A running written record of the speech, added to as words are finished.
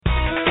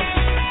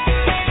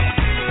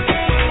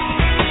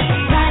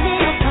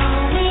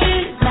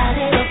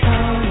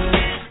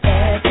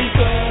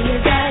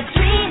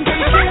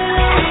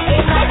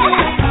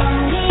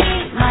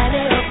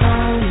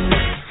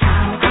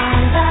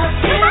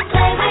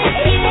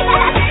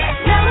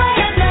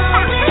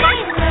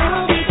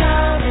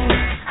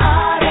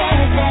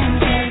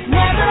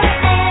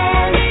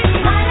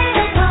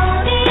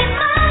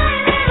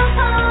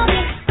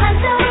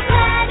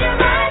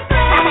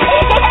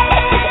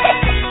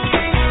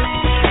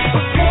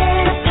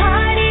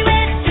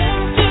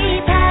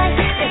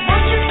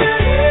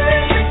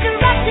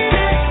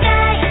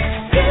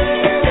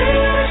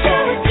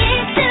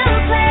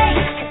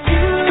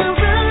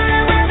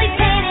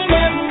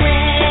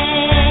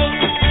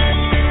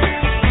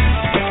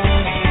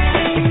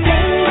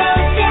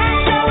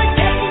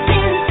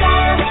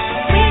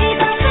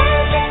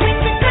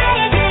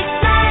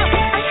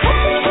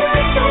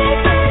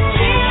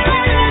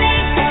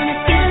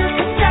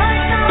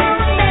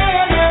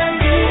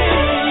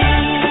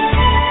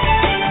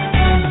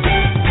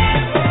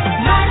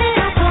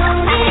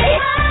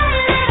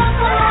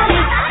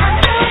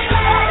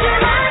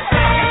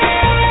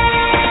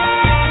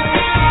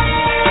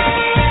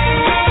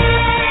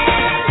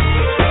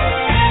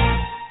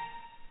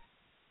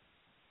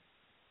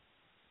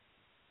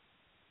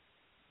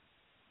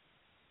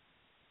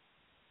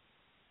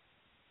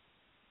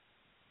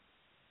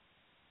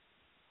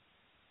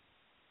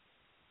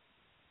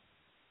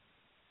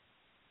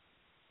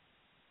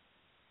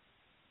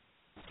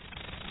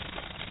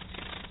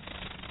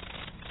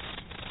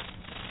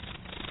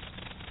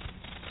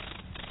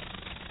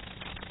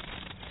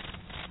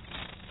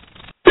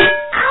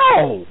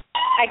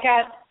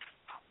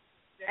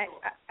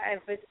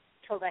was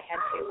told I had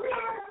to.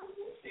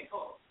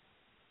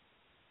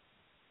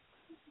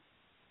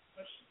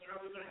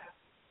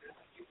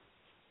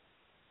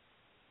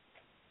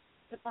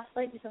 The boss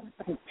lady's on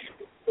the phone.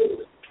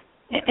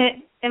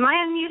 Am I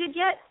unmuted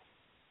yet?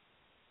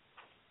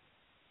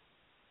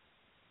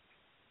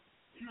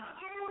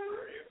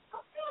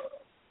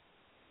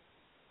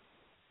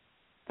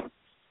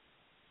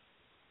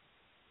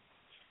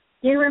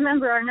 You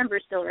remember our number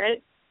still,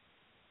 right?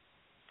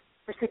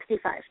 For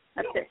 65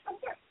 up there.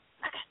 Okay.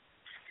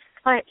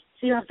 All right.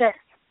 See you up there.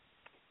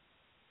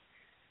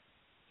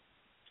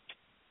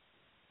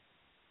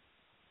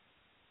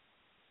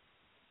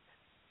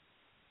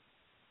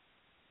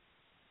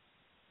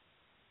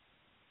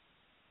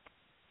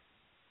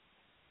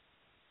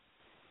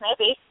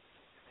 Maybe.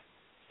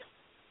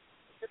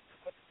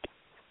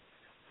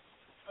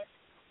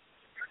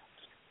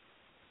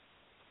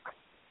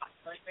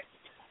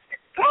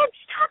 God,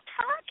 stop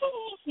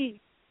talking.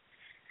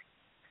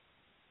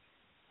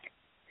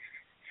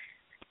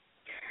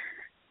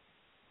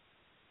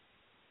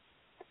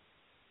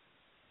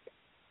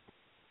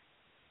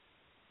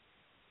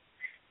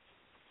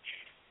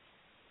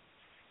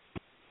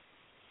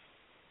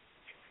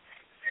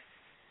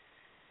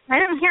 I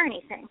don't hear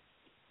anything.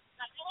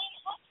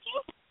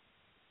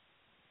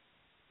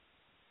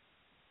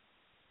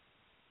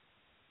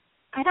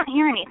 I don't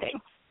hear anything.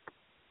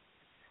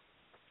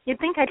 You'd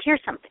think I'd hear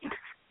something.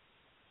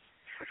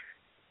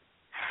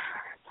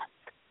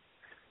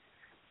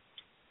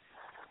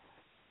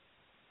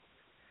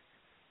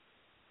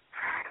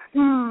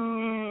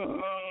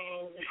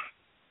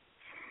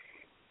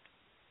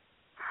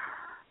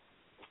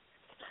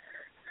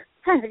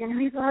 This is going to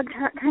be a vlog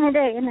kind of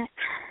day, isn't it?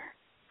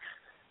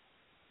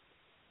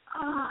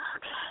 Oh,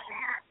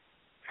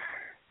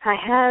 okay. I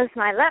have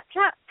my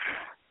laptop.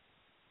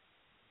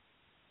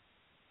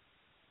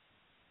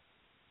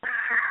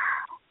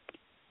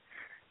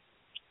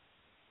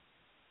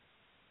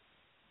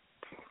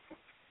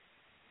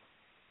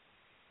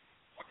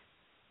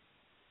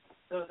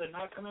 So they're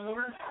not coming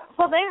over?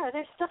 Well, they are.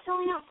 They're still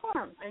filling out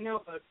forms. I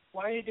know, but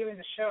why are you doing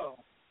the show?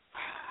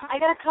 I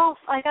got a call.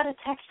 I got a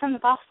text from the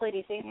boss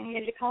lady saying I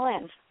needed to call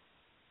in.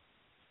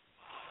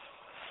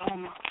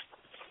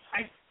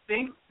 I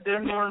think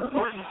they're more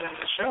important than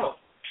the show.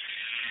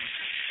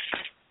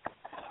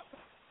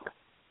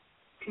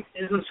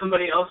 Isn't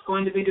somebody else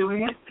going to be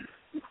doing it?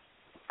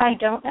 I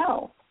don't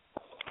know.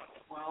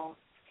 Well,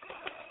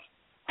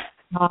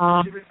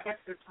 you should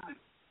respect their time.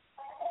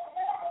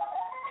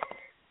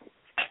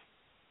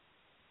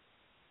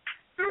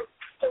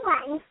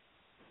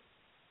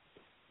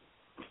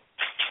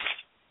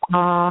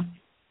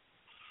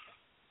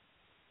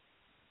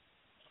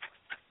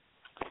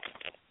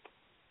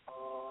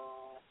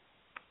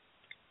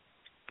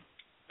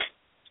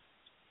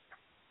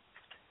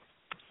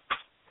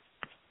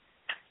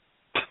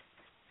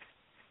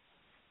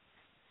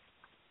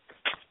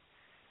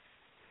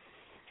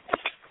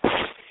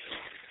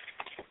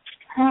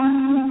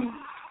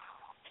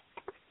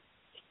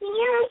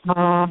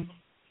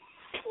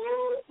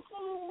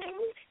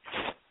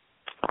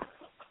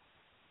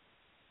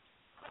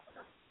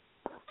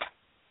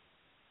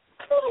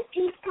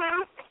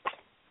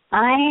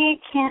 I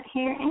can't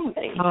hear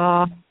anybody.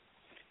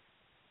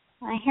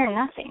 I hear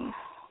nothing.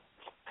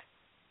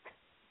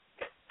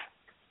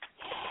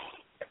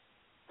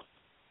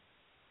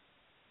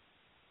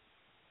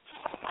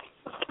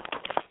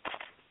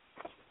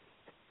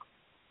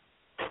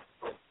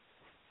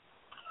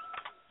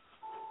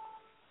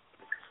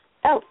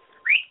 Oh,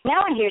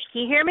 now I hear.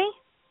 Can you hear me?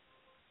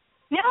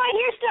 Now I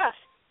hear stuff.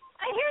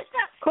 I hear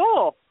stuff.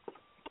 Cool.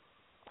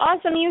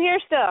 Awesome, you hear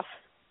stuff.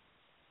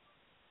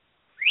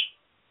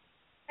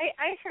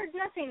 I heard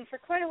nothing for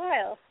quite a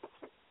while.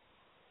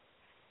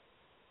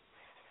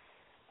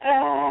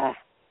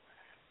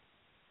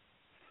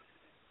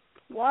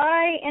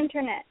 Why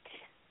internet?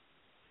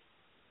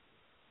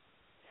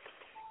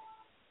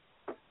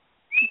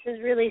 This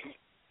is really...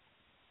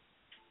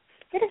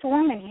 It is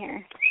warm in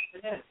here.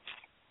 It is.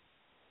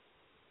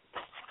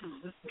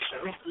 This is the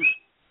show.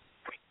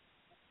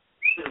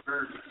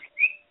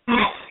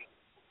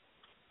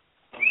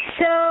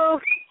 So,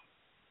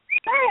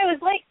 sorry I was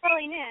late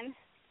calling in.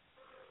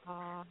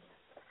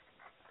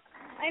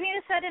 I need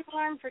to set an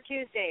alarm for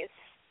Tuesdays.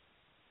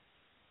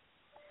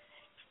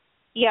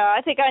 Yeah,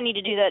 I think I need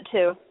to do that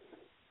too.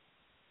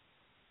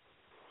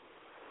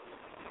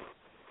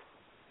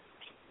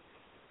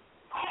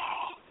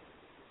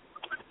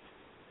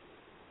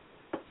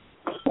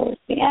 Close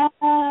the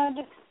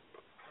ad.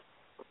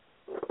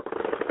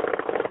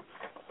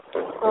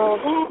 Scroll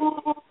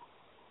down.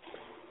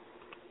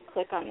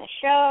 Click on the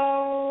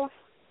show.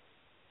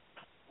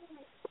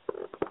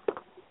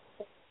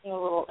 A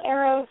little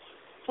arrow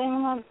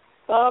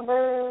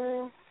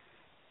thingamabobber.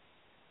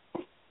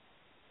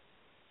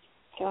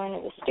 Go into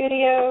the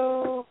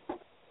studio.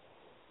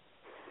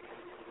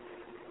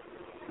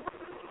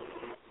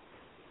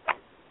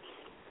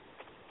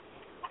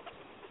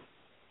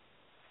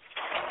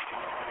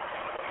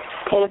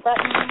 Hit a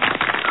button.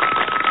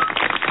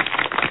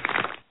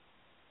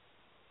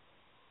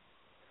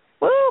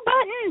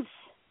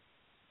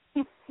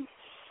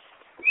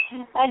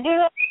 I do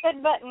have a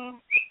good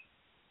button.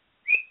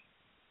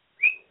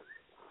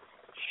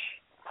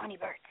 Honey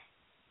birds.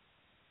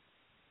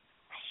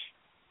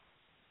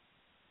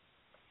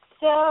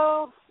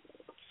 So,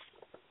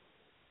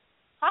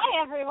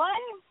 hi everyone.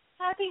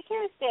 Happy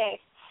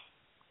Tuesday.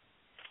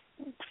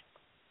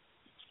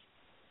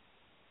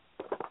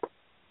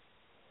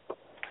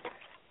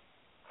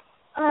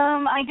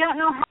 I don't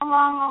know how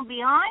long I'll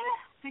be on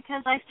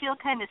because I feel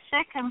kind of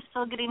sick. I'm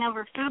still getting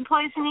over food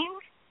poisoning.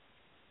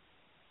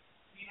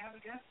 We have a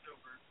guest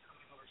over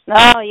coming over.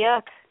 Oh,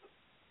 yuck.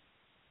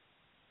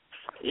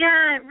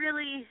 Yeah,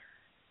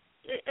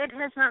 it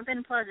has not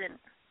been pleasant.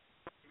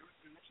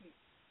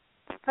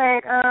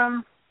 But,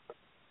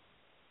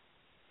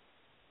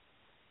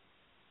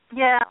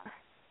 yeah,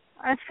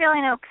 I was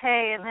feeling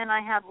okay, and then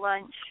I had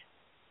lunch.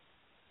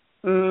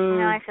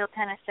 Now I feel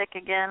kind of sick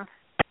again.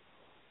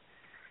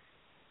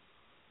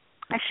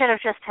 I should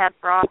have just had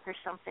broth or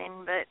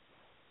something, but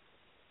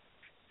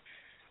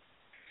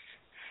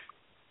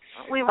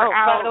we were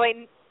out. By the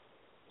way,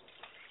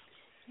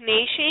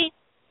 Nishi,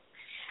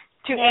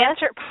 to Yes?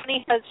 answer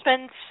Pony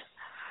Husband's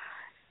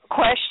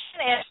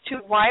question as to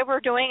why we're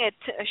doing a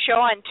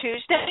show on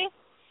Tuesday,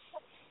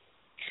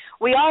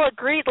 we all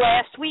agreed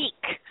last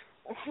week.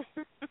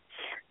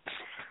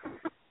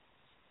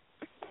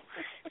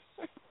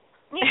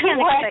 You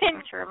can't expect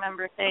him to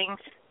remember things.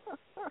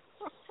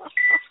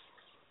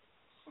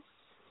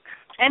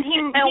 And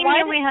he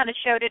knew we had a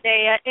show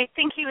today. I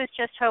think he was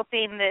just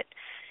hoping that,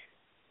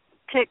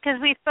 because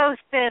we've both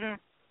had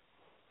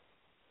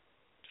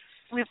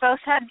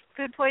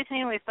food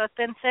poisoning, we've both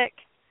been sick.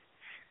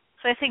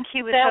 So I think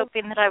he was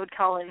hoping that I would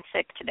call in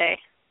sick today.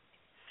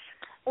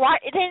 Why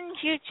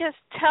didn't you just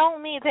tell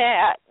me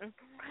that? And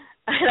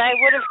I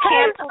would have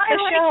canceled the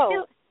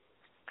show.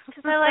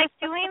 Because I like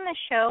doing the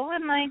show,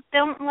 and I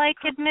don't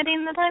like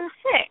admitting that I'm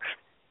sick.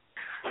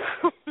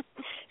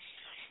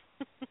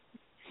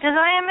 Because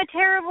I am a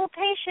terrible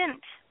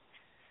patient.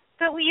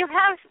 But you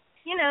have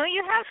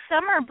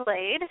Summer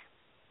Blade.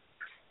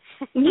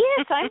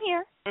 Yes, I'm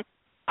here.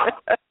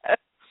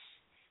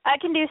 I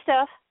can do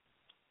stuff.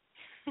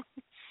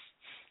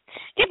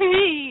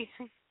 Yippee!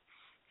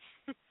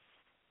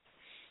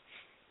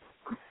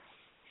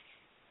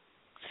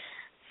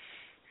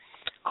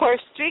 Of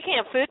course, speaking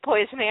of food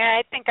poisoning,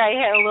 I think I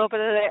had a little bit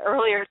of that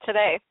earlier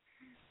today.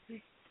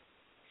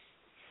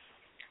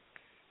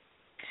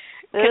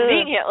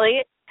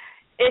 Conveniently,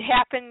 it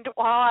happened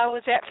while I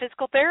was at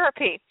physical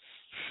therapy.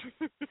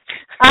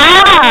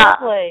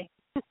 Lovely.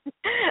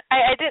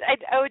 I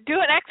would do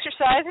an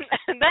exercise,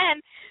 and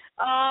then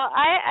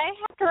I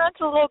have to run to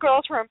the little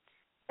girl's room.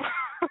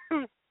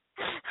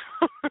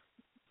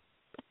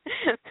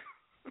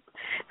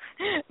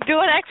 Do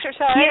an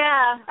exercise.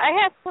 Yeah. I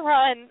have to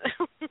run.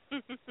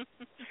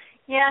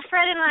 Yeah,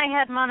 Fred and I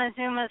had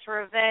Montezuma's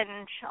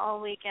Revenge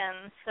all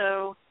weekend,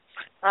 so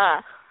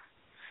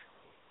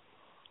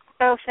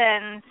both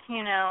ends,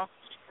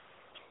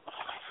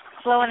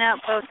 blowing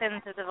out both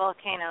ends of the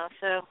volcano,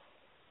 so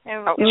it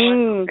was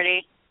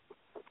pretty.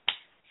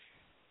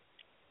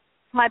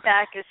 My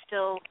back is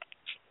still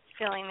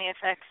feeling the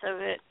effects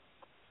of it.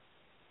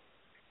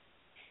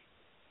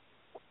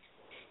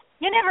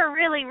 You never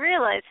really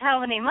realize how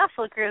many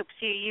muscle groups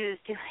you use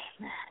doing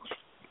that.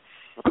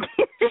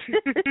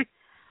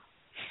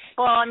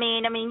 Well, I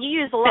mean, you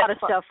use a lot of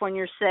stuff when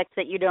you're sick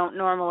that you don't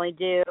normally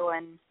do,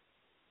 and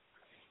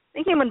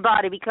the human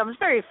body becomes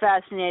very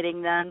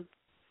fascinating then.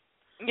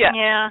 Yeah.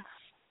 Yeah.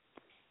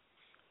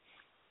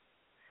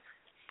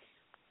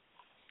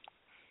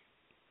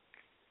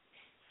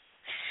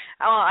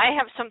 I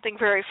have something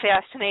very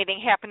fascinating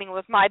happening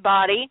with my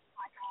body.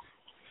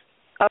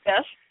 Oh,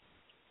 yes?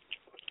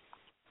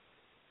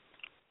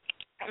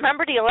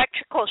 Remember the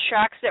electrical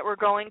shocks that were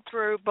going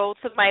through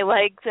both of my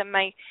legs and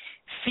my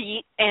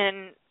feet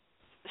and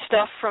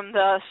stuff from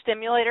the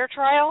stimulator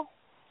trial?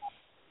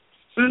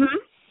 Mhm.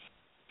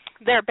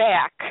 They're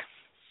back.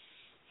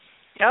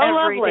 Oh,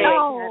 Every lovely. day.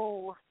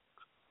 Oh.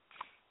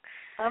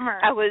 Bummer.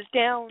 I was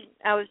down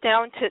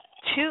to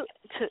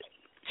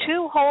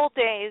two whole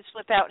days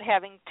without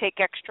having to take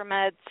extra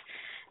meds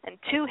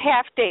and 2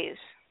 half days.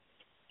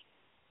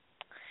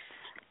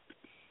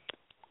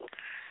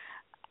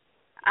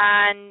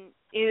 And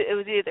it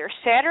was either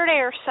Saturday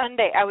or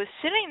Sunday. I was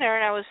sitting there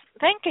and I was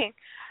thinking,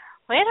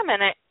 wait a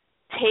minute,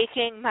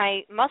 taking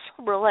my muscle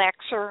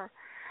relaxer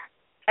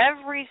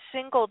every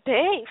single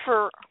day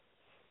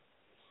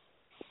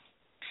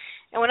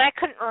and when I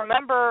couldn't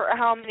remember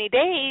how many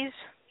days,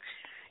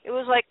 it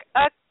was like,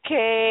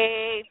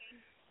 okay,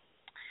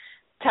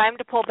 time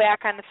to pull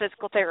back on the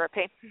physical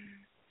therapy.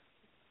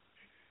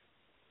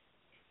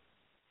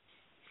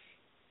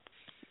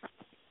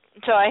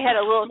 So I had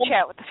a little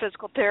chat with the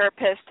physical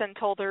therapist and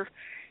told her,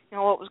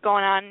 what was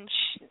going on.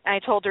 I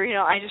told her,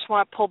 I just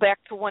want to pull back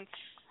to once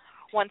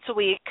a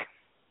week.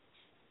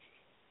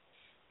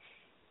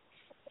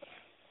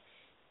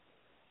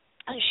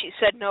 And she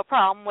said no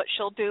problem. What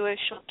she'll do is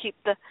she'll keep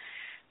the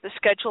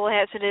schedule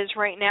as it is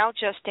right now,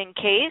 just in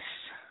case.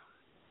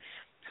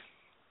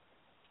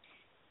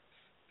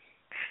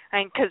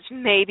 And because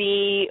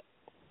maybe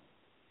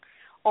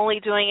only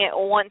doing it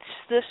once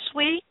this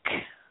week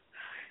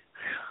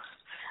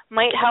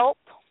might help,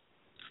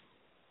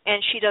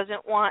 and she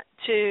doesn't want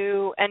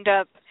to end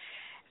up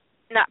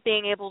not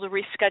being able to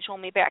reschedule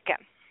me back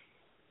in.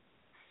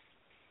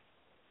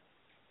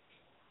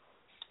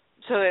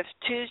 So if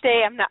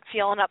Tuesday I'm not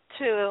feeling up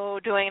to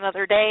doing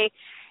another day,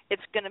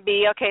 it's going to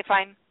be, okay,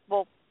 fine,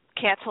 we'll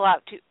cancel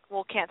out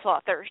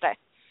Thursday.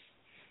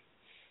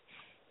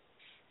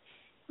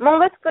 Well,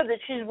 that's good that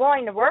she's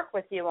willing to work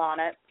with you on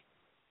it.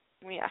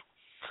 Yeah.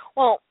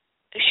 Well,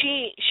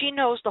 she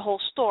knows the whole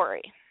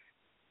story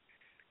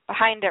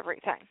behind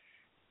everything.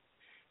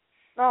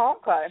 Oh,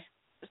 okay.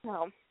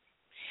 So,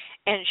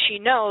 and she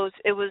knows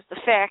it was the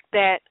fact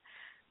that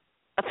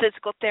a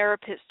physical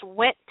therapist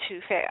went too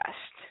fast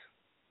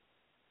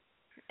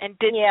and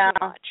did too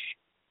much.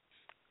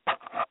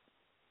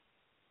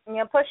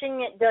 Yeah,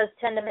 pushing it does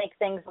tend to make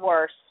things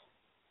worse.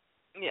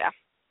 Yeah.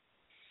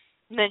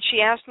 And then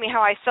she asked me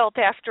how I felt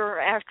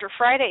after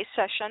Friday's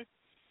session,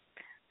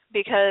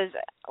 because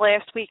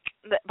last week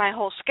my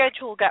whole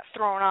schedule got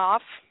thrown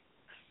off,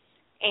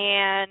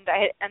 and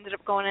I ended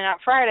up going in on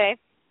Friday,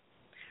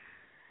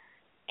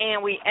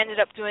 and we ended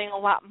up doing a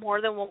lot more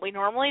than what we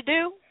normally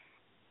do.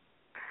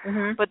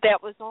 Mm-hmm. But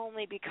that was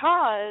only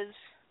because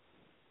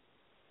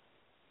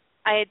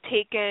I had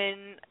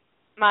taken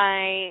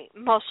my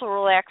muscle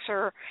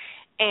relaxer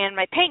and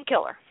my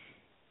painkiller.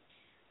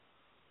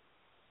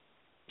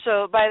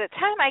 So by the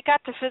time I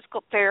got to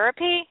physical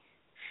therapy,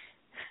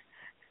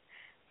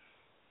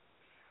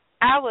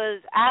 I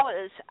was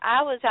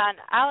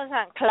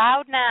on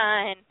cloud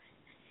 9.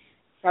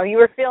 Oh, you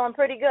were feeling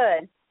pretty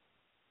good.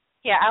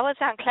 Yeah, I was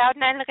on cloud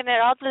 9 looking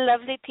at all the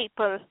lovely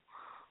people.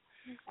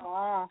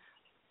 Oh.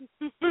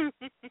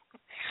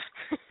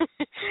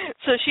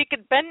 So she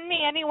could bend me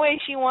any way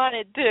she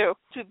wanted to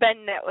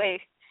bend that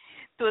way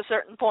to a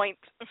certain point.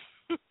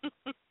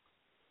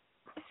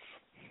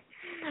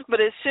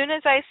 But as soon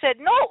as I said,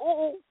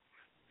 no,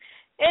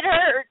 it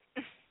hurt,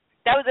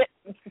 that was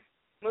it.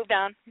 Moved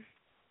on.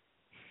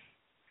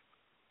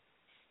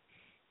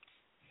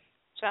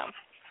 So,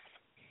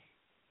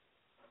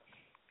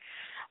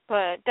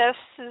 but this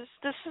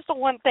is the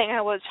one thing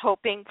I was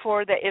hoping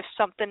for, that if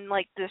something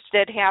like this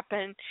did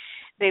happen,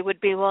 they would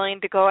be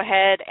willing to go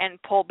ahead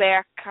and pull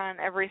back on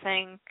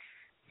everything.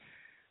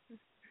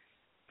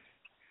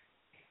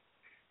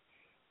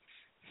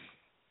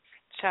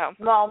 So.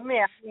 Well,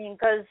 yeah, I mean,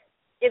 because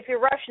if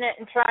you're rushing it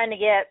and trying to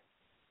get,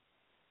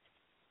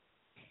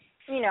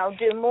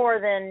 do more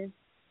than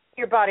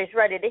your body's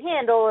ready to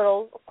handle,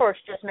 it'll, of course,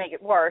 just make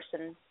it worse,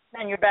 and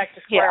then you're back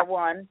to square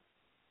one.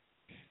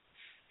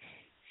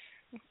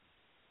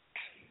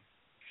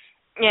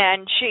 Yeah,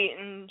 and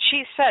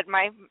she said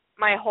my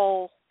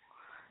whole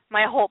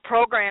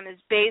program is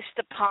based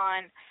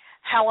upon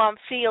how I'm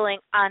feeling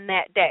on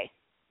that day.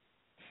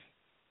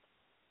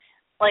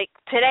 Like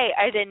today,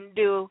 I didn't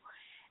do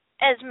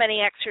as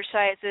many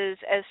exercises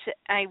as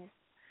I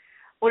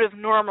would have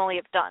normally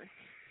have done.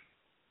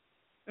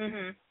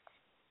 Mhm.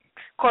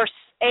 Of course,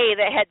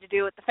 that had to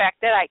do with the fact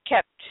that I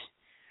kept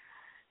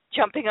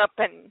jumping up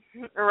and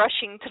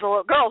rushing to the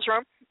little girls'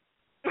 room.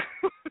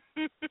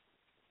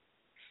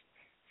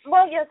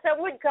 Well, yes, that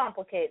would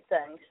complicate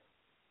things.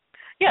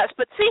 Yes,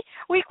 but see,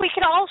 we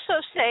can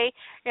also say,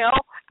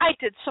 I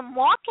did some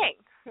walking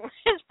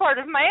as part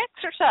of my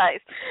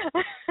exercise.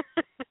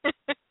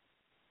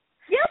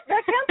 Yep,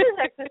 that counts as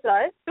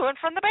exercise. To and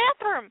from the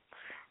bathroom.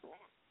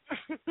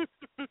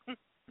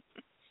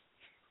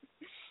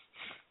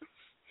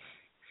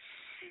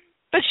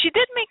 But she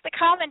did make the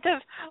comment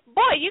of,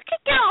 boy, you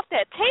could get off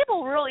that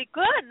table really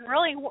good and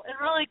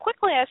really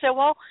quickly. I said,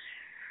 well,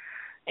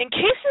 in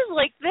cases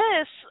like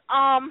this,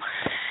 time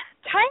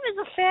is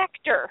a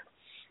factor.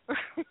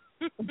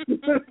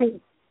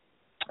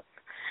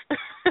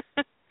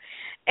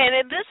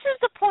 And this is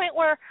the point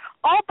where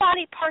all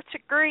body parts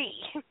agree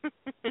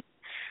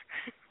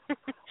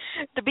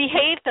to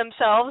behave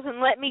themselves and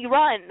let me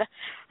run.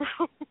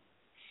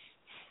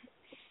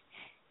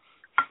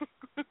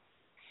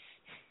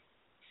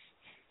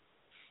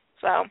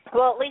 So,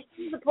 well, at least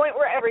to the point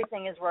where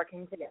everything is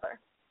working together.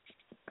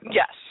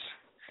 Yes.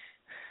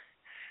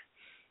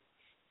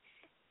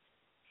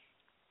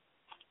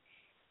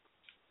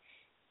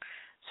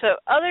 So,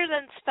 other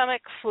than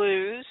stomach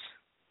flus,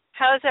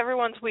 how has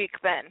everyone's week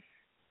been?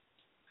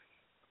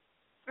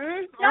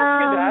 Not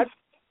too bad.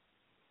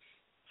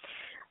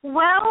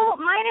 Well,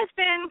 mine has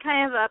been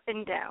kind of up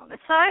and down.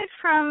 Aside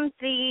from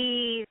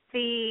the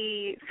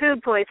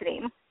food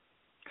poisoning,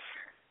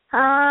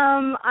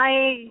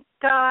 I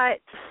got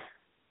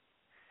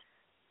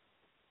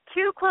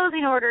 2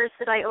 clothing orders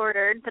that I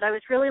ordered that I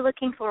was really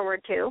looking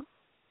forward to.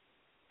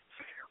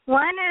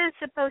 One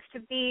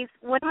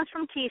was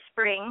from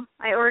Teespring.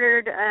 I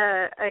ordered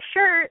a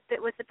shirt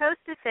that was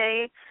supposed to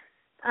say,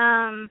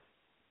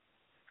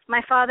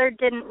 my father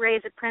didn't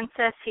raise a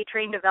princess, he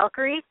trained a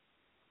Valkyrie.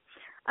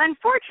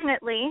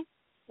 Unfortunately,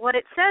 what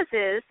it says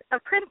is, a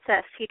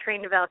princess, he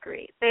trained a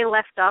Valkyrie. They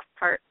left off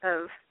part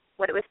of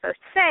what it was supposed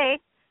to say,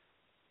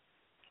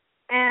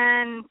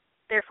 and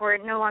therefore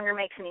it no longer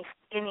makes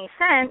any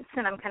sense,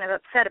 and I'm kind of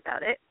upset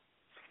about it.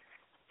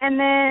 And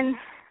then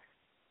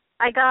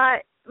I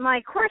got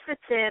my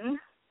corsets in,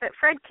 but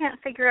Fred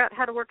can't figure out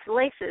how to work the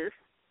laces.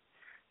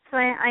 So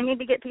I need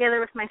to get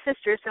together with my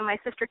sister so my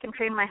sister can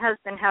train my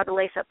husband how to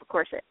lace up a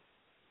corset.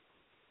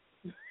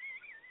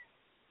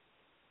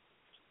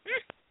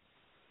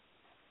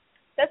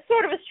 That's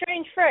sort of a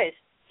strange phrase.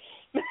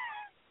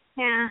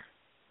 Yeah.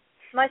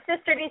 My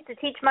sister needs to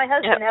teach my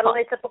husband how to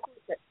lace up a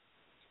corset.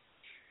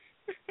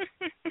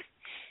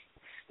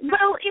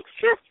 Well, it's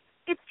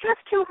just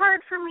too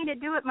hard for me to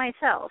do it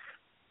myself.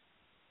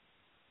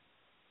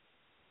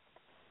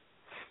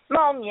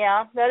 Well,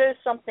 yeah, that is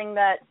something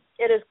that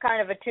it is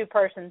kind of a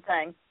two-person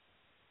thing.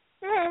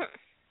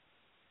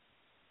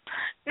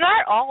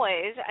 Not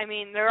always. I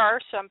mean, there are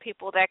some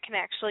people that can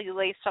actually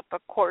lace up a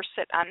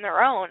corset on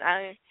their own.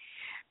 I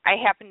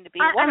happen to be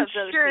one of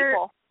those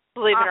people,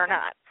 believe it or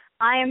not.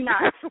 I am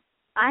not.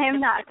 I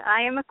am not.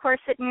 I am a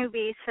corset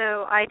newbie,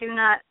 so I do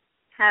not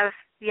have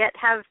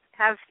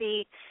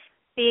the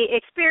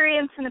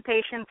experience and the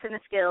patience and the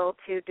skill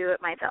to do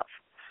it myself.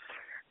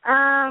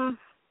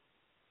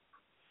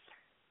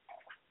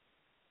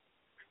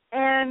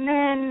 And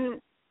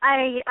then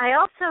I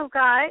also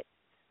got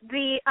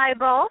the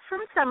eyeball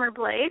from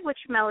Summerblade,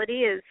 which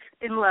Melody is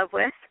in love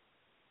with.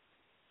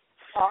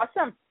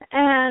 Awesome.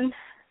 And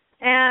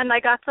I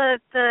got the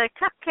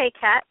cupcake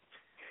hat,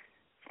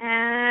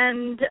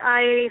 and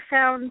I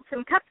found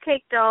some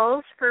cupcake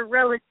dolls for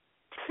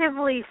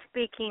relatively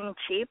speaking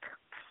cheap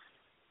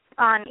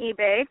on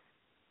eBay.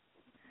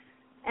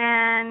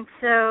 And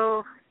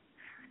so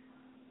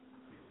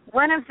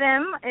one of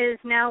them is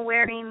now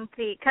wearing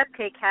the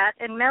cupcake hat,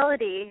 and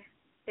Melody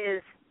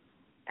is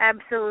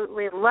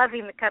absolutely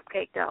loving the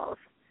cupcake dolls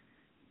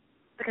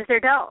because they're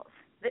dolls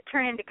that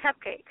turn into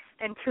cupcakes.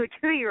 And to a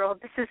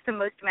 2-year-old, this is the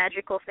most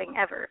magical thing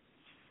ever.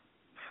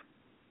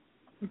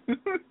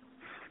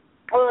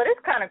 Well, it is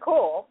kind of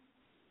cool.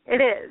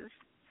 It is.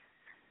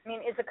 I mean,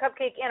 it's a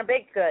cupcake and a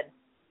baked good.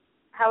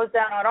 How is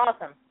that not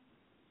awesome?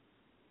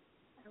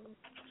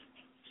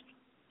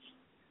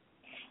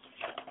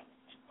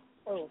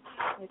 Oh,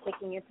 you're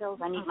taking your pills?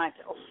 I need my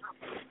pills.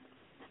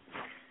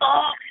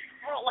 Oh,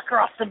 roll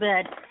across the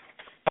bed.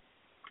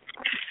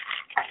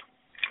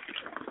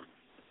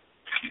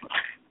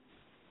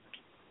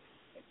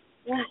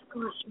 Yeah, of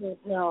course,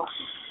 no.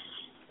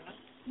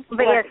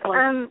 But yes,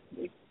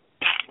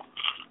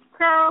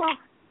 so,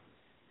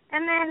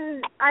 and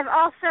then I've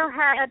also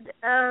had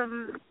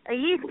a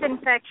yeast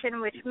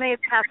infection, which may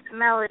have passed to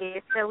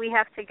Melody, so we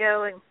have to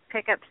go and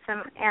pick up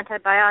some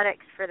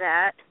antibiotics for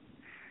that.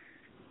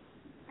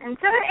 And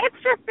so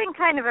it's just been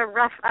kind of a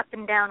rough up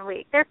and down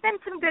week. There have been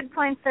some good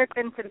points, there have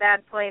been some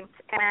bad points,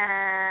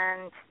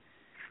 and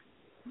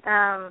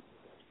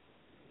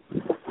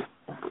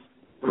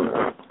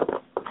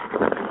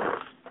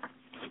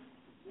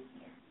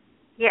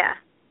yeah.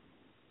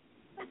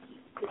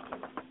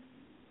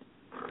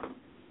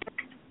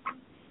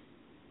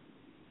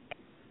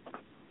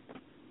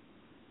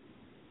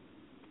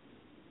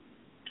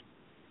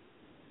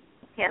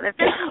 Yeah, there have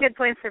been some good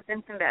points, there have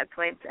been some bad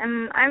points.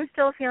 And I'm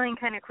still feeling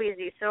kind of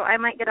queasy, so I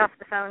might get off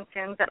the phone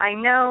soon. But I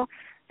know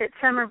that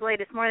Summerblade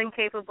is more than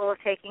capable of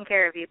taking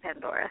care of you,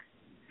 Pandora.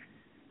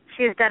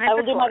 She has done it before. I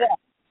will do my best.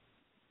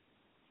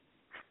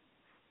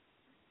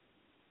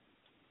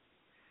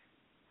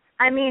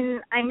 I mean,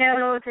 I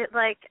know that,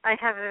 like, I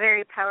have a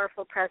very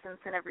powerful presence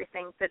and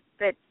everything, but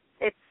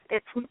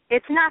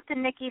it's not the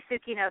Nikki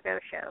Tsukinoko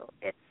show.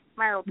 It's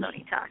My Little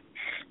Pony Talk.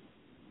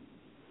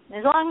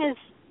 As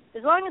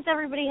long as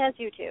everybody has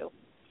you two,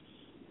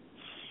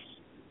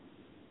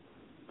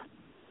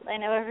 I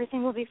know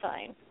everything will be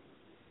fine.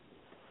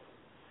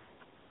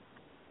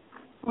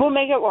 We'll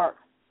make it work.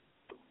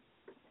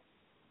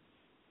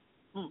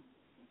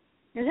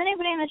 Is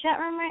anybody in the chat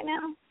room right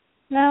now?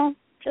 No?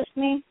 Just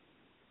me?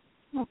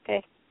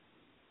 Okay.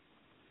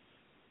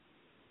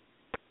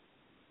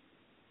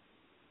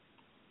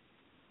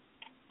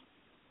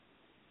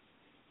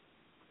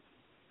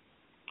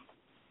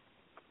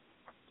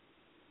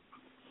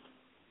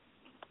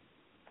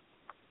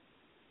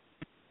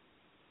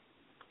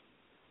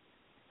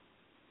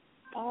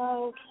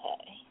 Okay.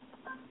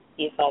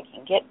 See if I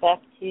can get back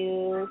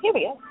to... Here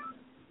we go.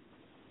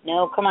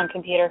 No, come on,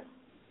 computer.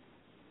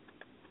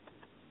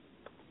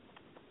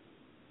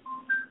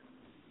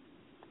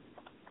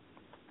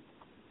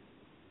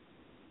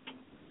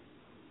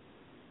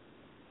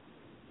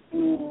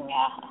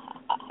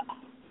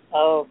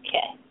 Okay.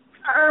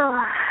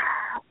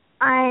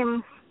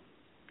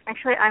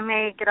 I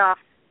may get off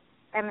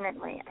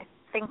imminently. I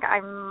think I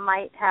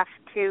might have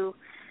to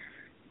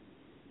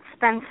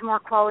spend some more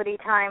quality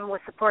time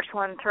with the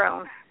porcelain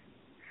throne.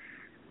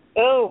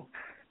 Oh.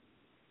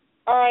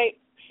 All right.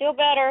 Feel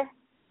better.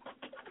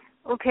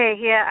 Okay,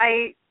 yeah,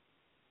 I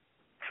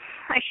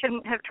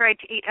shouldn't have tried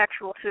to eat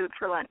actual food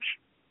for lunch.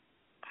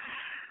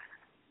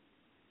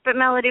 But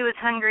Melody was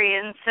hungry,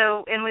 and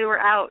we were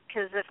out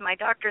because of my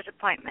doctor's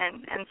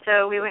appointment, and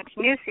so we went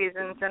to New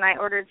Seasons, and I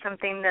ordered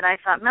something that I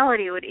thought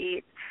Melody would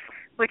eat,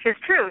 which is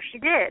true, she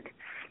did.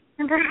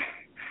 And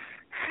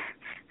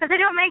Because they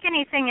don't make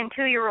anything in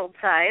 2-year-old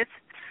size.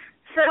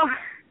 So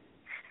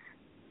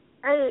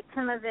I ate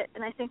some of it,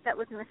 and I think that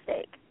was a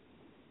mistake.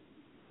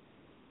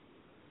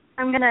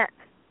 I'm gonna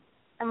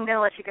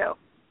let you go.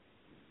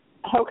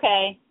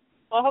 Okay.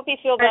 Well, I hope you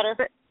feel better.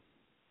 But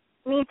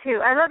me too.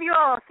 I love you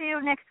all. See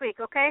you next week,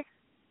 okay?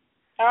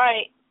 All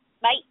right.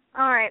 Bye.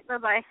 All right.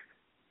 Bye-bye.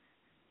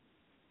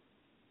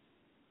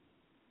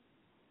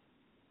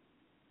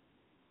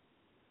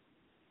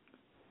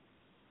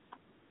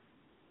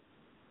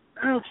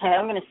 Okay,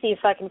 I'm going to see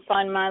if I can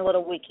find my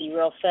little wiki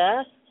real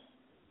fast.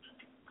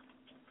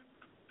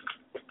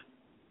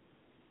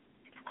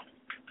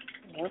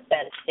 What's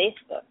that? It's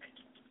Facebook.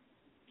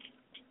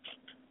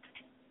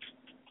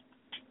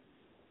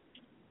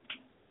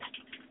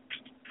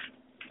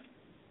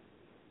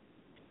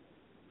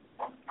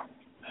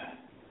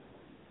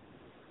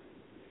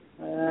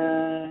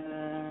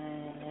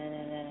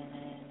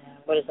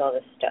 What is all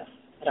this stuff?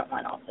 I don't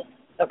want all this.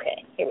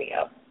 Okay, here we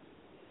go.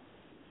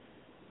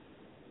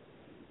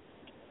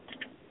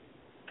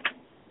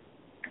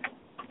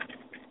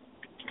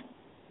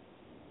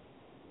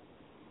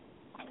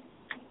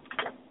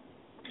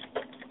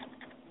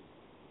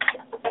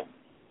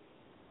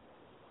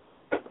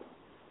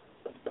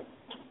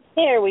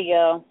 There we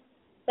go.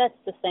 That's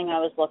the thing I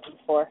was looking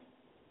for.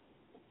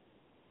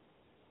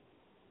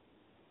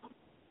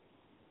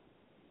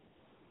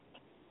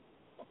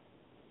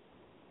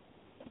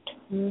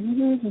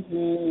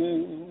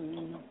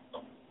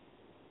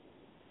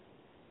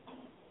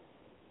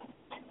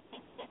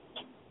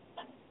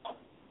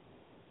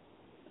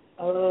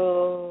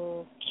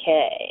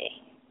 Okay.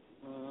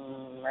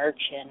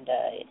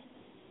 Merchandise.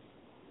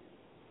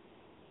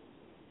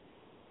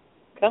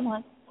 Come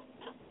on.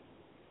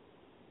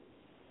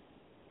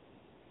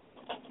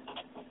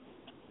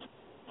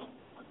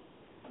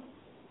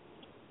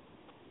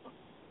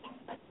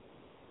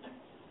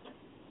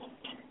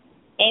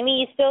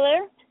 Amy, you still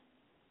there?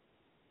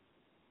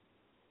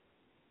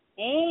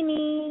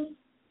 Amy.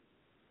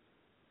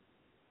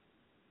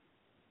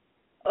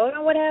 Oh,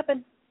 no, what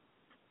happened?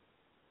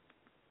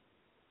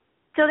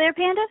 Still there,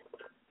 Panda?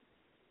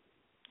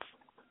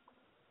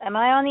 Am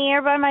I on the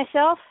air by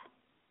myself?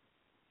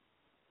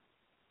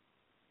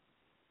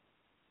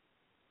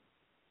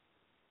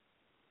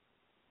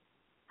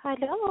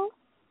 Hello?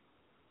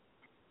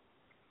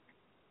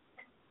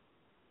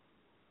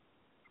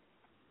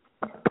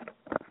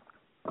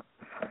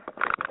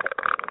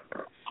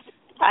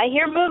 I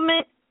hear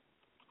movement.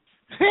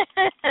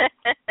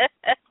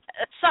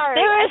 Sorry.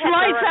 There is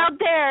lights out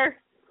there.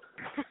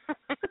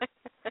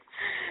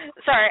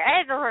 Sorry, I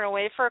had to run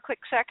away for a quick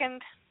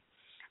second.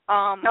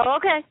 Oh,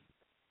 okay.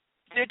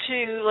 Due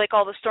to like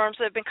all the storms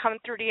that have been coming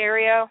through the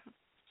area,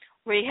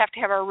 we have to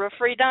have our roof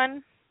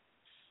redone.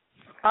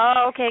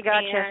 Oh, okay,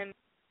 gotcha.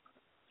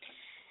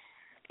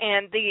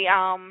 And the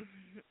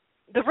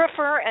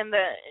roofer and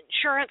the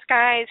insurance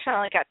guys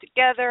finally got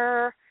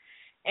together,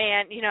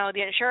 and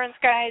the insurance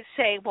guys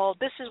say, well,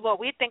 this is what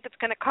we think it's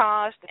going to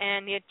cost,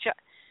 and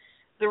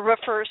the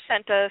roofer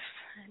sent us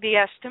the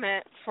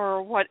estimate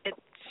for what it's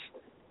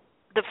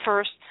the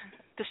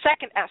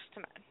second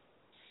estimate,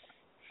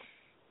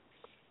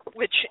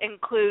 which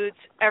includes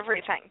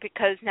everything,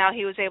 because now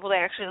he was able to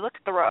actually look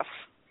at the roof.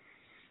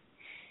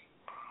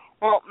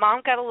 Well,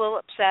 Mom got a little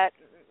upset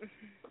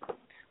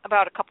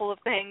about a couple of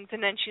things,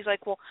 and then she's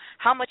like, well,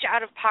 how much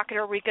out of pocket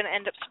are we going to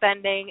end up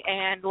spending?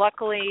 And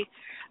luckily,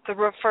 the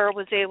roofer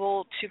was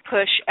able to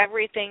push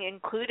everything,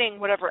 including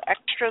whatever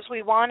extras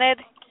we wanted,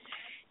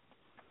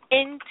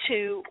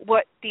 into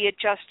what the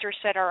adjuster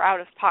said our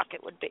out of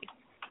pocket would be.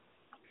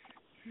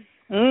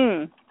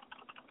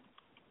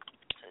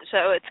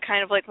 So it's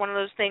kind of like one of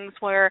those things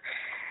where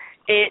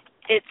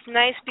it's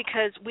nice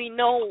because we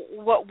know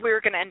what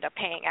we're going to end up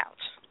paying out.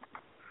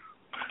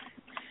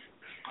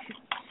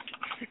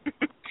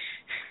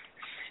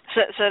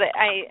 so that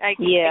I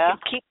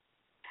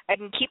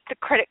can keep the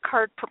credit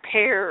card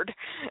prepared.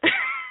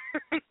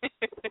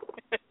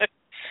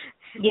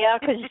 Yeah,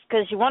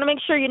 because you want to make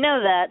sure you know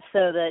that,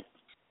 so that.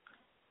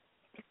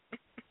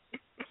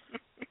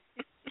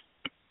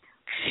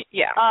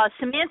 Yeah.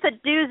 Samantha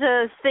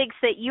Duza thinks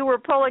that you were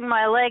pulling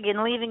my leg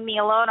and leaving me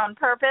alone on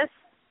purpose.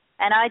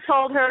 And I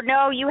told her,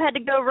 no, you had to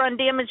go run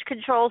damage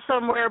control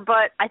somewhere,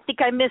 but I think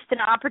I missed an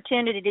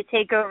opportunity to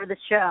take over the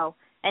show.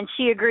 And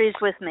she agrees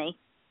with me.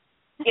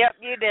 Yep,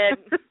 you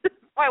did.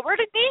 Why, where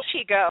did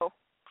Nishi go?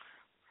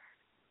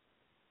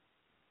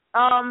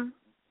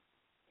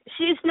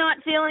 She's not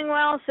feeling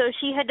well, so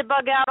she had to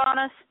bug out on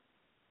us.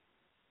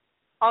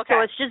 Okay.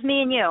 So it's just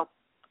me and you.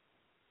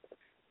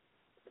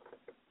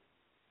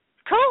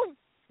 Cool.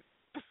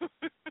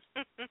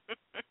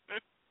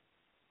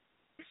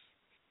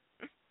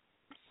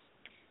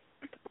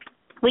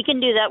 We can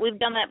do that. We've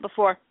done that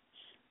before.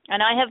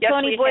 And I have Yes,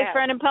 Pony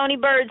Boyfriend and Pony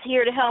Birds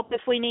here to help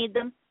if we need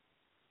them.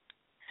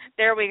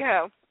 There we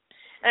go.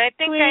 And I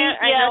think I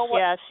yes, know what...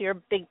 Yes, you're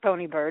a big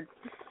pony bird.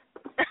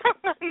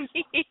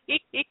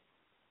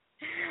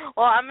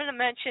 Well, I'm going to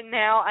mention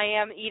now I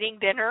am eating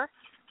dinner.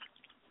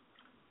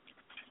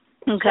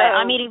 Okay, So,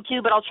 I'm eating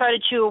too, but I'll try to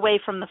chew away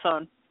from the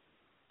phone.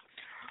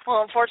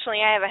 Well,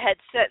 unfortunately, I have a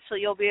headset, so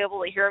you'll be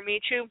able to hear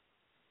me chew,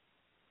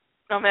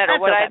 no matter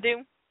That's what I okay.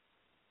 do.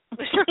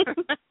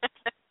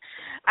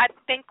 I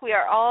think we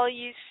are all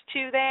used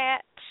to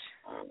that.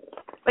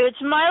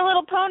 It's My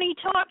Little Pony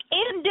talk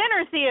and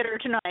dinner theater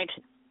tonight.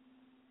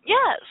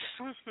 Yes.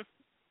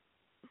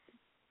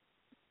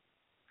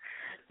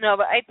 No,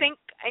 but I think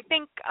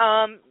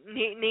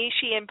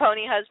Nishi and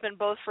Pony Husband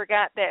both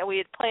forgot that we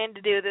had planned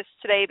to do this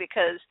today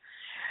because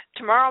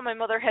tomorrow my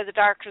mother has a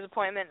doctor's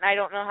appointment, and I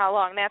don't know how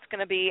long that's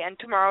going to be, and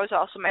tomorrow is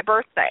also my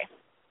birthday.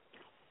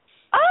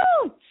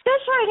 Oh,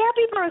 that's right.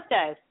 Happy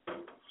birthday.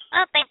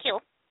 Oh, thank you.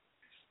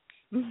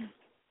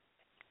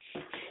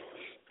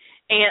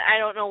 And I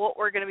don't know what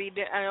we're going to be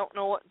doing. I don't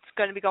know what's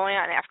going to be going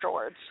on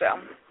afterwards, so.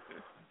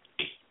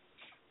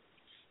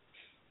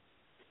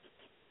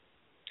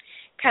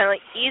 Kind of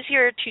like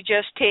easier to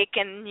just take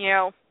and,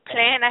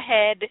 plan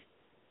ahead.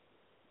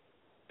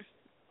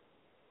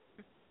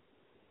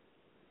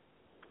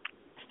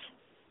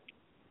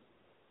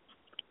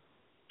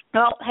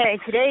 Well, hey,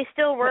 today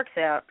still works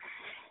out.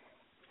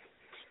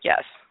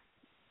 Yes.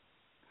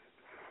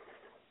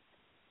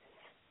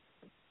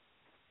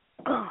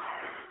 Oh.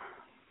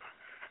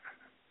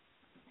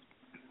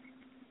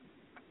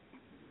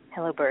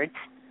 Hello, birds.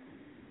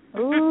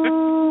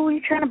 Ooh,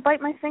 you trying to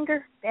bite my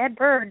finger? Bad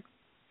bird.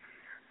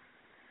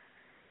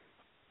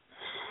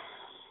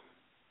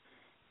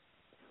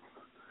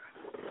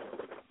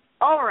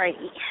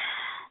 Alrighty.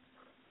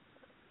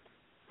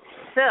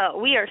 So,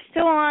 we are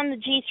still on the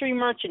G3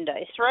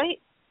 merchandise, right?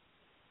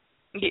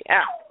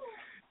 Yeah.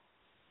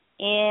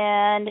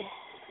 And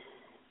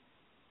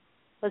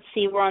let's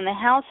see, we're on the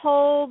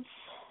households.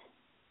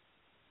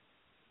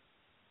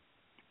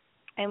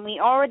 And we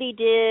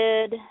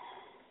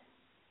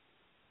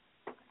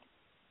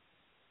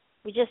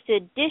just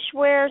did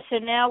dishware, so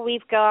now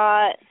we've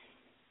got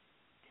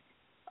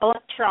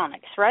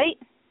electronics, right?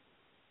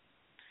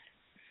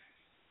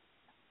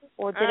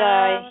 Or did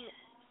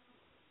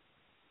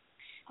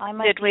I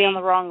might be on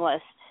the wrong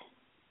list.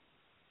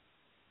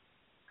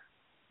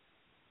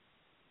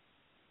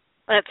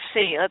 Let's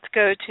see. Let's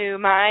go to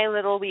My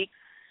Little Week.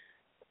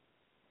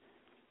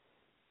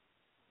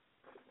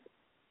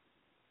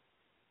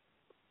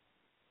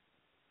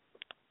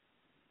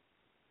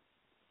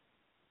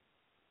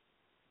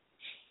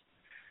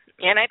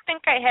 And I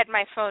think I had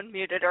my phone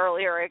muted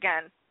earlier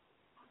again.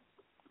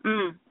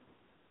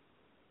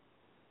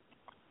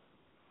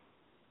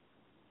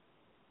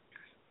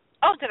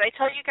 Oh, did I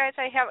tell you guys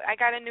I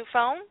got a new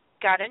phone?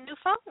 Got a new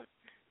phone.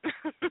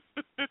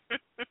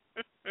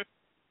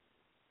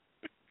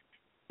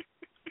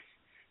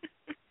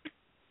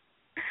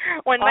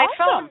 When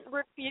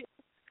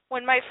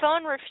my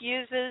phone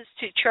refuses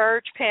to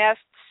charge past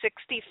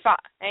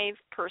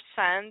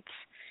 65%,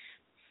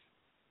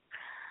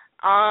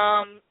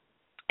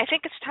 I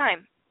think it's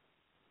time.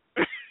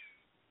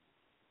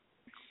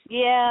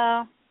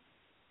 Yeah.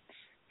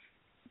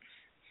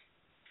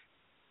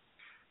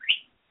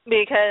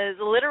 Because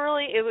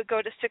literally it would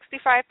go to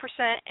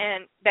 65%,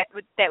 and that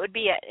would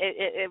be it.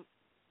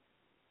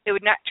 It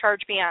would not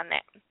charge beyond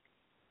that.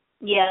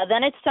 Yeah,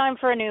 then it's time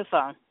for a new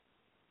phone.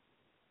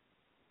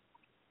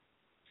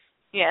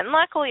 Yeah, and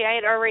luckily I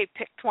had already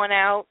picked one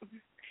out,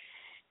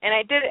 and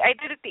I did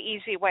it the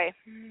easy way.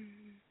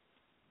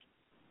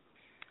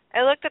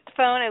 I looked at the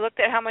phone, I looked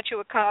at how much it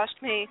would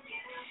cost me,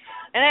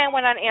 and then I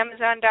went on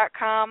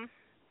Amazon.com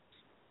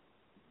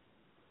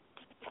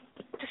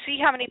to see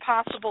how many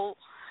possible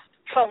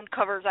phone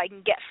covers I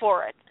can get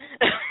for it.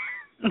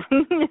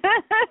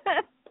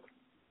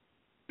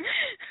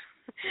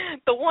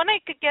 The one I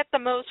could get the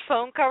most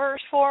phone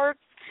covers for,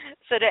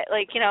 so that,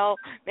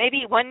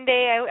 maybe one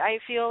day I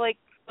feel like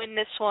doing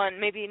this one,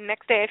 maybe the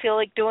next day I feel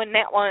like doing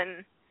that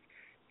one.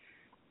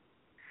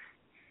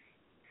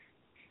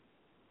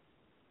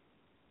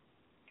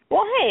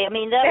 Well, hey,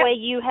 that way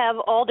you have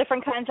all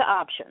different kinds of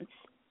options.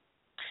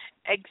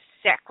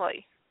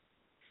 Exactly.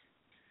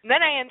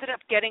 Then I ended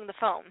up getting the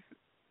phone.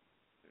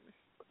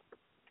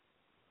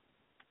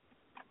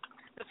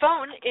 The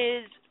phone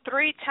is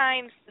 3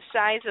 times the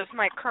size of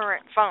my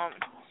current phone.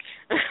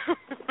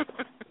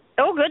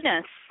 Oh,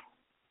 goodness.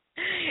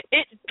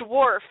 It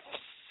dwarfs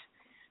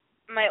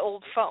my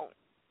old phone.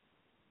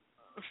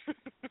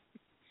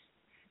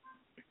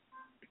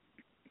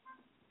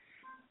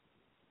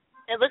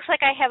 It looks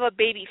like I have a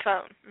baby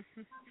phone.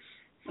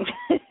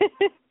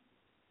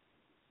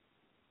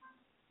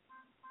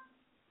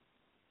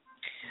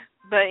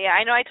 But yeah,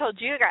 I know I told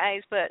you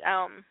guys, but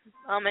I'll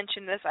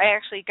mention this. I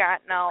actually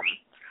got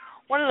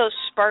one of those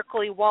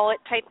sparkly wallet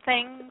type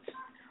things.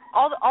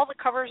 All the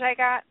covers I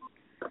got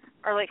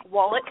are like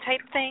wallet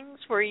type things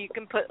where you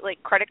can put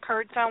like credit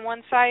cards on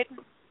one side,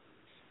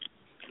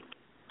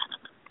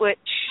 which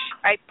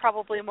I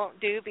probably won't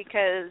do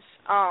because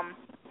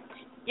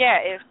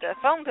if the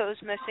phone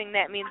goes missing,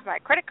 that means my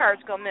credit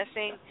cards go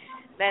missing.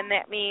 Then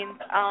that means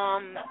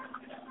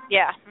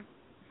yeah.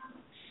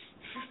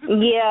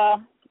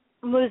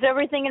 Lose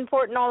everything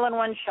important all in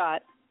one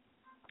shot.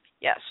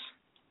 Yes.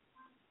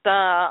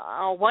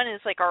 The one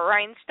is like a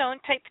rhinestone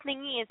type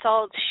thingy. It's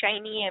all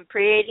shiny and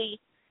pretty.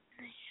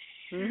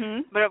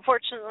 But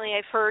unfortunately,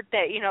 I've heard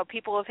that,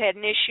 people have had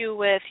an issue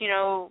with,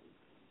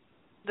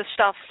 the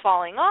stuff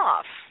falling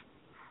off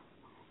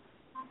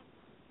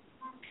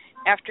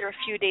after a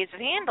few days of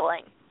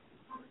handling.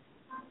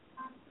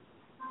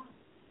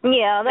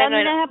 Yeah,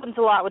 that happens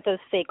a lot with those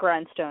fake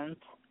rhinestones.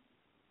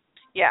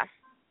 Yeah.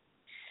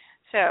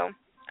 So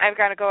I've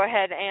got to go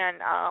ahead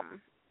and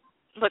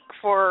look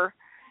for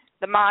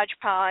the Mod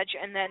Podge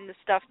and then the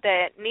stuff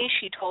that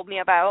Nishi told me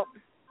about,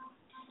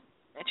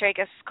 which I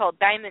guess is called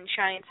Diamond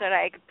Shine, so that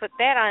I could put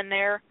that on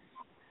there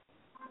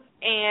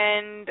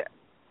and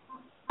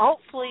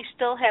hopefully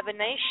still have a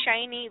nice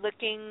shiny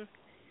looking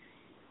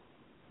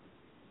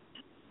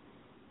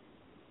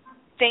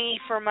thingy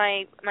for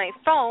my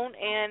phone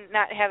and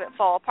not have it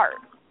fall apart.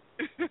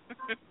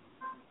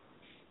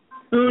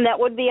 That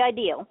would be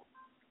ideal.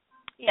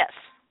 Yes.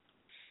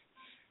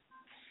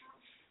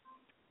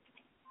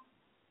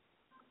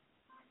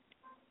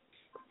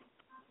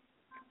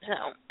 So,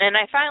 and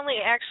I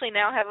finally actually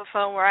now have a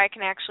phone where I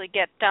can actually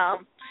get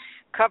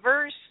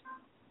covers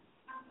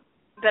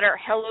that are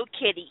Hello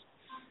Kitty.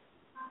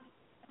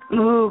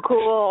 Ooh,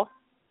 cool.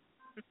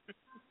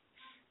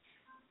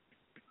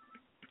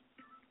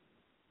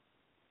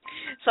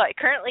 So I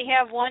currently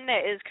have one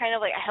that is kind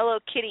of like a Hello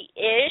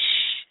Kitty-ish.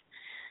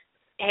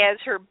 It has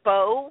her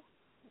bow.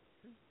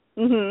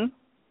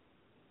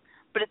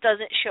 But it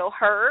doesn't show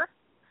her.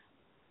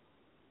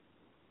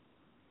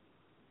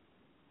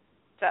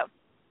 So,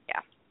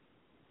 yeah.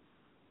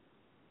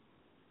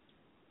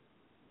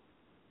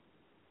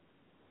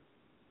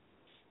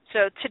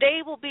 So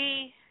today will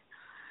be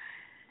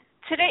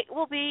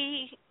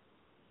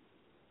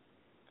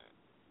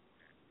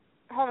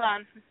hold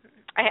on.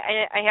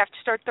 I have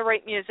to start the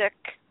right music.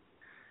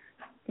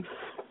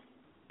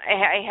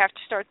 I have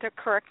to start the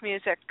correct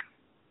music.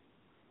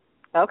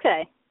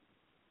 Okay.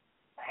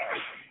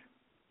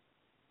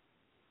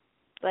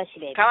 Bless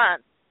you, baby. Come on.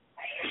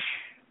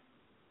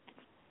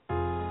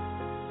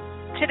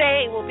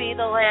 Today will be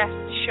the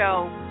last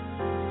show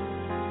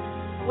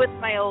with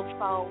my old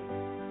phone.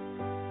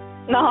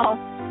 No.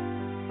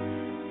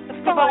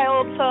 Goodbye,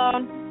 old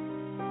phone.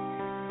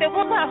 It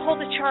will not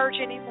hold a charge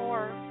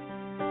anymore.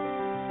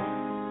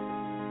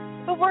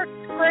 It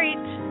worked great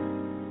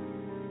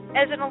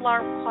as an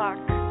alarm clock.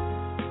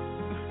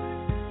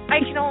 I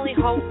can only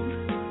hope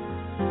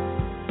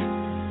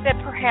that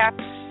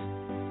perhaps,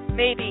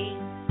 maybe,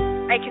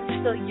 I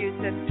can still use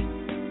it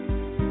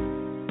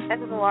as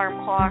an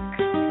alarm clock.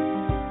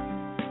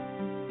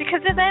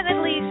 Because then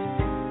at least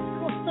it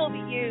will still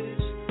be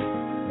used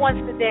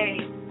once a day.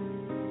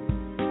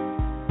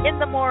 In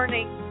the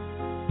morning,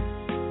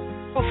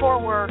 before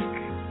work.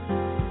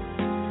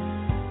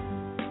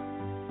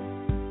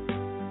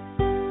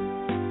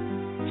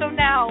 So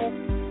now,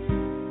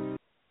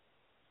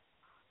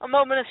 a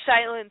moment of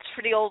silence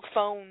for the old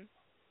phone.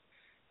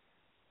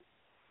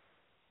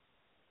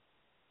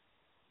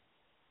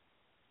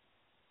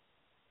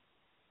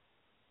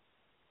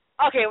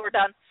 Okay, we're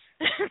done.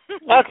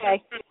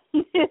 Okay.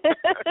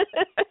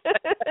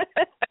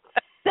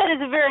 That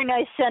is a very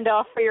nice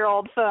send-off for your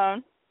old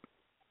phone.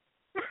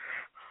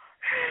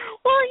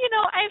 Well,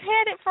 I've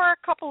had it for a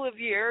couple of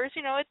years.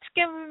 It's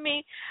given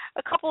me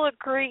a couple of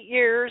great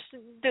years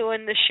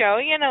doing the show,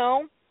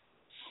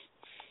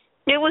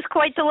 It was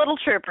quite the little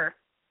trooper.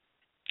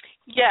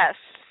 Yes.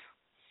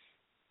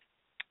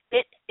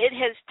 It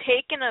has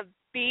taken a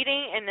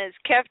beating and has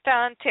kept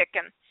on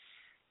ticking.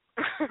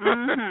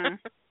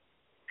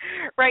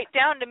 Right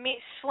down to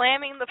me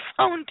slamming the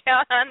phone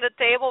down on the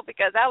table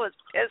because I was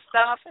pissed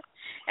off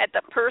at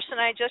the person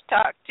I just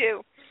talked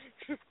to.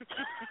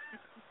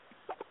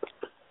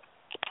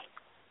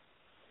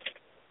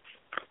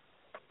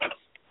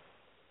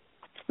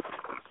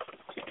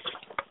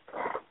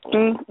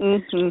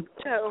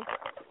 So,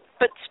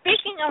 but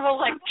speaking of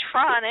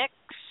electronics,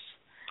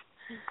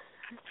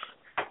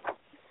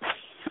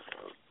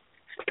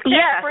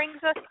 that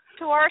brings us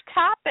to our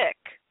topic.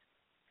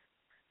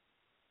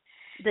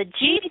 The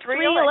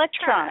G3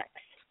 electronics.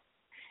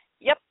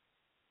 Yep.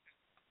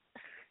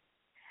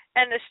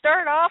 And to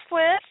start off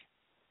with,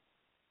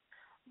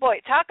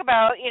 boy, talk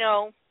about,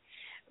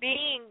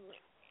 being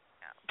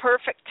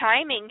perfect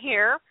timing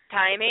here.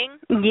 Timing.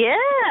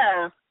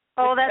 Yeah.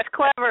 Oh, that's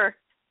clever.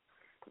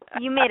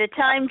 You made a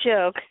time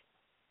joke.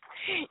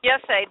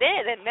 Yes, I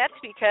did, and that's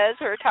because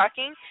we're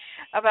talking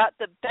about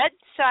the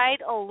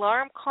bedside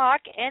alarm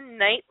clock and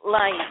night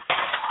light.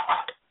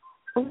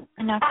 Oh,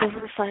 I knocked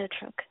over a fire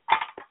truck.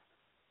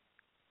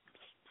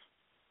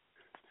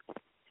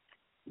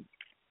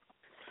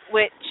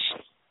 Which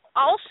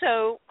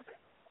also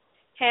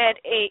had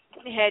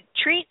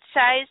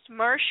treat-sized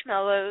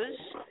marshmallows.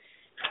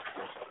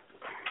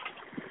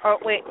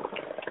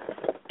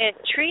 And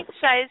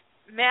treat-sized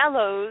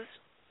mallows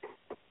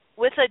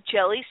with a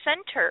jelly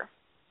center.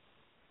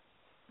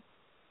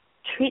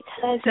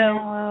 Treat-sized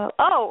mallow.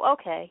 Oh,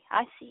 okay.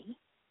 I see.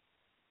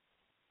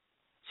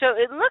 So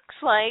it looks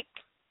like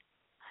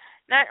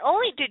not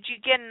only did you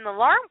get an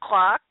alarm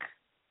clock,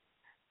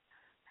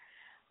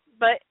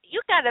 but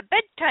you got a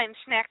bedtime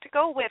snack to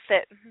go with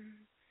it.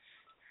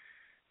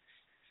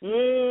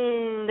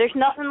 There's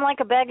nothing like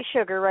a bag of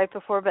sugar right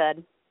before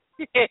bed.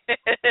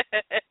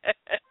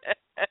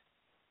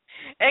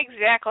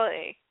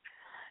 Exactly.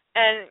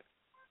 And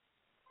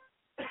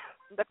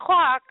the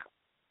clock,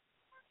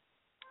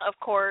 of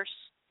course,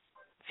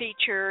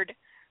 featured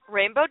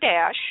Rainbow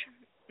Dash.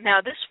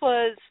 Now, this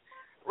was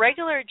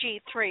regular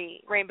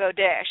G3 Rainbow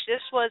Dash.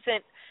 This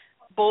wasn't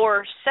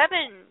Bore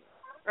 7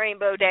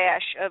 Rainbow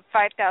Dash of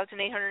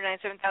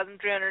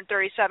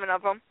 5,897,337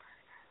 of them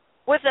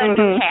with a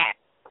new hat.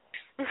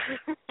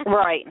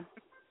 Right.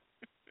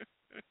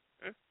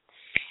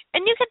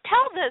 And you can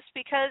tell this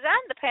because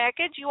on the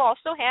package you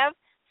also have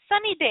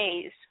sunny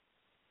days.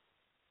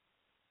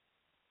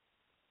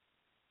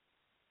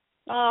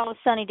 Oh,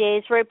 sunny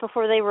days, right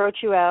before they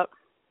wrote you out.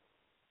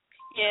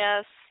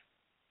 Yes.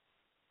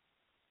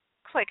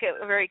 Looks like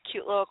a very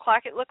cute little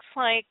clock. It looks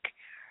like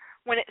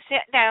when it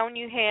sat down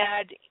you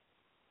had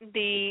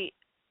the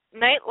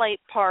nightlight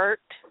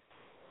part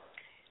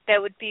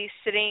that would be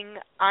sitting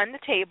on the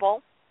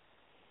table,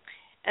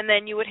 and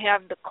then you would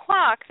have the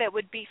clock that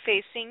would be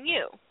facing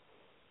you.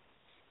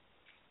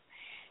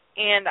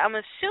 And I'm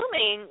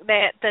assuming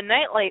that the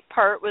nightlight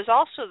part was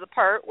also the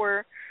part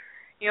where,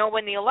 you know,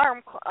 when the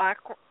alarm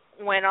clock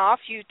went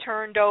off, you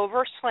turned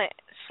over,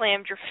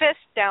 slammed your fist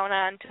down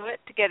onto it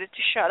to get it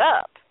to shut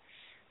up.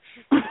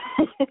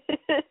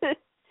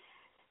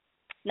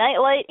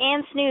 Nightlight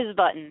and snooze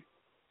button.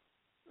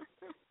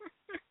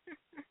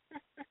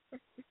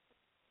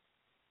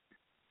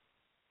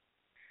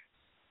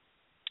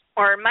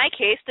 Or in my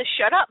case, the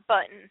shut up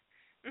button.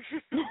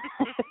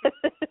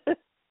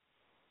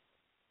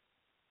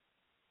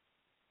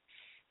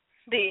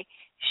 The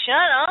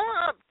shut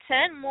up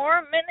 10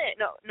 more minutes.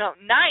 No,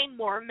 9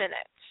 more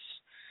minutes.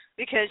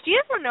 Because do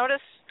you ever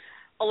notice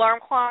alarm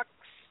clocks,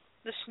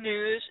 the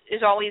snooze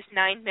is always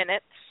 9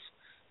 minutes?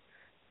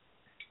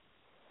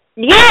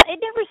 Yeah, it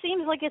never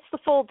seems like it's the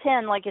full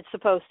 10 like it's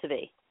supposed to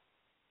be.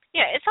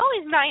 Yeah, it's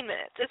always 9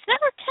 minutes. It's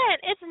never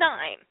 10, it's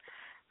 9.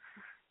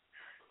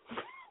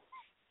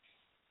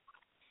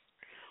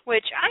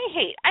 Which I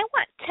hate. I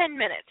want 10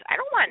 minutes. I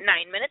don't want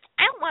 9 minutes.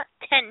 I want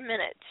 10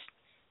 minutes.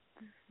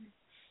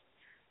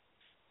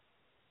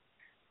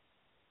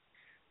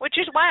 Which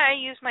is why I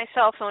use my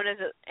cell phone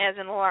as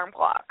an alarm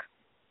clock.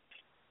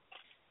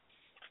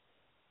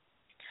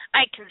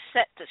 I can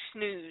set the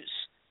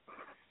snooze.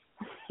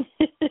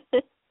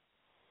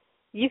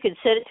 You can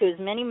set it to as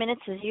many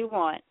minutes as you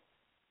want.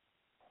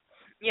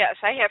 Yes,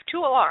 I have 2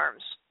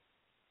 alarms.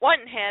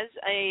 One has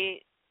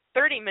a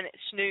 30-minute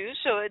snooze,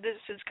 so this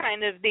is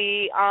kind of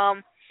the,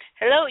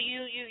 hello,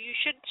 you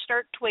should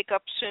start to wake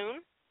up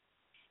soon.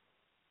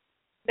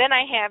 Then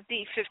I have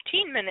the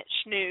 15-minute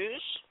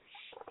snooze.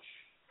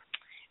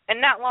 And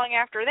not long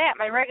after that,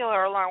 my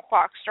regular alarm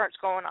clock starts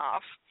going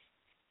off.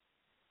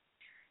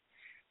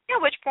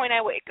 At which point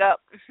I wake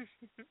up.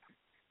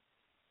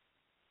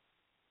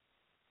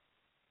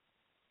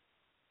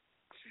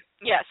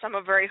 Yes, I'm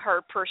a very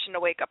hard person to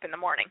wake up in the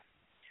morning.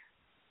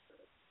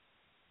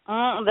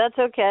 That's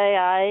okay.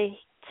 I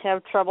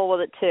have trouble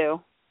with it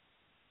too.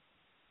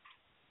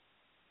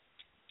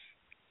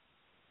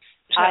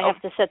 So, I have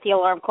to set the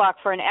alarm clock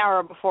for an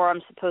hour before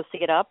I'm supposed to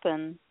get up,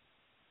 and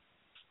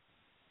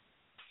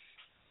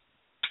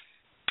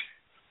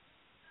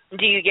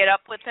do you get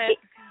up with it?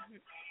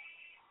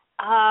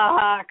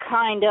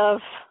 Kind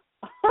of.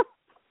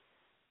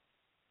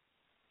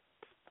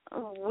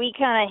 We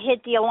kind of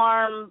hit the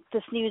alarm,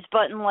 the snooze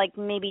button, like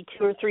maybe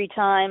 2 or 3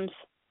 times.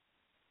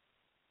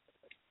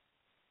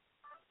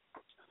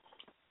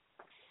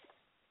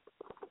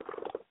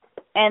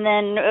 And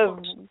then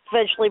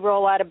eventually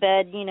roll out of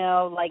bed, you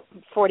know, like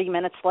 40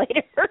 minutes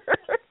later.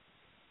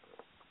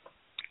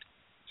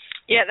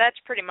 Yeah, that's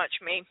pretty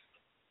much me.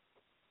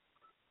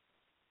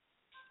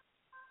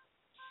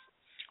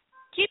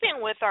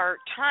 Keeping with our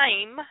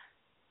time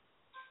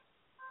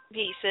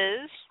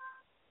pieces,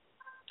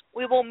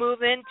 we will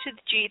move into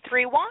the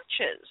G3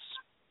 watches,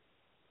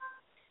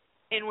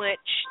 in which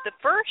the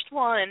first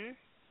one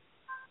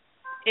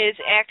is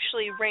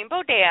actually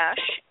Rainbow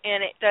Dash,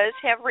 and it does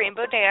have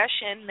Rainbow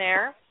Dash in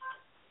there.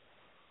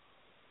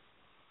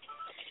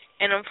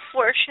 And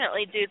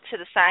unfortunately, due to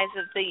the size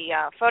of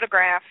the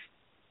photograph,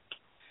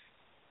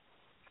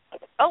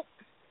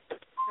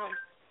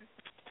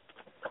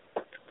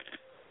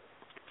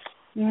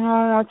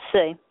 Let's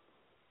see.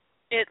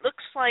 It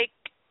looks like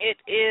it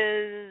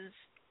is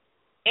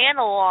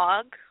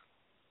analog,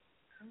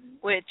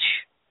 which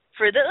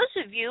for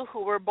those of you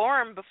who were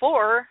born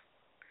before,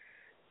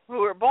 who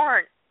were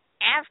born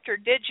after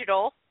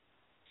digital,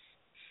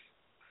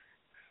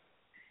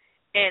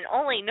 and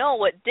only know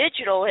what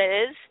digital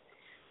is,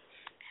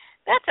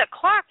 that's a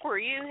clock where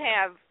you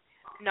have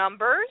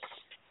numbers,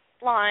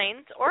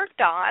 lines, or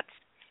dots,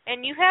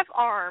 and you have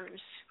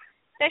arms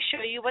that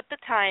show you what the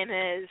time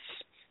is.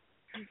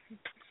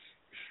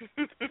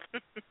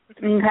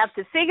 You have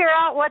to figure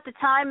out what the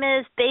time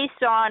is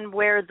based on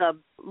where the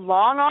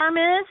long arm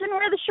is and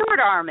where the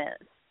short arm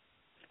is.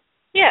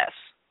 Yes.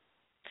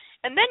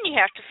 And then you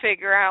have to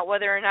figure out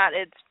whether or not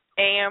it's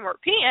AM or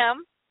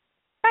PM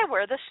by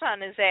where the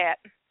sun is at.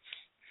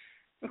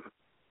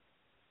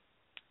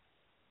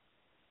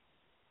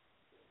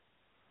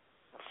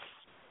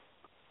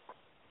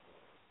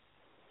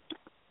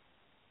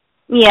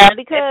 Yeah,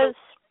 because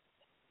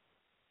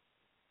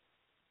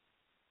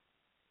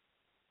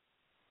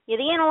the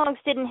analogs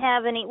didn't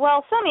have any.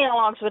 Well, some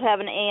analogs would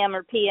have an AM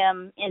or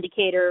PM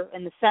indicator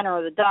in the center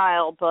of the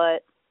dial,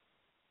 but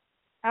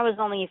that was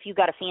only if you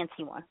got a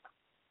fancy one.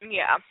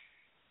 Yeah.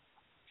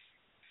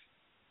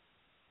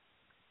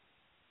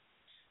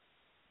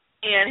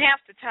 And half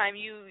the time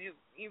you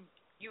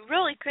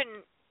really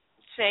couldn't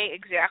say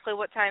exactly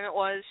what time it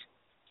was.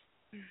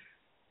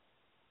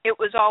 It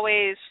was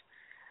always,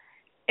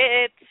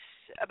 it's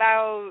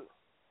about,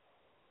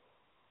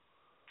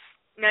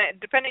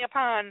 depending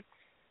upon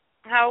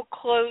how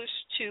close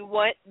to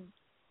what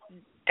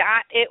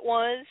dot it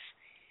was,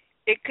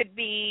 it could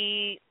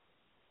be,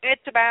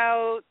 it's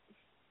about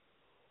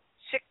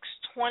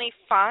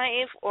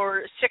 6:25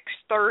 or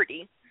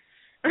 6:30.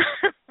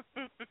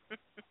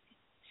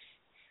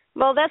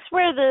 Well, that's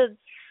where the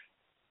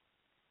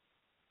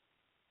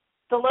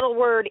little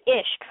word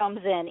 "ish"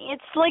 comes in.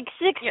 It's like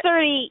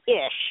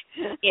 6:30-ish.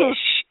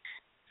 Ish.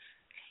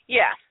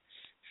 Yeah.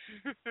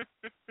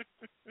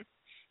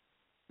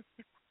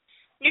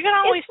 You can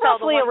always it's tell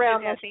the ones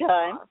around who have this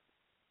time.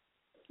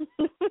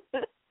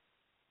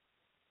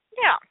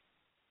 Yeah.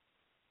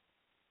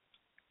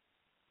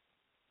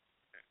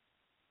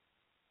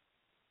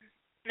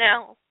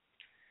 Now,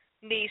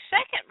 the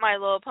second My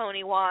Little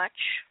Pony watch,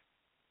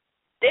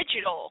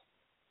 digital.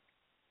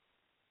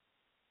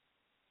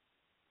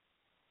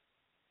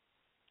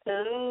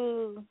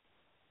 Ooh.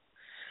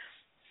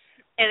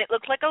 And it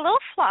looked like a little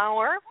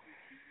flower,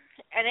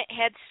 and it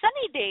had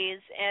Sunny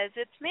Days as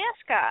its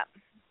mascot.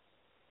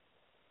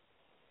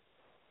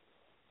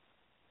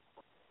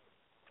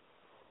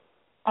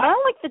 I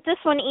like that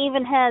this one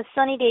even has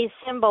Sunny Days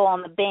symbol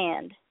on the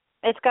band.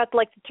 It's got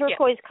like the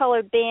turquoise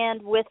colored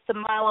band with the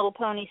My Little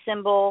Pony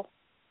symbol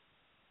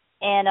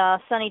and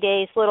Sunny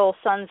Days little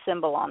sun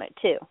symbol on it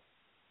too.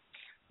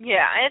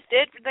 Yeah,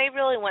 they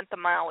really went the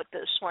mile with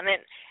this one.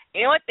 And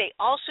you know what? They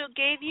also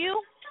gave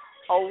you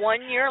a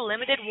 1-year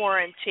limited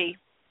warranty.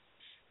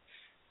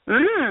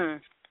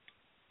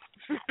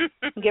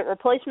 Get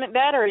replacement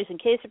batteries in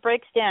case it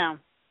breaks down.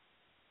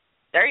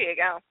 There you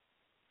go.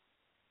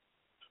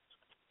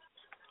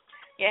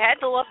 You had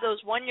to love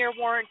those 1-year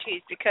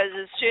warranties because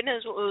as soon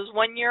as it was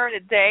 1 year and a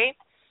day,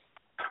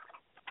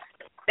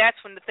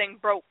 that's when the thing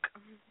broke.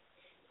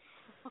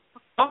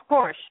 Of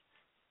course.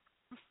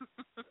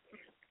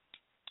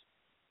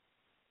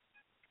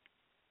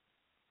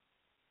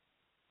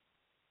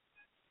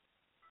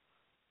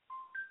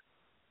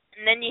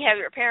 And then you have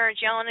your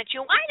parents yelling at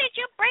you, "Why did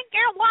you break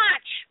your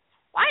watch?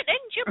 Why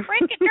didn't you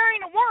break it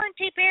during the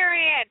warranty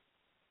period?"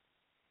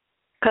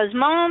 Because,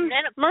 Mom,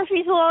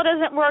 Murphy's Law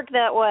doesn't work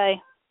that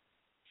way.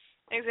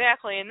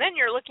 Exactly. And then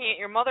you're looking at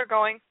your mother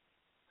going,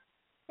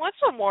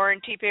 "What's a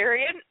warranty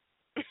period?"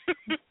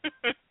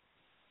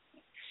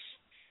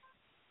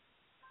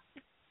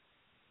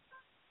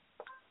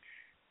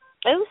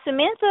 Oh,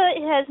 Samantha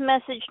has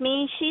messaged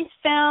me. She's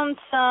found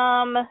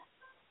some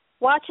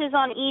watches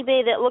on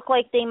eBay that look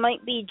like they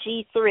might be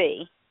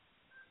G3.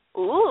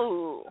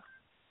 Ooh.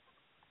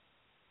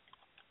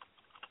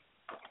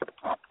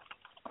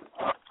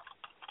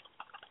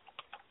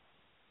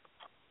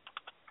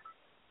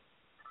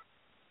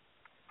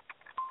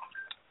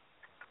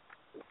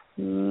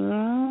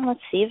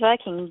 Let's see if I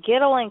can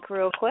get a link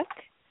real quick.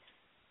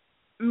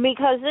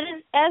 Because it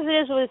is, as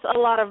it is with a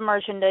lot of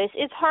merchandise,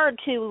 it's hard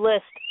to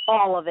list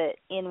all of it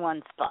in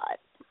one spot.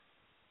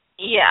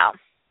 Yeah.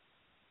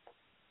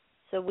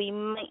 So we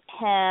might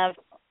have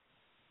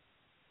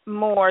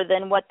more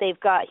than what they've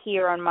got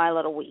here on My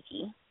Little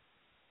Wiki.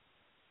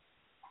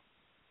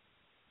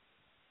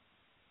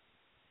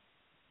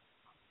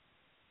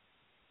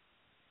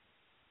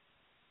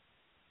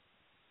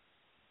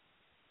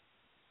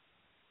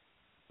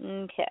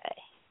 Okay.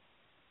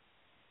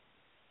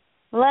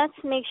 Let's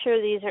make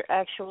sure these are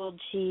actual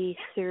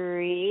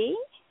G3.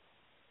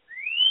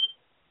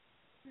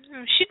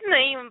 She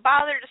didn't even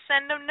bother to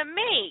send them to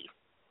me.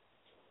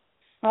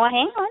 Well,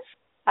 hang on.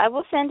 I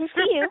will send it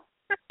to you.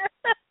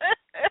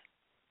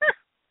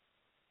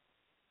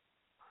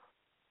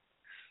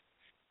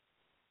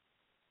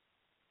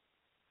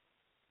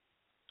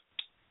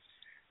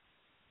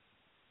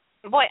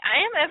 Boy, I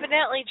am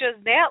evidently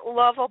just that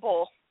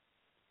lovable.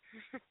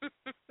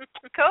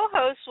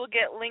 Co-hosts will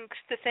get links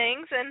to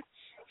things, and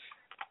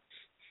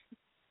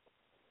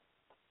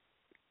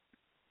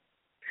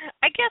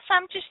I guess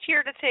I'm just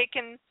here to take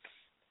and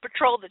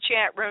patrol the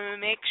chat room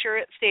and make sure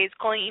it stays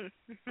clean.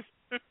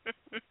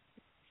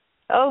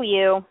 Oh,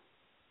 you.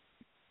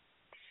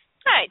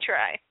 I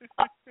try.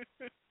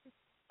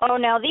 Oh,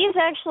 now these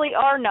actually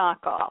are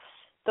knockoffs.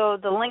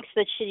 The links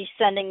that she's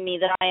sending me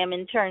that I am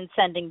in turn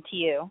sending to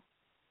you.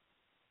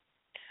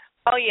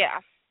 Oh, yeah.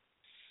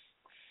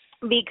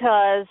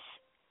 Because,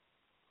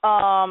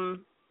 now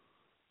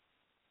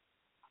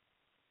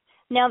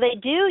they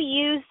do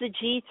use the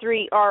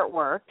G3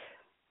 artwork,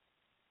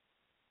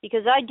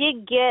 because I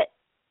did get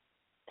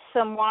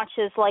some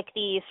watches like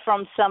these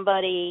from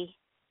somebody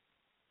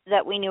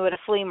that we knew at a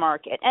flea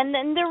market, and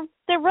then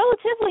they're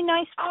relatively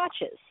nice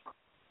watches.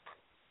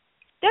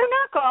 They're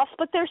knockoffs,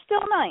 but they're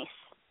still nice.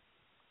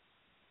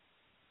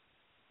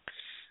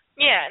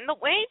 Yeah, and the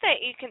way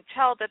that you can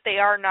tell that they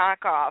are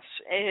knockoffs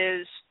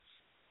is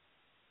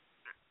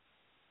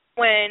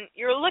when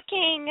you're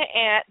looking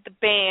at the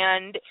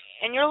band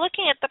and you're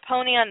looking at the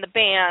pony on the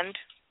band,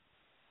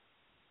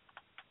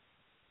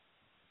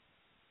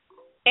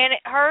 and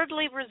it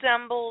hardly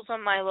resembles a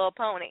My Little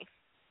Pony.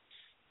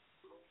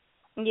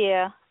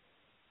 Yeah.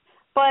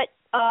 But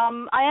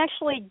I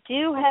actually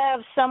do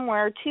have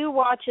somewhere 2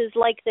 watches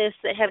like this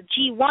that have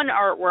G1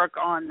 artwork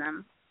on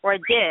them, or I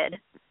did.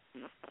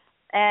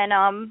 And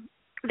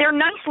they're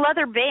nice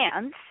leather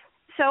bands.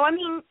 So, I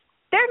mean,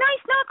 they're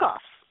nice knockoffs.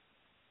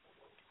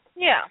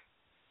 Yeah.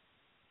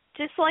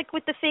 Just like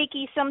with the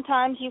fakies,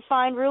 sometimes you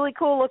find really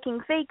cool-looking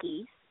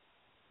fakies.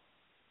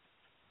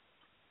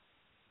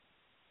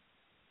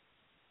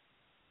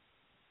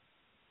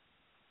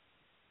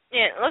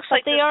 Yeah, it looks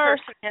like this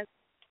person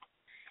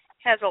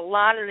has a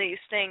lot of these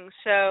things.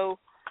 So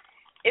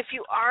if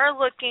you are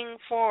looking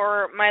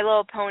for My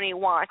Little Pony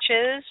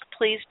watches,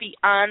 please be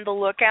on the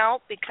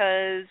lookout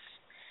because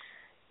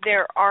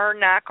there are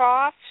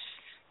knockoffs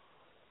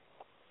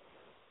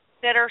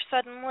that are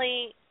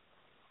suddenly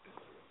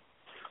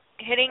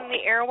hitting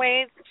the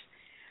airwaves,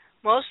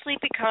 mostly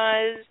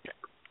because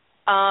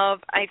of,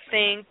 I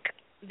think,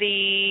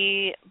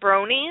 the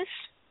bronies.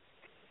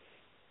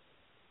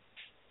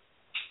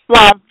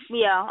 Well,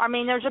 yeah, I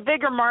mean, there's a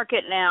bigger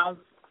market now.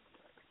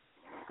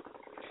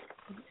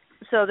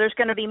 So there's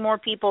going to be more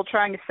people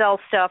trying to sell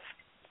stuff.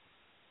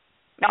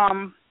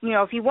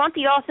 If you want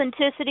the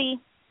authenticity,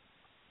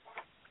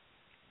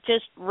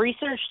 just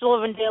research the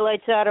living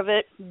daylights out of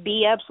it.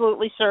 Be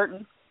absolutely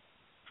certain.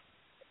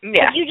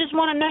 Yeah. If you just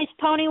want a nice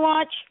pony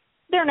watch,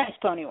 they're nice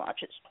pony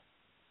watches.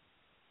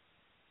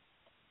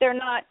 They're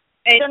not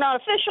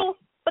official,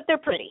 but they're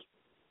pretty.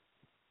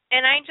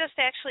 And I just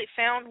actually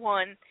found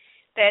one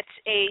that's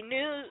a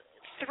new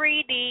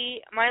 3D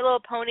My Little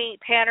Pony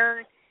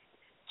pattern,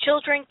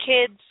 children,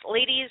 kids,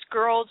 ladies,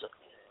 girls,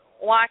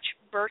 watch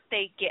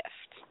birthday gift.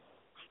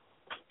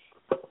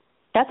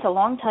 That's a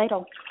long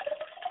title.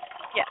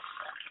 Yes.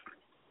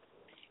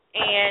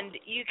 And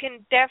you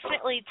can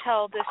definitely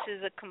tell this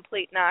is a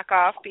complete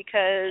knockoff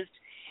because,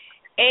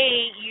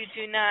 A, you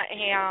do not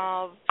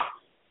have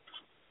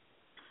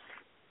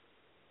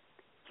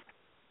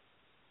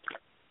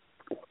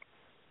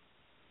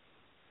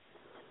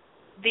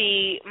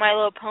the My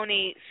Little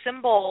Pony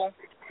symbol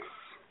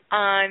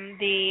on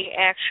the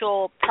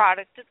actual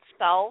product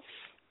itself.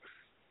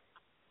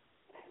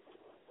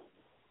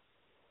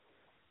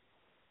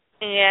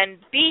 And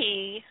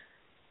B,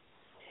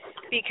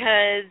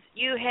 because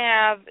you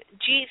have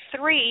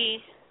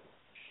G3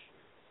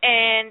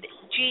 and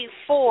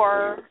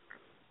G4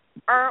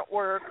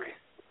 artwork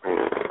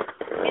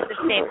in the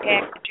same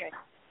packaging.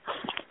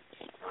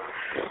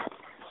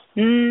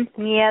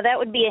 Yeah, that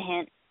would be a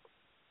hint.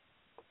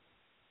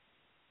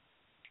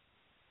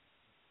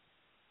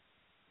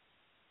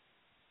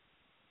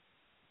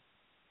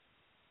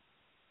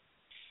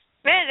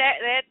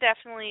 That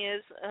definitely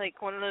is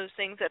like one of those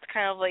things that's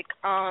kind of like,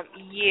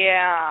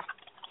 yeah.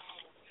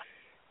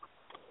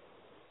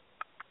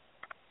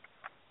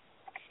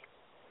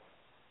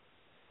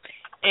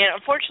 And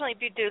unfortunately,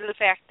 due to the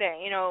fact that,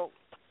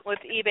 with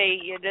eBay,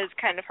 it is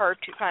kind of hard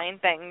to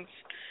find things.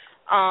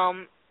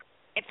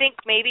 I think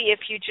maybe if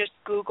you just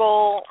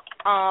Google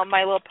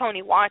My Little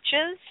Pony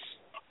watches,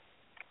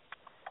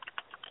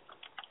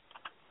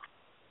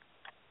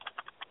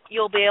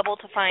 you'll be able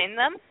to find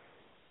them.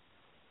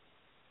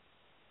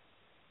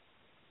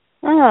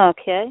 Oh,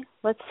 okay.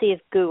 Let's see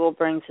if Google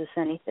brings us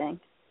anything.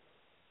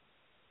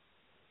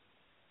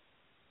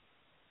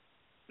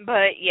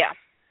 But, yeah.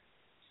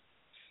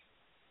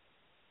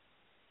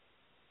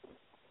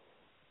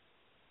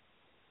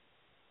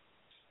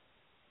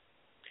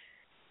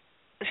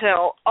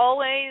 So,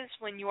 always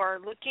when you are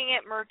looking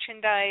at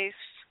merchandise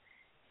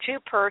to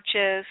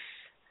purchase,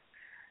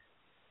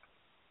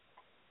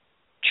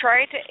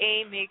 try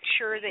to make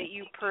sure that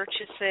you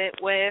purchase it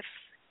with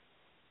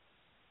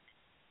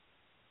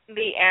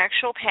the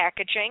actual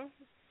packaging,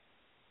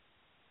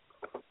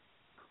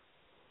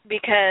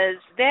 because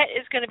that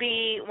is going to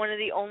be one of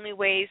the only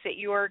ways that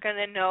you are going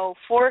to know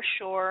for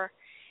sure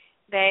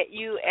that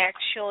you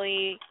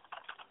actually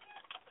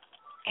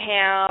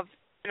have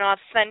an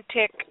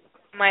authentic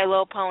My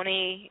Little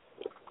Pony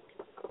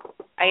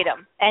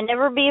item. And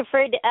never be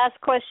afraid to ask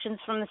questions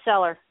from the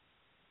seller.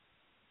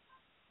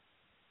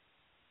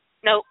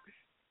 Nope.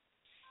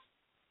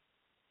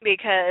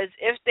 Because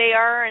if they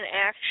are an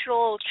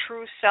actual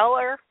true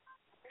seller,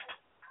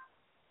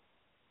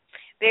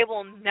 they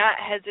will not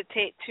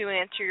hesitate to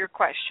answer your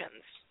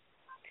questions.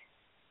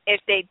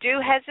 If they do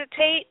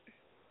hesitate,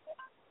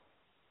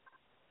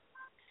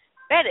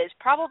 that is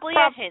probably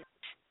a hint.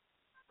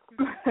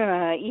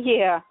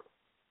 Yeah.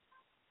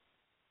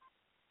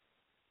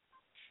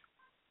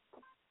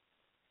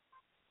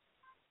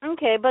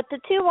 Okay, but the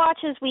two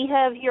watches we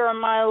have here on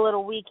My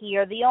Little Wiki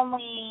are the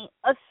only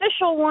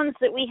official ones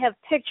that we have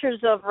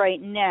pictures of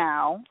right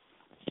now.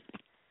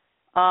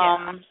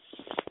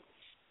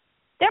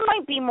 There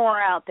might be more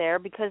out there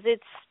because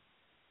it's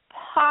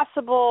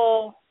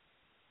possible.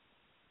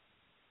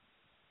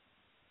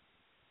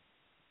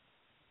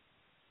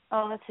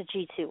 Oh, that's a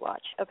G2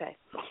 watch. Okay.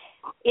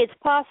 It's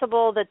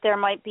possible that there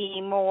might be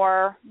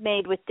more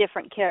made with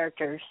different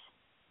characters.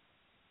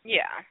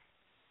 Yeah.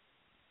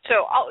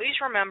 So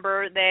always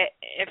remember that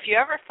if you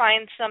ever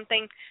find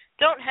something,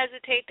 don't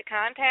hesitate to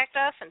contact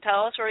us and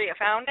tell us where you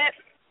found it.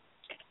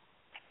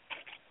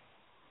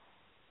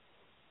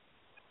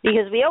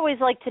 Because we always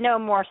like to know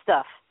more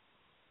stuff.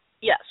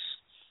 Yes.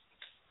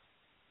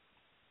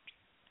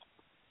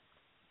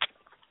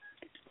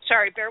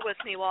 Sorry, bear with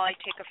me while I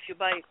take a few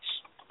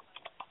bites.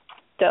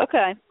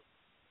 Okay.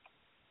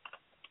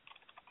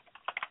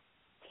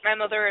 My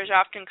mother has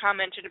often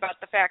commented about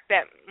the fact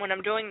that when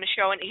I'm doing the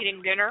show and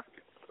eating dinner,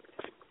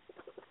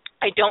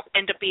 I don't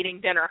end up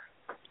eating dinner.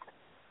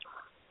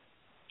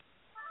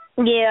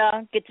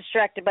 Yeah, get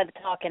distracted by the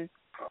talking.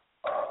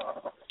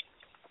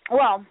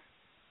 Well,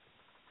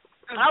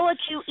 I'll let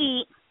you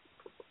eat,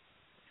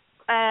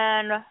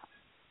 and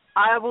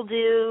I will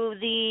do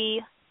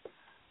the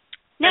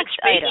next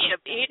item.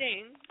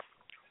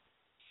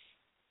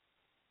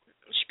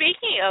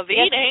 Speaking of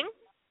eating,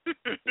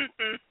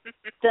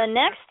 the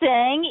next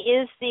thing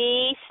is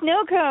the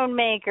snow cone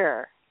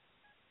maker.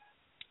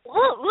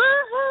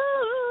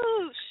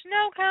 Woohoo!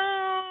 Snow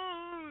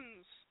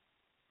cones!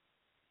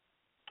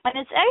 And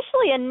it's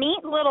actually a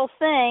neat little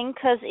thing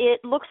because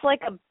it looks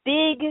like a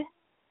big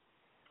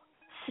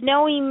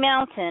snowy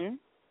mountain,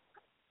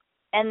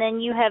 and then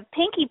you have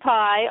Pinkie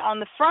Pie on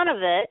the front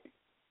of it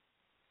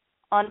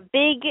on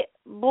big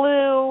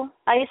blue,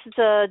 I guess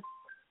it's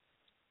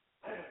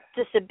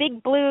just a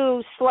big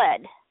blue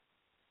sled.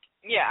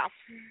 Yeah.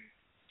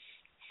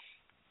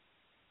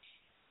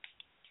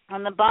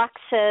 On the box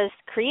says,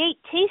 create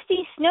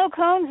tasty snow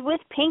cones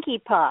with Pinkie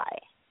Pie.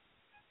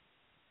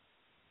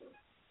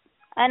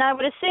 And I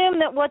would assume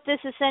that what this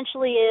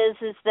essentially is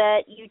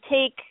that you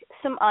take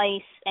some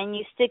ice and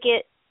you stick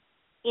it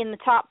in the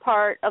top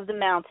part of the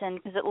mountain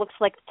because it looks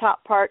like the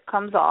top part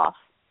comes off.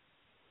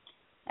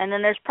 And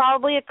then there's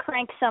probably a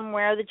crank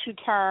somewhere that you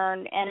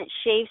turn and it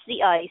shaves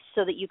the ice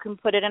so that you can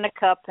put it in a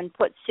cup and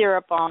put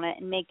syrup on it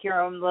and make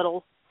your own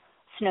little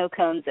snow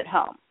cones at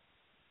home.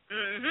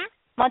 Mm-hmm.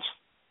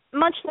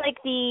 Much like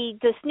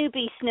the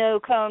Snoopy snow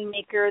cone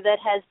maker that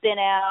has been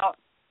out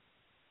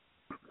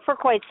for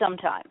quite some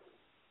time.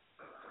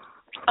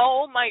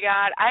 Oh my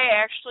God, I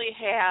actually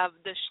have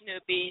the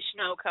Snoopy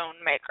snow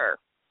cone maker.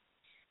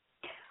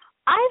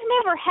 I've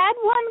never had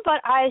one,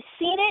 but I've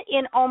seen it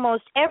in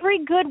almost every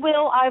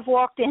Goodwill I've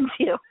walked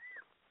into.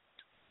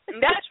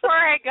 That's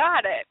where I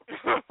got it,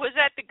 was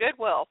at the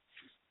Goodwill.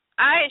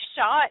 I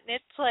saw it and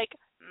it's like,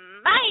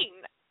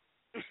 mine!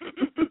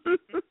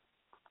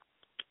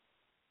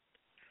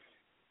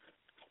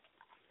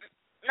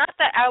 Not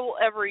that I will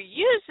ever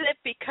use it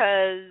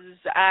because,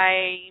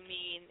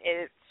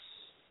 it's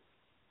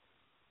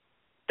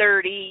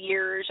 30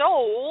 years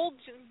old.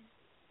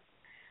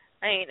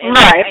 Right.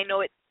 I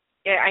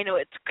know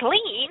it's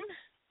clean,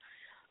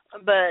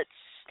 but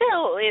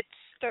still it's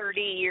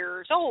 30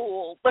 years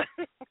old.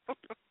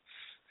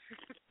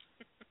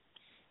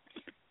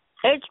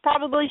 It's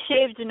probably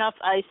shaved enough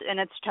ice in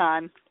its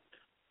time.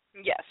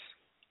 Yes.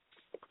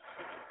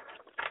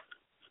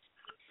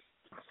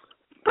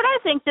 But I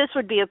think this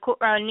would be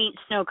a neat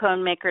snow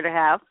cone maker to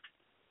have.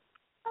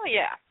 Oh,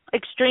 yeah.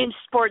 Extreme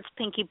Sports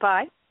Pinkie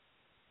Pie.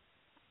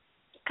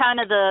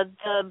 Kind of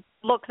the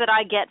look that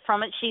I get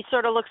from it. She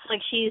sort of looks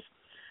like she's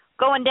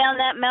going down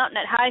that mountain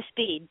at high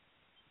speed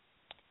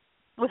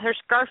with her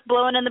scarf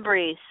blowing in the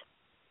breeze.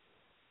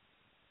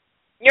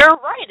 You're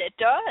right, it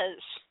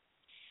does.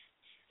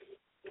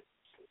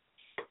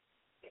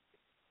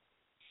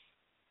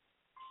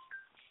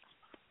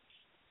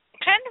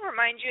 Kind of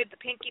reminds you of the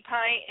Pinkie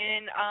Pie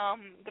in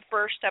the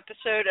first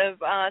episode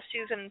of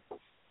season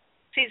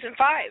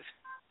 5,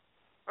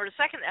 or the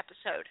second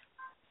episode.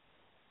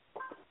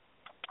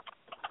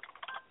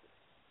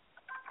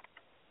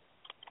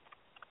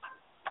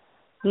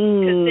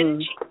 Because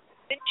didn't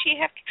she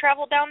have to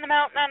travel down the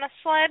mountain on a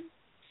sled?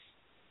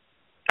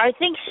 I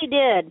think she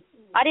did.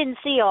 I didn't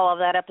see all of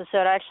that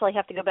episode. I actually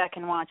have to go back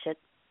and watch it.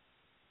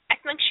 I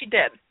think she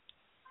did.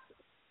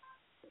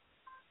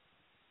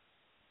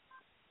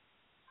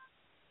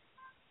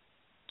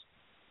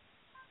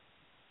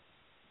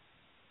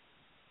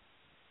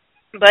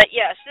 But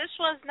yes, this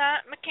was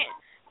not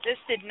This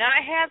did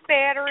not have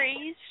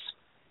batteries.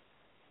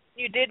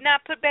 You did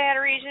not put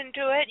batteries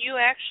into it. You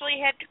actually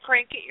had to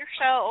crank it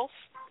yourself.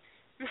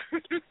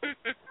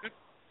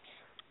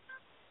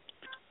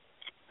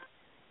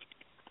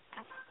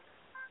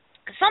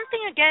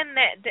 Something again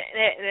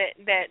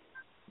that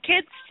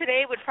kids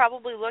today would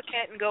probably look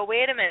at and go,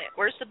 "Wait a minute,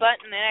 where's the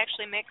button that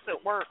actually makes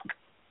it work?"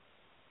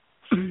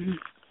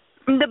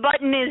 The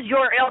button is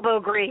your elbow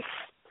grease.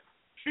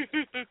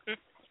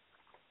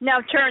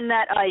 Now turn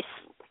that ice.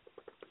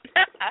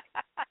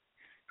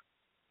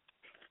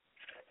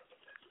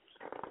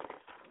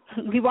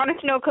 If you want a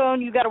snow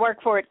cone, you got to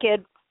work for it,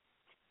 kid.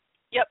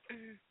 Yep.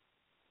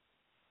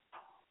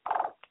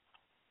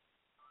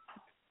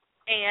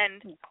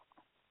 And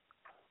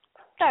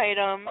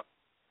item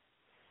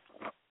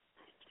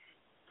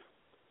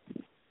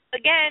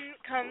again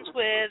comes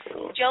with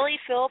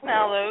jelly-filled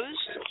mallows.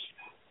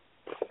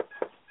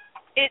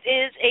 It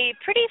is a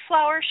pretty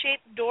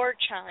flower-shaped door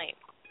chime,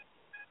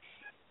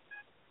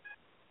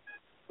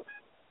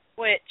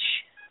 which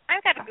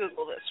I've got to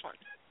Google this one.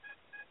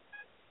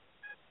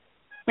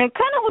 It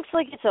kind of looks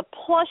like it's a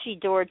plushy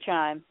door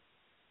chime.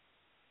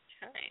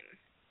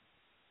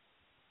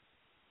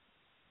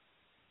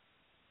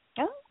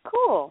 Oh,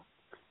 cool.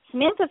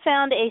 Samantha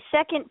found a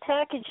second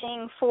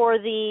packaging for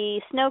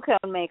the snow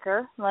cone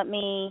maker. Let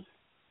me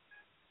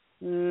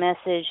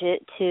message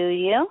it to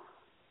you.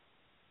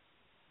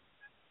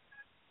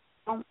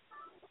 Because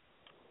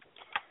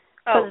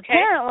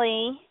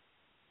apparently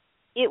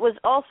it was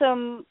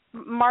also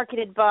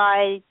marketed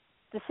by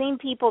the same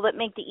people that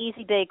make the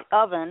Easy Bake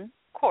Oven.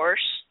 Of course.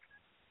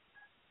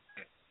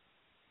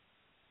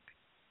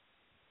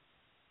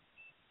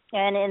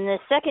 And in the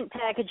second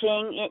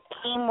packaging, it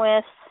came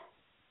with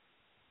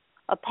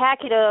a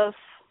packet of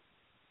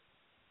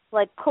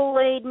like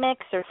Kool-Aid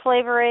mix or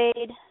Flavor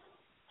Aid,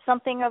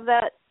 something of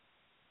that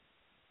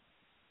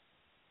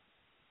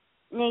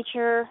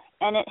nature,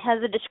 and it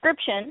has a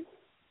description.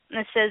 And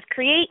it says,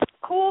 create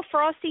cool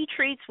frosty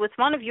treats with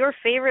one of your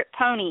favorite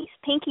ponies.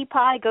 Pinkie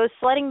Pie goes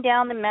sledding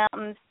down the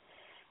mountains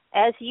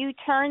as you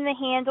turn the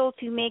handle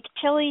to make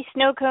chilly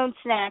snow cone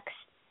snacks.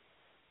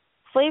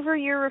 Flavor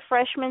your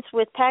refreshments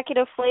with packet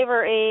of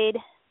Flavor Aid,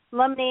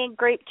 lemonade,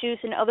 grape juice,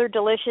 and other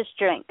delicious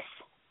drinks.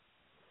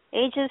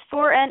 Ages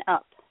 4 and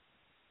up.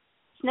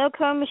 Snow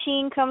cone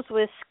machine comes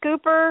with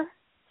scooper,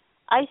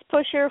 ice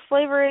pusher,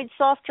 Flavor Aid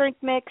soft drink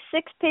mix,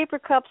 6 paper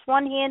cups,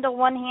 one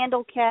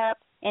handle cap,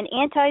 an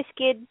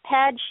anti-skid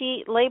pad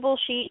sheet, label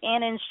sheet,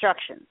 and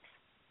instructions.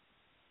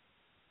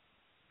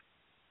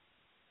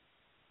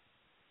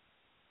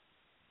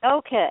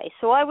 Okay,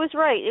 so I was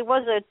right. It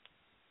was a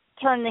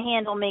turn the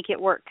handle, make it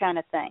work kind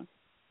of thing.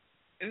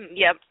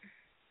 Yep.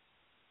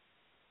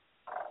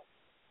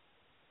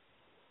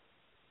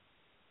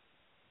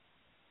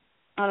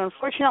 And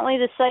unfortunately,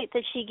 the site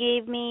that she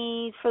gave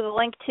me for the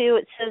link to,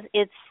 it says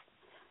it's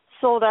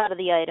sold out of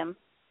the item.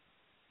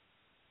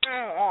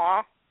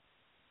 Aww.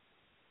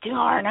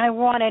 Darn, I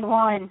wanted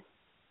one.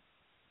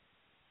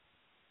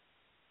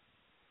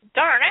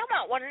 Darn, I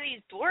want one of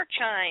these door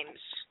chimes.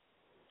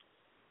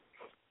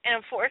 And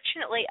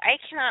unfortunately, I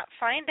cannot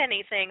find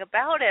anything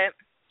about it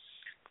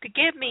to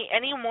give me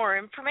any more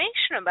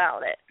information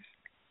about it.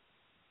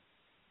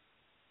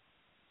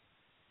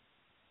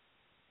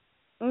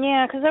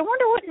 Yeah, because I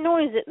wonder what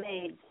noise it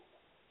made.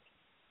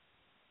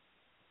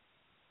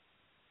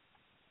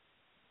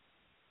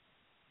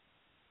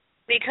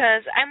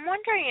 Because I'm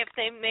wondering if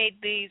they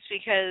made these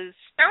because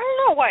I don't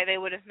know why they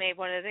would have made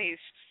one of these.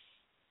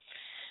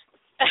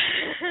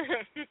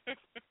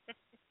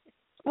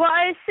 Well,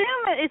 I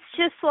assume it's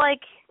just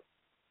like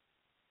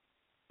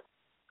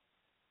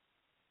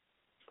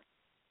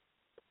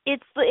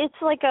it's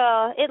like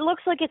it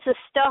looks like it's a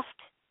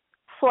stuffed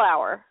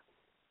flower.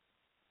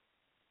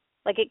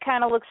 Like it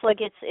kind of looks like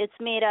it's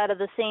made out of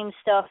the same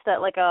stuff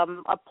that like a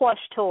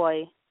plush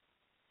toy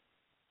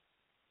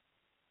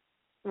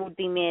would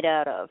be made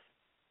out of.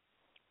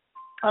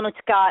 And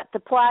it's got the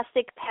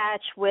plastic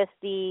patch with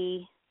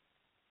the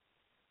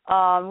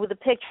with a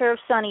picture of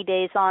sunny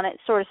days on it,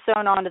 sort of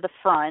sewn onto the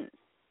front.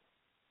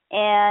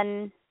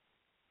 And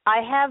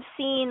I have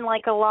seen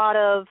like a lot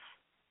of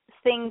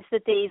things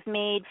that they've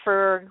made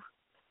for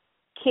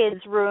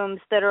kids'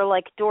 rooms that are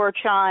like door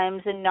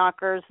chimes and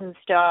knockers and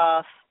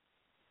stuff.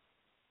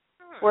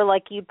 Where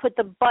like you put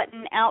the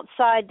button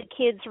outside the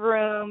kid's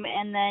room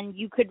and then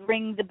you could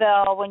ring the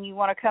bell when you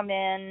want to come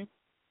in.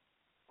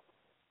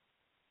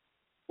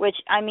 Which,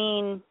 I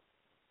mean,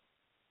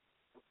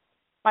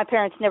 my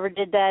parents never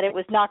did that. It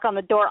was knock on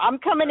the door. I'm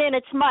coming in.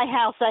 It's my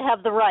house. I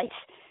have the right.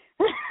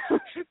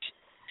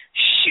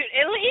 Shoot,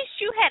 at least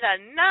you had a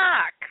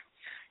knock.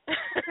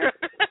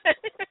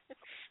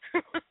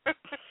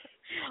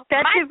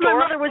 That's if my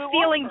mother was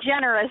feeling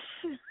generous.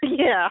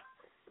 Yeah.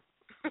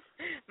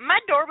 My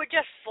door would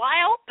just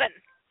fly open.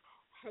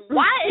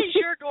 Why is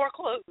your door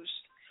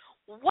closed?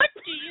 What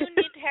do you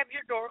need to have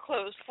your door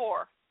closed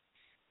for?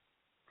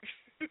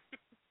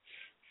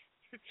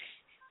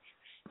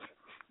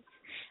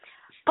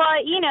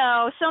 But, you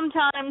know,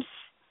 sometimes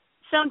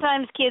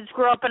kids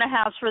grow up in a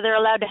house where they're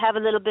allowed to have a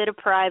little bit of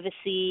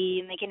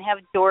privacy and they can have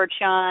door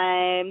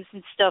chimes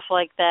and stuff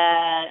like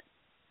that.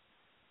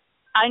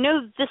 I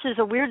know this is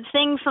a weird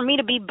thing for me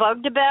to be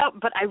bugged about,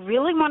 but I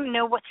really want to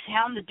know what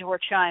sound the door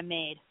chime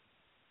made.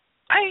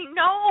 I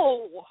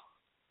know.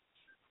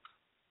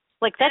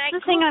 Like, that's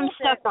the thing I'm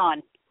stuck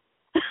on.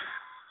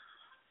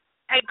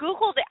 I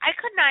Googled it. I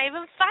could not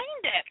even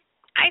find it.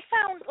 I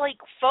found, like,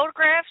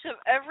 photographs of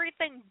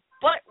everything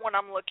but what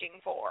I'm looking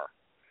for.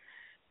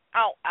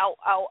 Ow, ow,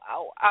 ow,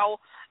 ow, ow,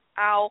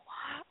 ow,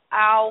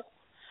 ow,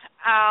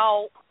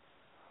 ow.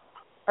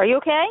 Are you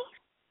okay?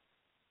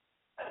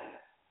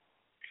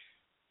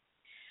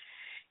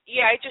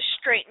 Yeah, I just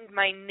straightened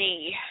my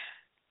knee.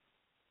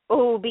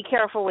 Oh, be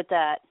careful with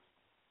that.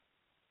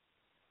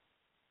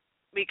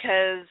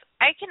 Because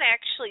I can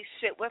actually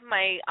sit with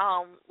my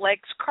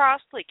legs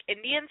crossed like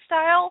Indian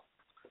style,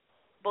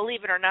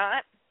 believe it or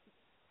not,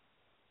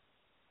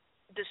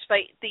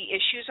 despite the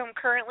issues I'm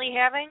currently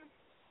having.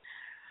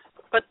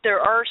 But there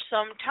are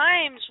some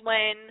times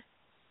when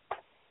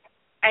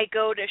I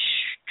go to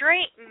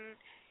straighten,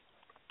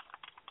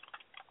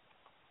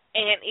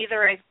 and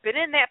either I've been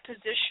in that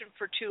position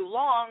for too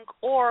long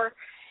or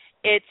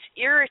it's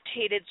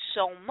irritated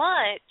so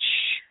much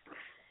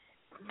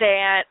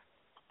that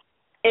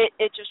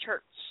it just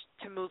hurts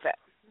to move it.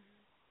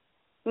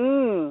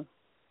 Mm.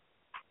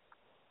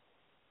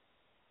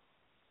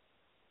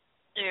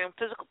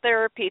 Physical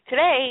therapy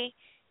today,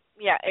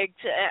 yeah,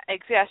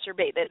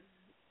 exacerbated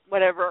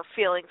whatever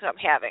feelings I'm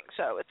having.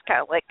 So it's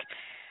kind of like,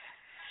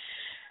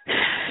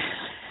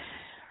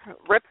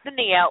 rip the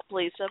knee out,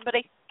 please,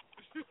 somebody.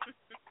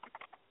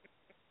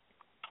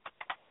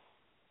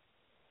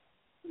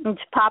 Let's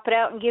pop it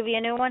out and give you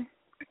a new one?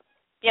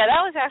 Yeah,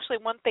 that was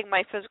actually one thing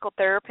my physical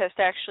therapist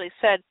actually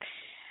said,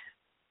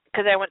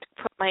 because I went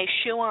to put my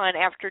shoe on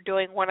after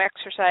doing one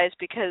exercise,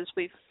 because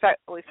we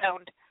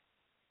found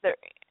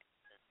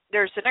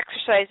there's an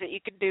exercise that you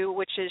can do,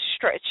 which is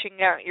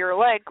stretching out your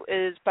leg,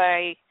 is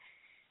by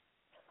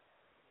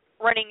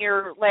running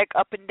your leg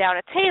up and down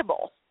a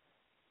table.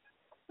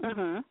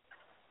 Mm-hmm.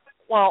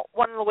 Well,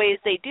 one of the ways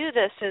they do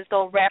this is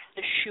they'll wrap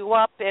the shoe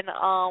up in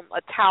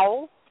a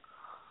towel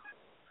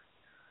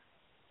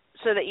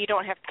so that you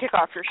don't have to kick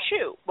off your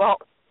shoe. Well,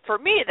 for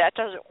me, that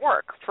doesn't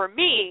work. For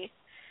me,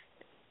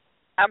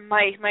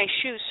 my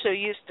shoe's so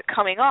used to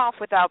coming off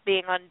without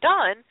being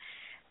undone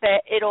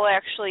that it'll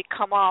actually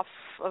come off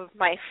of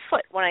my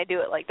foot when I do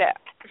it like that.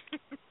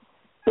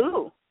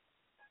 Ooh.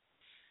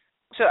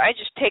 So I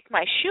just take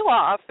my shoe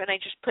off and I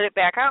just put it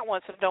back on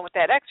once I'm done with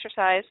that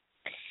exercise.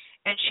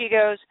 And she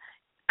goes,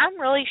 I'm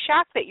really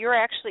shocked that you're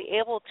actually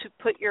able to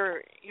put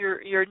your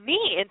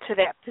knee into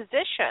that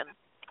position.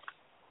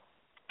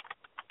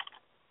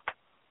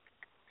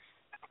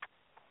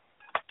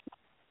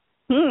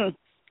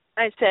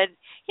 I said,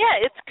 yeah,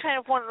 it's kind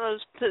of one of those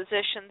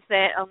positions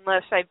that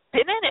unless I've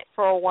been in it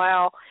for a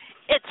while,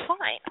 it's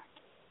fine.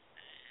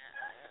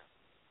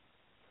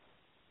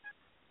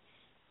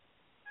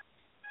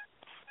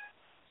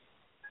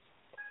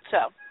 So,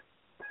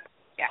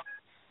 yeah.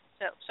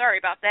 So, sorry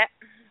about that.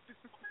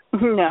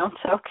 No,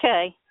 it's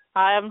okay.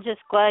 I'm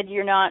just glad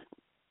you're not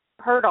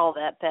hurt all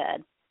that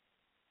bad.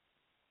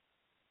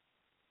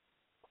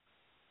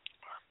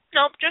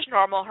 Nope, just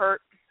normal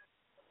hurt.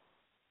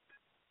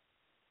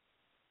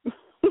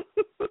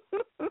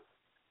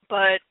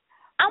 But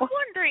I'm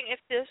wondering if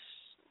this,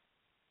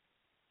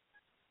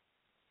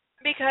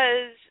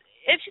 because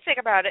if you think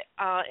about it,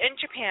 in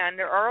Japan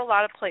there are a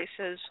lot of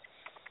places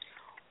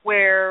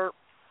where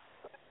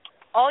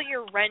all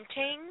you're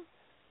renting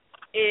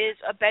is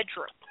a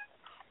bedroom.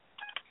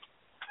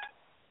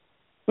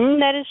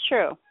 That is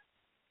true.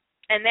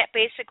 And that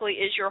basically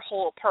is your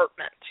whole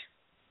apartment.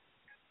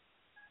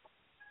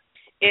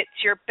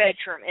 It's your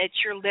bedroom, it's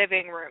your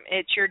living room,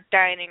 it's your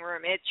dining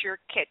room, it's your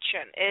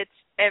kitchen, it's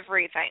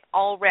everything,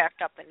 all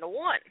wrapped up into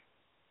one.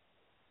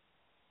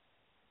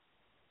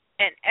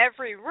 And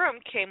every room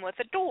came with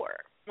a door,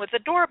 with a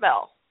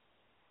doorbell.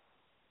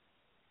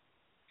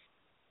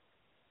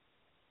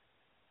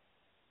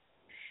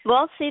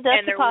 Well, see,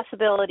 that's a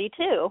possibility,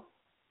 too.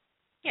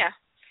 Yeah.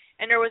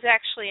 And there was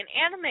actually an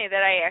anime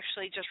that I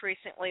actually just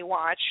recently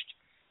watched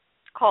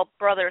called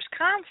Brothers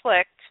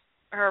Conflict.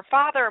 Her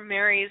father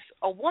marries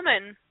a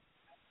woman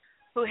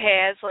who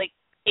has, like,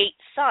 8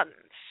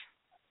 sons.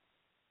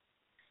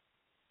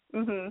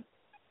 Mhm.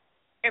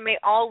 And they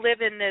all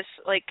live in this,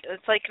 like,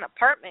 it's like an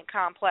apartment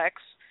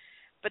complex,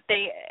 but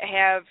they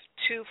have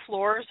 2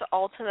 floors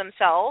all to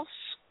themselves.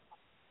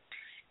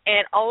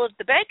 And all of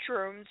the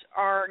bedrooms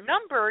are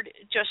numbered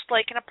just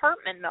like an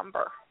apartment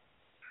number.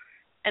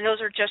 And those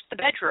are just the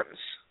bedrooms.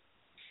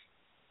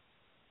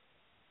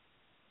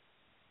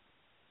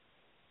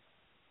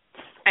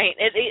 I mean,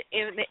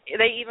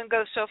 they even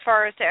go so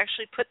far as to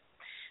actually put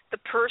the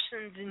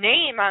person's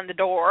name on the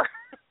door.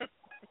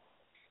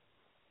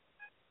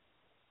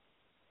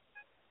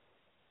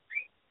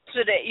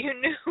 So that you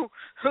knew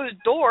whose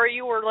door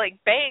you were,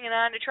 like, banging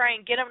on to try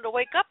and get them to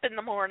wake up in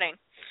the morning.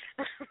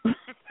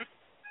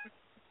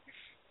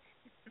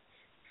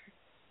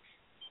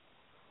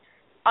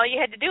 All you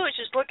had to do was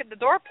just look at the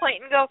door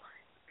plate and go,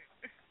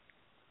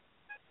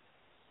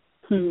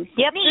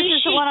 Yep, this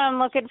is the one I'm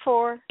looking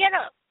for. Get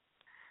up.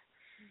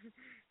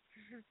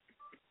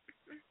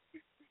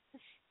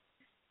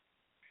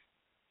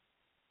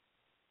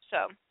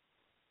 So,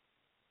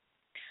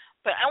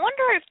 but I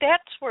wonder if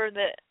that's where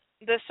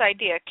this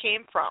idea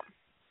came from.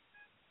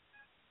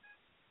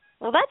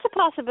 Well, that's a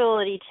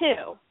possibility,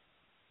 too.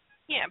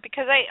 Yeah,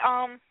 because I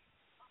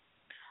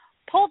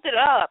pulled it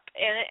up,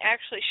 and it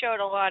actually showed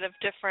a lot of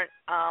different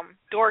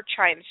door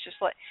chimes,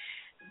 just like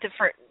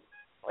different,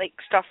 like,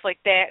 stuff like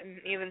that, and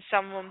even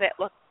some of them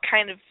that look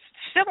kind of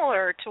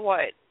similar to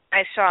what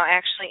I saw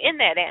actually in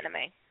that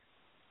anime.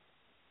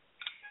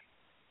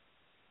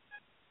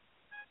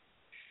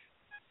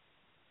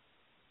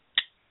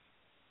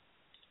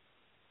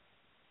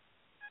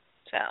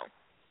 So,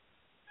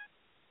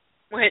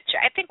 which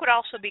I think would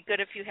also be good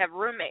if you have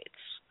roommates.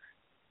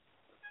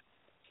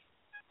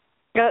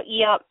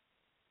 Yep.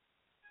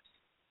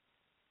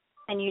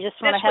 And you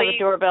just want to have a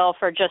doorbell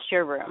for just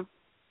your room.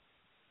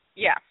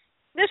 Yeah.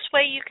 This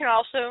way you can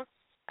also,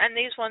 on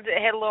these ones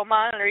that had a little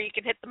monitor, you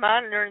can hit the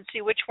monitor and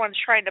see which one's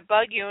trying to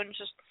bug you and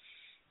just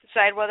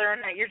decide whether or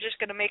not you're just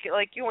going to make it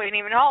like you ain't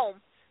even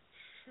home.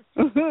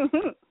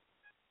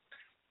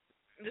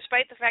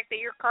 Despite the fact that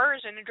your car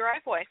is in a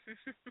driveway.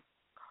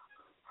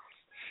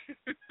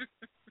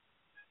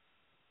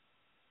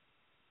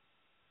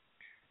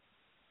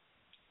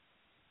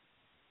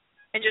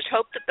 And just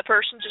hope that the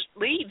person just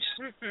leaves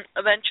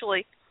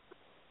eventually.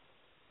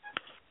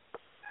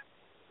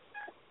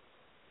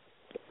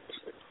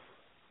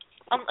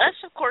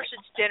 Unless, of course,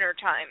 it's dinner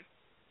time.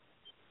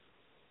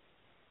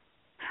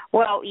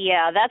 Well,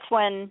 yeah, that's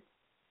when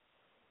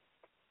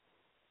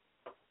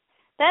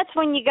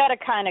you got to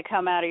kind of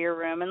come out of your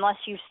room, unless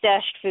you've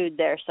stashed food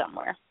there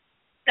somewhere.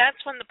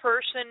 That's when the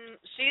person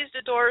sees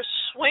the doors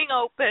swing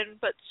open,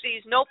 but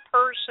sees no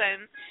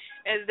person,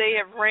 as they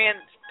have ran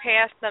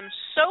past them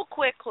so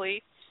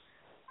quickly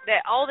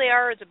that all they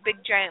are is a big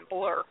giant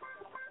blur.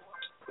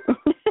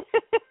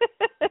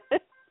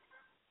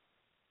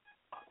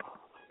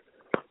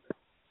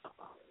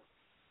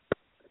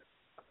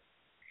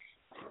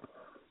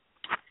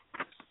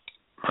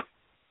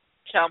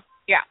 So,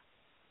 yeah.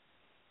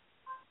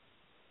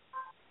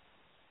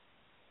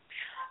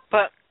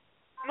 But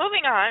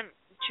moving on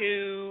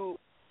to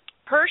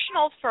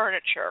personal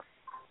furniture.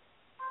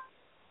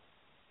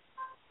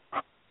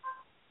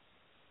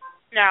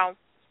 Now,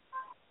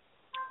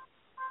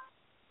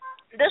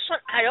 this one,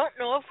 I don't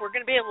know if we're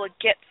going to be able to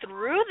get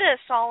through this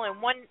all in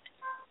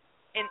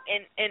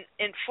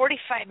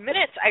 45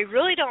 minutes. I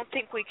really don't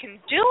think we can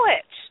do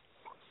it.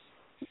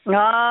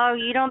 No,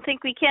 you don't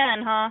think we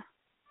can, huh?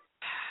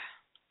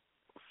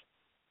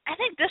 I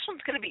think this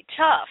one's going to be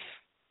tough.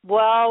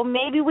 Well,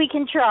 maybe we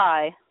can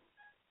try.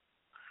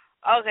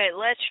 Okay,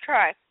 let's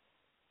try.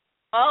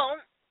 Oh.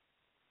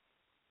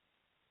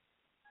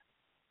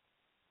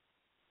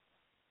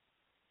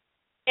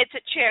 It's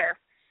a chair.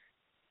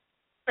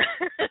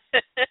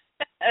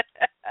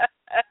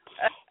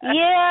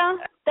 Yeah,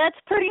 that's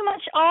pretty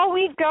much all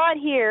we've got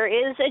here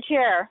is a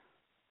chair.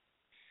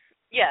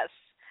 Yes.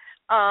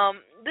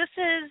 This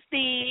is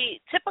the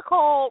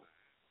typical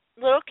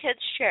little kid's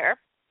chair.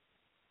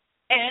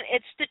 And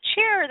it's the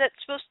chair that's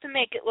supposed to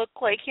make it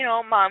look like,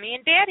 mommy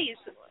and daddy's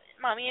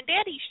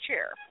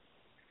chair.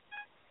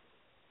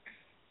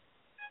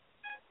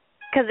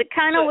 Because it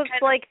kind of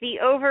looks like the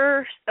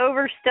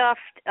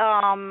overstuffed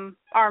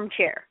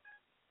armchair.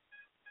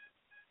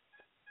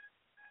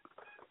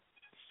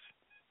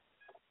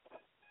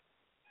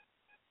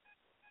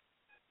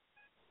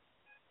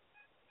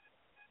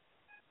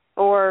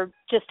 Or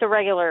just a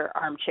regular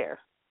armchair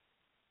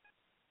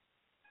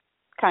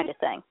kind of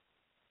thing.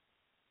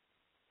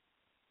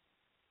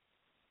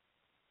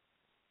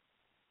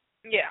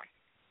 Yeah.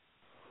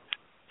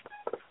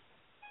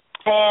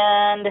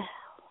 And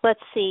let's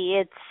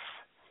see,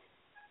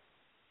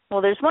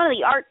 there's one of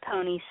the art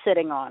ponies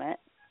sitting on it.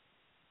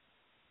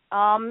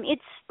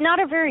 It's not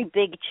a very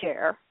big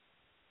chair.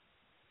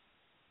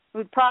 It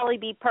would probably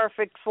be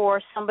perfect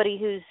for somebody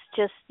who's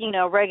just,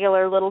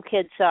 regular little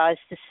kid size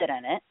to sit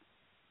in it.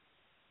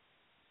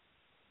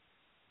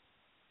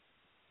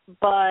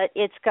 But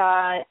it's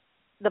got,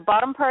 the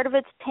bottom part of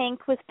it's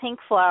pink with pink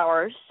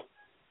flowers,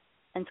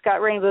 and it's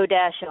got rainbow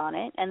dash on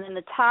it. And then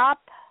the top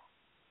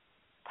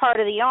part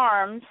of the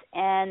arms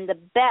and the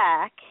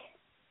back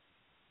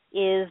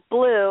is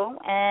blue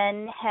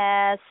and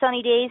has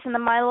Sunny Days and the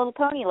My Little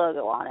Pony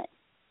logo on it.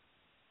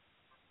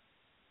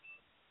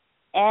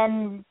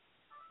 And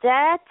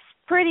that's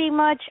pretty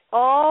much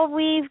all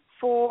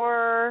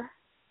for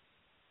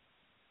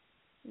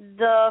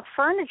the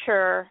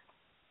furniture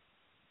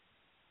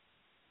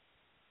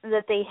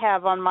that they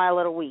have on My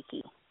Little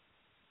Wiki.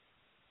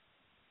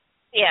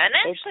 Yeah, and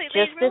actually it's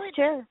just this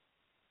chair.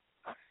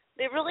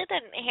 They really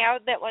didn't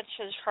have that much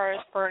as far as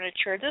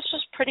furniture. This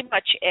was pretty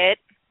much it.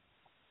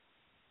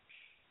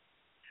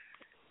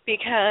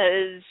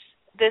 Because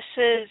this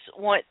is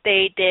what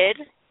they did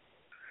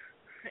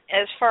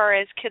as far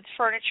as kids'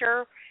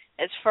 furniture,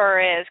 as far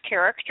as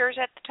characters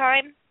at the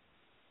time.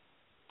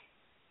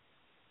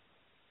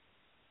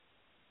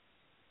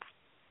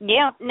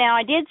 Yeah. Now,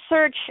 I did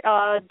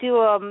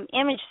do an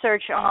image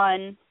search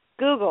on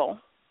Google,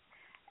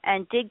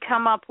 and did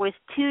come up with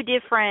two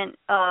different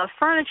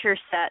furniture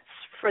sets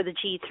for the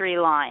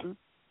G3 line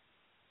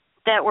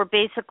that were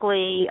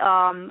basically,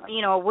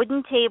 a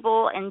wooden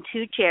table and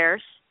two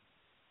chairs.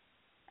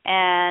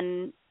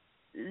 And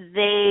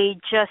they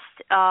just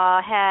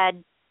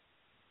had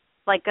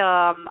like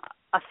a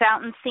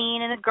fountain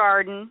scene in a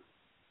garden,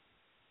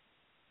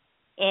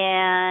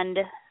 and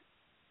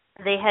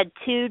they had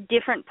two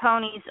different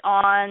ponies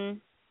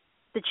on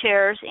the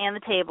chairs and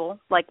the table.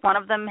 Like one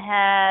of them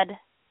had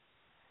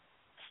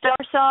Star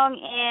Song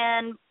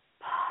and,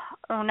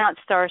 not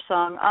Star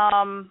Song,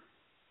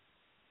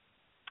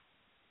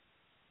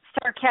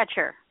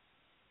 Starcatcher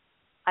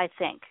I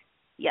think.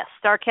 Yes,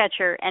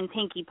 Starcatcher and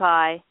Pinkie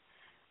Pie.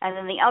 And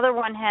then the other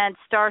one had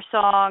Star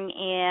Song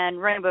and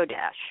Rainbow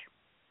Dash.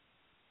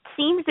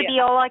 Seems to be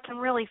all I can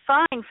really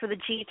find for the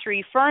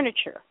G3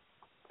 furniture.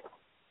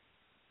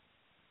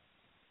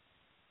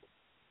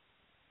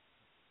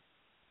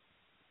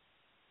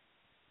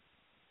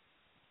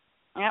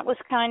 That was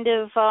kind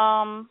of,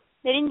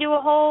 they didn't do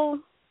a whole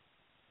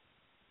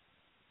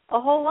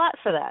lot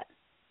for that.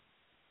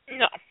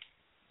 No.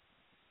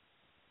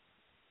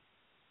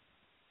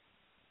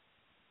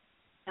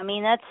 I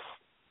mean, that's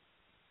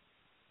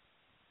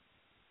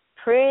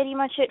pretty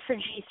much it for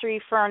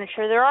G3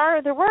 furniture.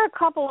 There were a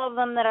couple of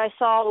them that I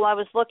saw while I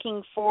was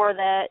looking for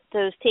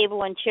those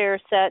table and chair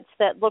sets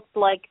that looked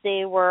like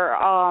they were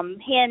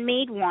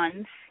handmade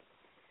ones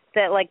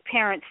that like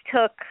parents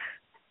took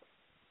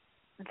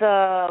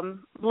the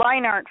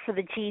line art for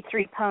the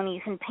G3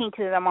 ponies and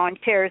painted them on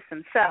chairs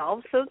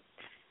themselves. So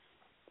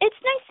it's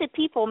nice that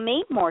people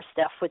made more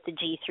stuff with the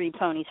G3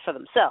 ponies for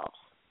themselves.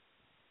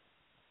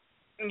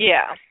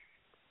 Yeah.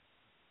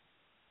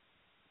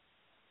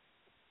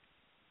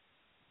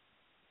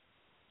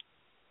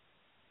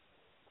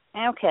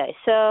 Okay,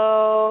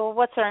 so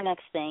what's our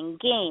next thing?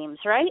 Games,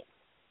 right?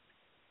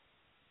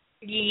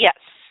 Yes.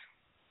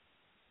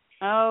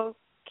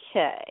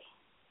 Okay.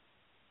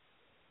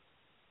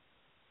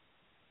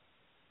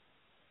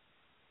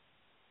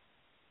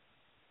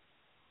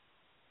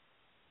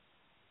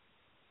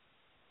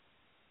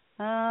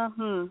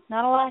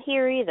 Not a lot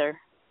here either.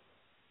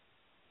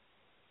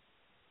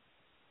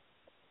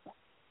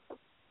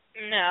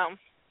 No.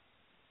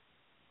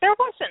 There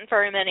wasn't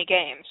very many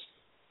games.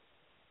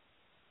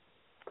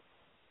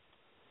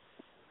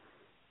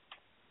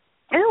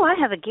 Oh, I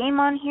have a game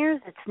on here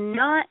that's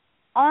not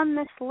on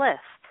this list.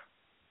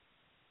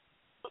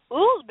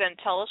 Ooh, Ben,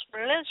 tell us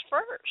what it is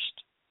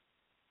first.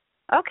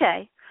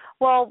 Okay.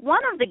 Well,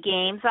 one of the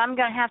games, I'm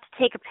going to have to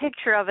take a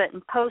picture of it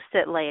and post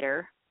it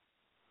later.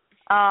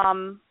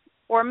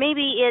 Or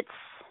maybe it's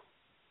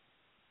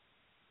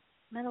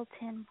Metal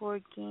Tin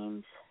Board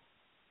Games.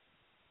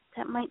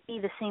 That might be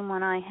the same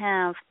one I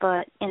have,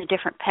 but in a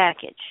different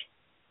package.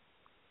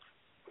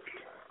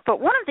 But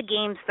one of the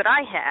games that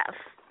I have,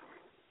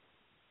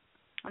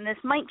 and this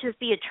might just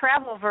be a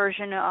travel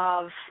version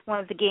of one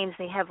of the games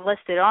they have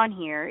listed on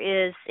here,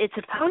 it's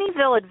a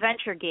Ponyville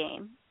adventure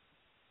game,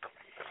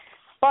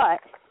 but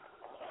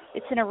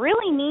it's in a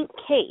really neat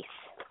case.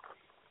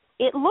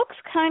 It looks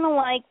kind of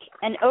like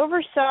an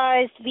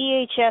oversized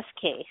VHS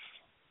case.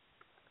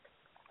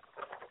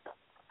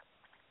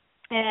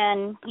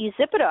 And you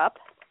zip it up,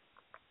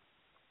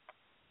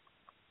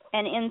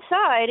 and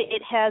inside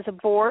it has a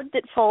board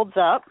that folds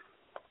up,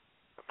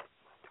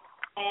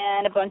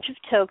 and a bunch of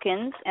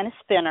tokens and a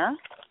spinner.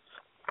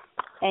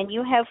 And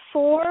you have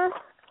 4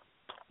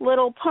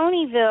 little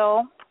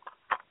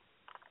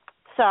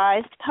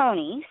Ponyville-sized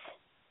ponies.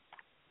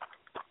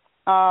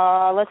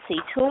 Let's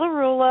see,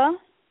 Toolaroola,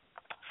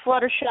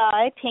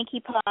 Fluttershy,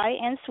 Pinkie Pie,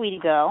 and Sweetie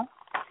Belle.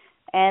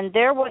 And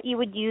they're what you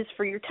would use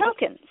for your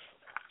tokens.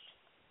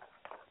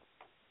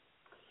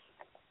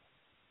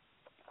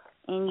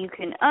 And you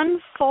can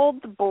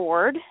unfold the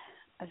board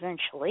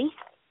eventually.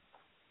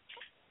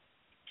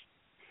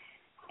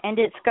 And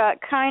it's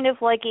got kind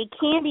of like a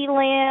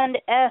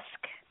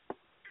Candyland-esque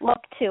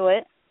look to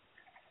it,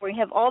 where you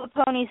have all the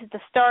ponies at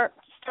the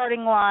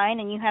starting line,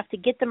 and you have to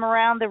get them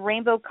around the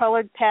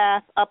rainbow-colored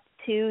path up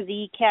to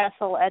the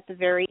castle at the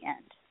very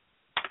end.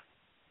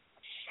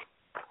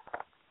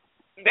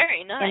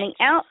 Very nice.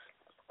 And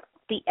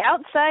the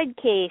outside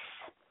case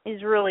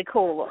is really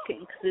cool looking,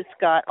 because it's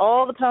got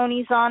all the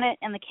ponies on it,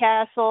 and the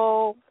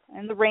castle,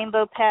 and the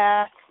rainbow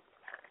path.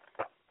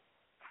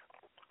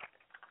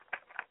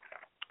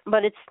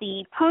 But it's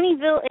the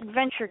Ponyville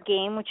Adventure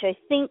game, which I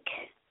think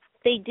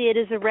they did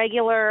as a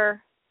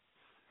regular,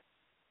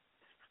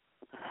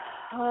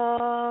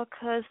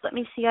 because, let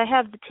me see, I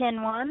have the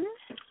tin one.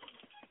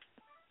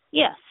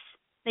 Yes,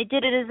 they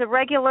did it as a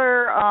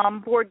regular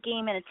board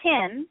game in a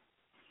tin,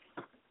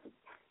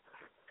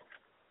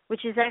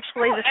 which is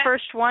actually the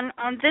first one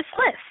on this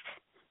list.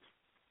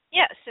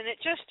 Yes, and it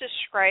just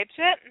describes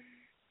it.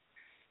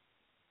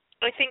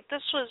 I think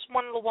this was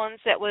one of the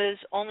ones that was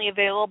only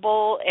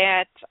available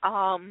at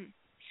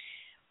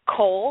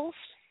Kohl's.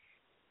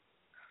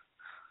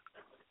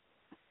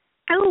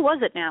 Who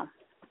was it now?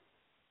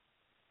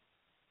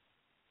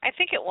 I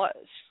think it was.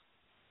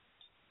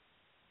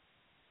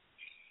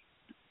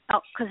 Oh,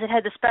 because it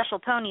had the special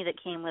pony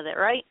that came with it,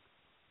 right?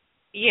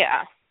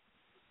 Yeah.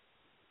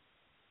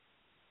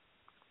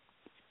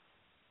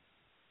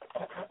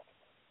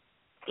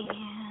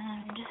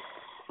 And,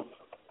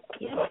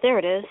 yes, there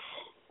it is.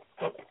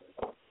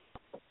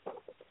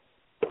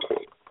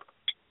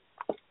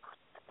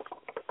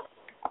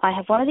 I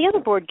have one of the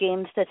other board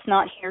games that's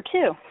not here,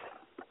 too.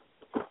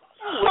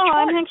 Oh,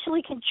 I'm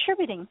actually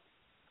contributing.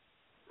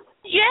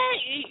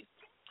 Yay!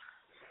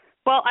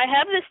 Well, I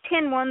have this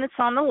tin one that's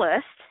on the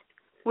list,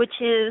 which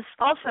is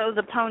also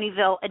the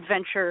Ponyville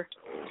Adventure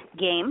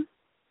game.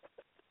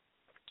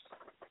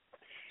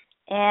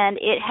 And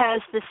it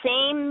has the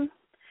same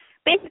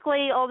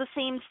basically all the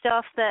same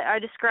stuff that I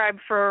described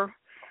for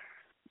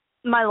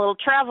my little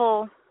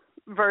travel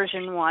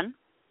version one.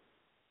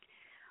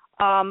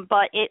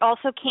 But it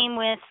also came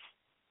with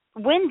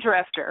Wind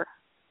Drifter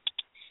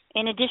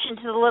in addition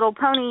to the little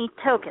pony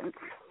tokens.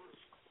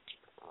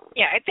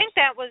 Yeah, I think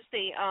that was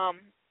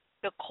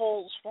the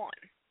Coles one.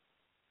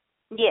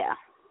 Yeah.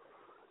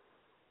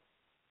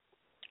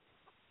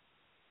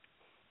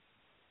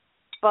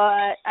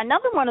 But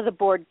another one of the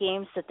board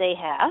games that they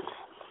have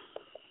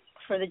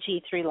for the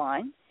G3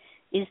 line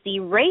is the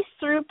Race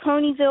Through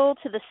Ponyville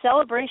to the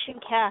Celebration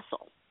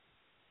Castle.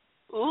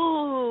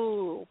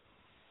 Ooh.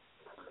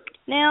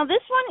 Now,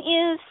 this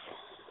one is,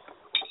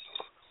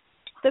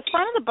 the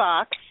front of the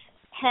box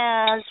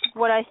has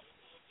what I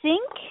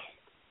think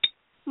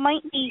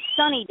might be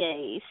Sunny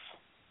Days.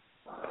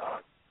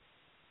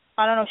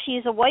 I don't know,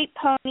 she's a white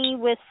pony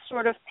with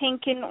sort of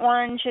pink and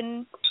orange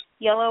and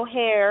yellow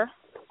hair,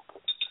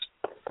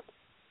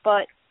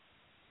 but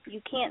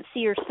you can't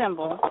see her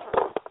symbol.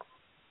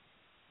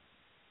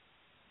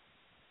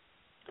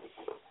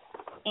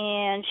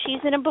 And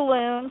she's in a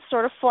balloon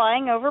sort of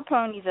flying over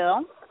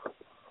Ponyville.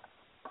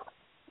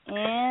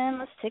 And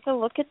let's take a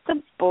look at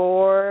the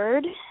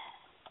board.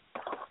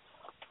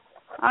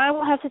 I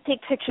will have to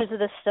take pictures of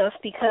this stuff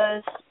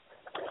because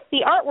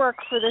the artwork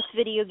for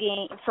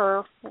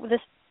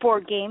this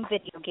board game,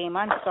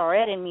 I'm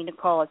sorry, I didn't mean to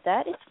call it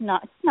that. It's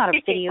not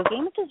a video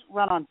game. It doesn't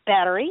run on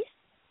batteries.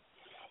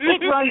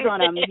 It runs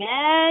on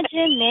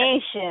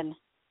imagination.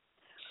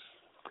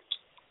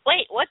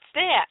 Wait, what's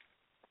that?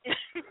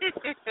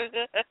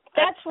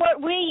 That's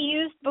what we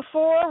used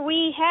before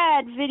we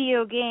had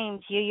video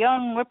games, you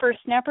young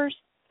whippersnappers.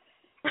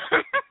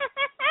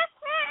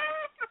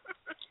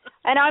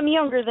 And I'm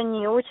younger than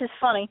you, which is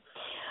funny.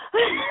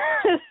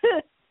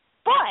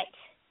 But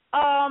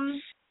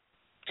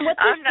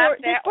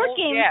this board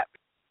game, yet.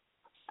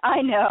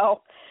 I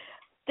know.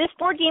 This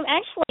board game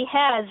actually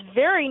has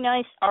very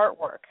nice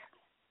artwork.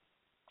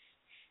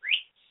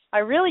 I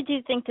really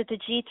do think that the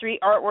G3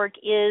 artwork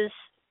is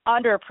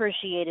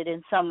underappreciated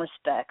in some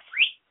respects.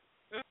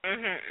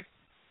 Mm-hmm.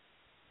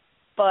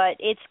 But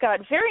it's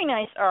got very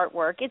nice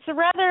artwork. It's a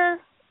rather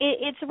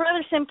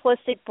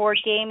simplistic board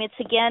game. It's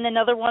again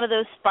another one of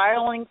those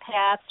spiraling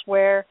paths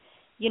where,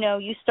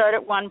 you start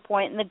at one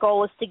point and the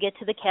goal is to get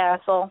to the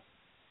castle.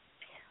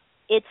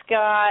 It's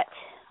got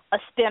a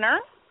spinner.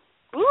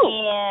 Ooh.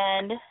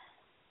 And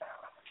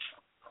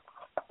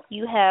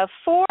you have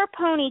 4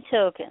 pony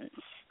tokens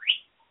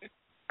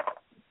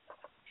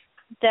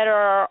that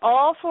are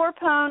all 4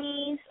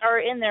 ponies are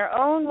in their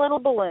own little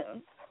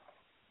balloon.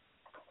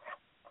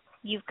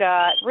 You've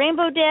got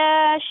Rainbow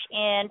Dash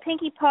and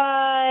Pinkie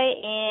Pie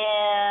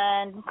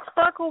and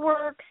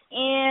Sparkleworks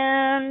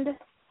and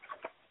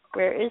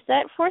where is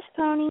that 4th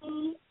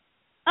pony?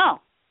 Oh,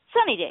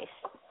 Sunny Days.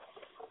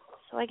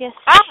 So I guess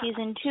she's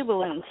in 2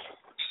 balloons.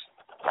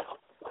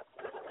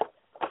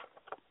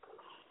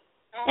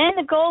 And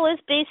the goal is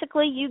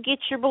basically you get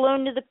your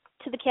balloon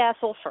to the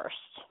castle first.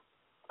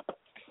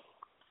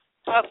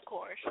 Of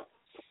course.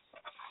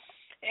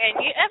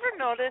 And you ever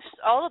notice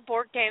all the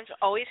board games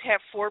always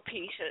have 4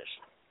 pieces?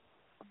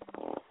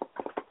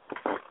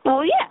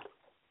 Well, yeah.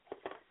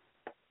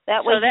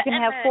 That way you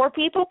can have 4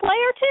 people play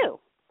or 2.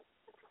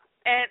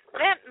 And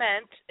that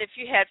meant if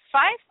you had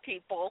 5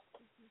 people,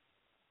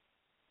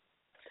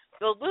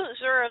 the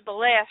loser of the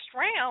last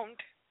round,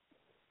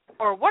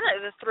 or one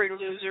of the 3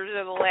 losers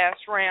of the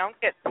last round,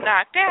 gets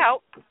knocked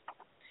out,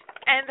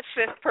 and the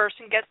 5th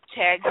person gets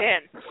tagged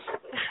in.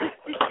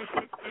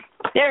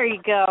 There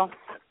you go.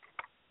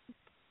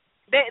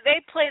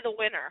 They play the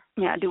winner.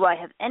 Now, do I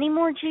have any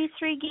more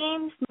G3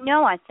 games?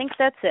 No, I think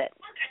that's it.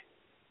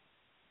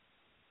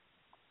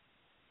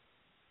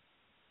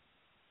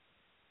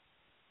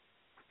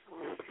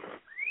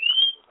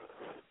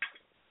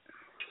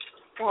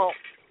 Well,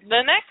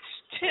 the next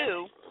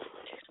 2,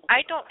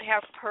 I don't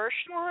have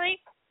personally.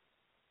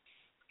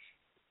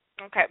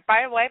 Okay,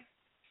 by the way,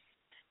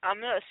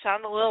 I'm going to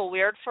sound a little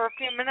weird for a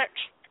few minutes.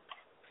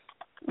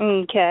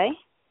 Okay.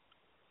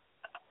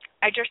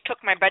 I just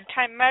took my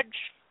bedtime meds,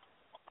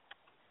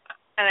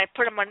 and I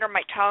put them under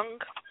my tongue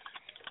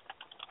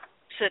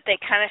so that they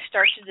kind of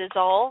start to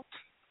dissolve.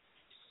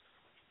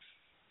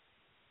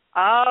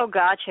 Oh,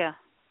 gotcha.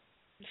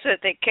 So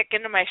that they kick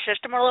into my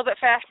system a little bit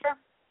faster.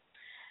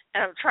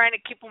 And I'm trying to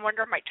keep them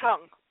under my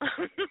tongue. Of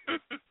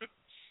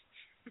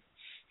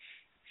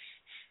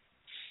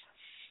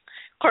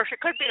course,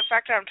 it could be the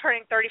fact that I'm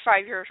turning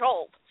 35 years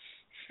old.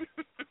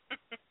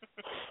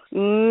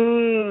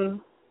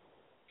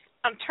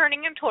 I'm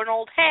turning into an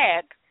old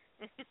hag.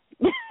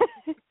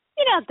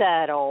 You're not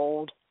that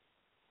old.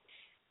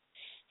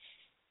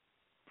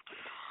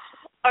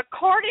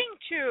 According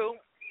to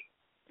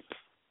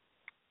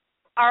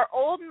our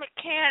old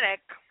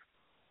mechanic,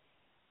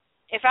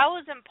 if I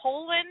was in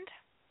Poland,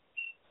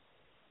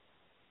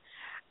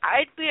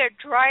 I'd be a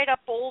dried up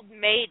old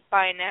maid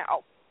by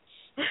now.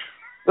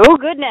 Oh,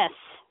 goodness.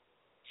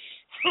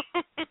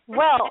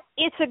 Well,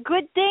 it's a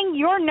good thing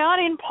you're not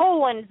in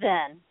Poland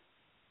then.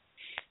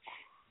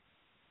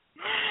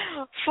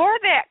 For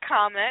that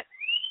comment,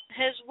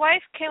 his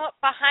wife came up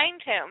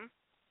behind him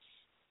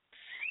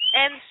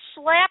and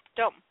slapped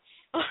him.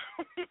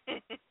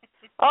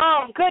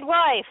 Oh, good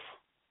wife.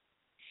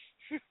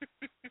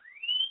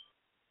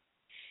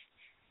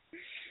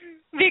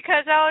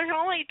 Because I was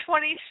only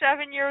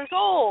 27 years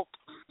old.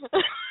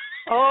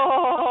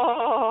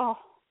 Oh.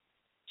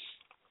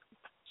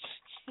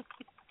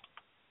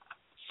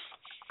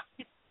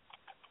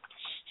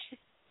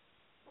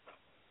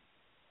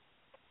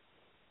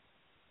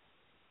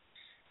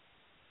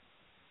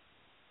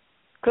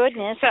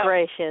 Goodness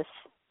gracious.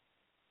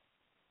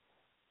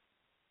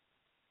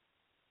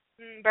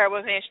 Bear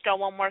with me still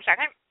one more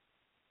second.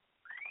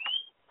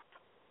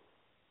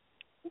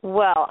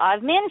 Well,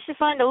 I've managed to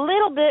find a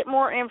little bit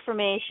more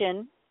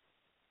information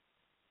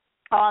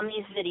on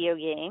these video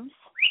games.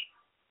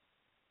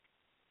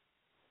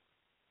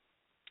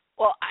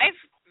 Well,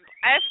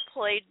 I've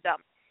played them.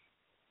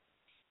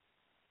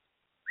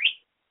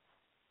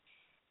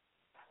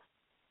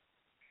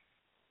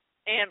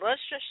 And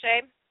let's just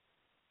say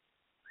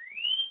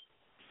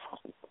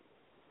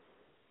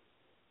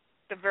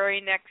the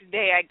very next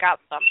day I got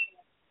them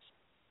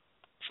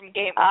from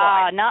Game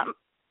Boy.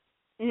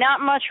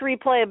 Not much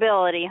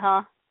replayability,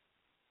 huh?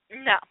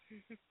 No.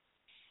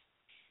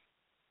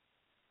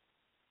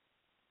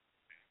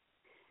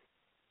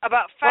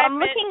 About 5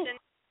 minutes in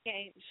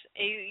games,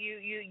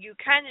 you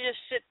kind of just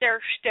sit there,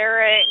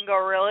 stare at it, and go,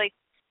 really?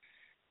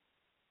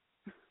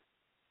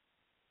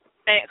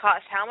 And it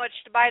costs how much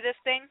to buy this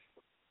thing?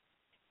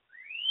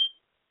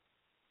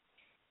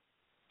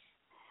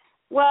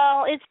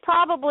 Well, it's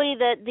probably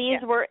that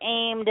these were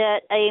aimed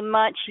at a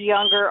much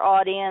younger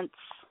audience,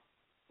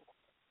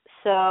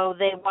 so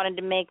they wanted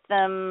to make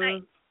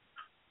them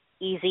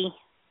easy,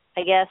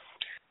 I guess.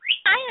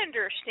 I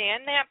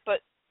understand that, but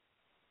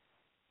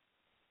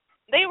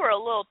they were a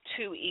little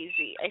too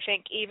easy, I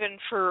think, even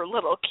for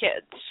little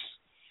kids.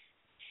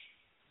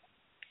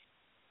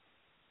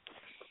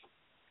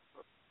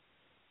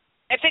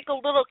 I think a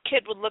little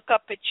kid would look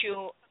up at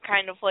you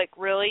kind of like,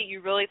 really?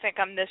 You really think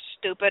I'm this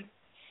stupid?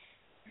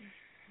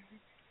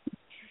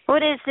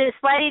 What is this?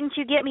 Why didn't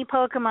you get me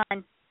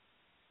Pokemon?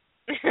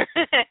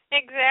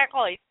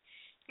 Exactly.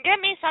 Get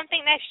me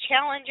something that's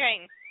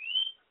challenging.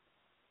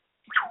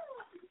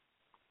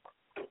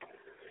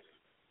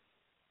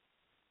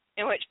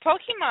 In which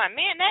Pokemon,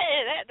 man,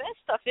 that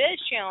stuff is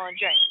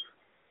challenging.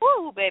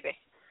 Woo, baby.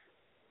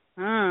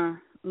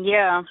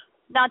 Yeah.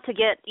 Not to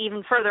get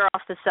even further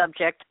off the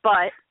subject,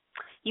 but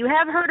you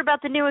have heard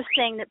about the newest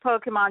thing that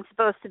Pokemon's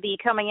supposed to be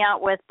coming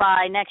out with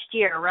by next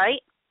year,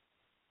 right?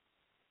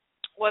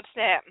 What's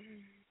that?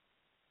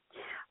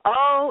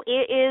 Oh,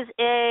 it is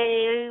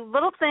a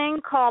little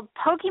thing called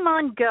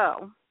Pokemon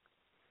Go.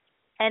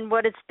 And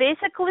what it's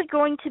basically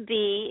going to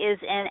be is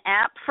an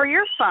app for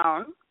your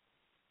phone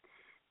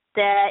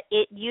that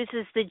it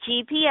uses the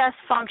GPS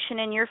function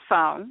in your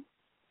phone,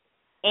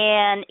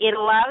 and it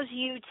allows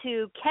you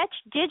to catch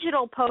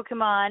digital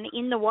Pokemon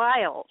in the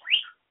wild.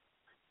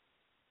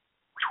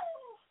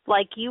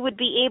 Like you would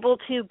be able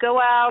to go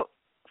out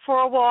for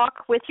a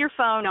walk with your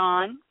phone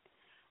on,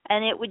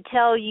 and it would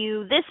tell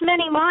you this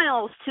many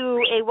miles to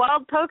a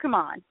wild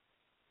Pokemon.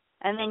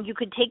 And then you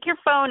could take your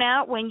phone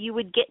out when you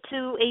would get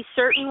to a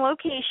certain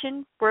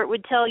location where it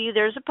would tell you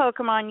there's a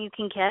Pokemon you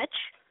can catch,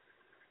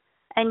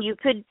 and you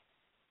could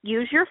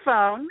use your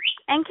phone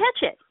and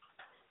catch it.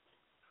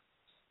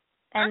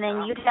 And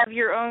then you'd have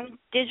your own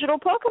digital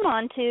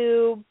Pokemon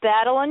to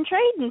battle and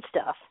trade and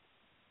stuff.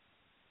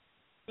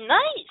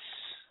 Nice.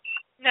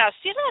 Now,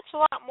 see, that's a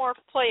lot more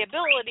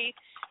playability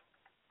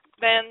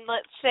than,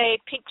 let's say,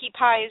 Pinkie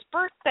Pie's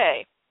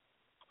birthday.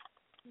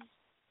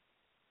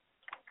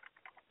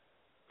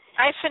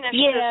 I finished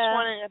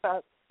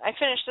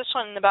this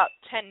one in about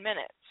 10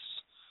 minutes.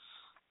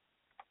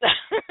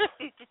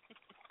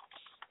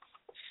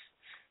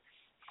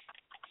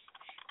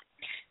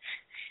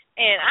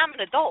 And I'm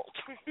an adult.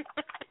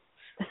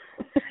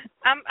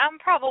 I'm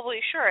probably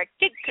sure a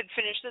kid could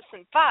finish this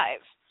in 5.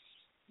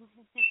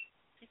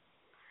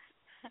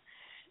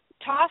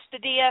 Toss the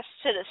DS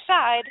to the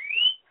side,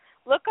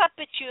 look up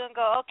at you and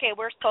go, okay,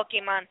 where's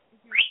Pokemon?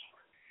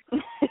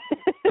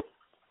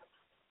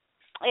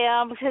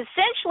 Yeah, because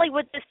essentially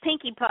what this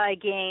Pinkie Pie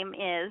game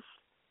is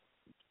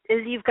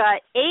you've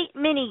got 8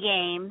 mini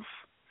games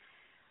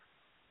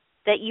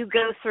that you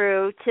go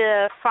through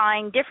to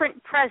find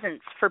different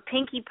presents for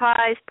Pinkie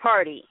Pie's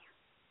party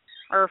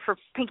or for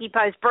Pinkie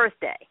Pie's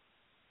birthday.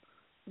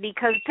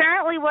 Because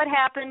apparently what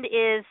happened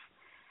is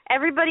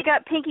everybody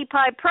got Pinkie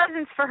Pie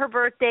presents for her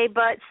birthday,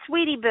 but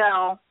Sweetie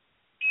Belle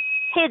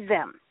hid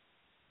them.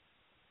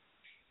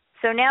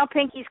 So now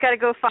Pinkie's got to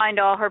go find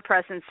all her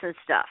presents and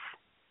stuff.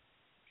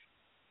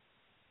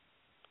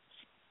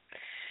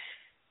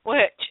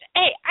 Which,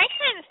 hey, I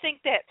kind of think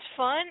that's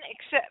fun,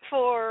 except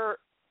for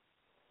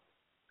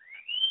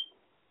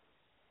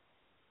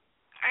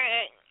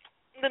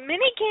the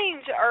mini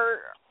games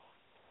are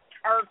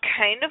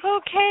kind of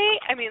okay.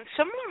 I mean,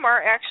 some of them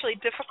are actually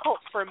difficult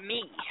for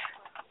me.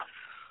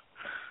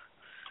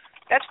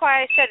 That's why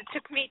I said it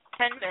took me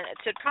 10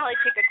 minutes. It'd probably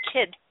take a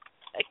kid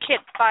a kid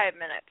 5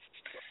 minutes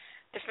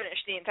to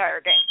finish the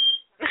entire game.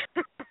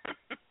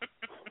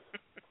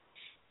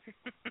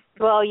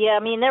 Well, yeah, I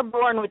mean, they're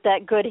born with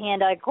that good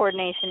hand-eye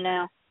coordination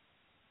now.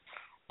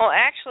 Well,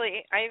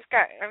 actually, I've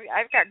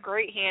got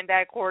great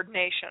hand-eye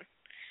coordination.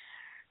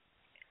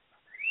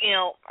 You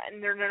know,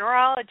 and the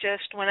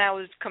neurologist, when I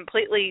was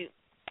completely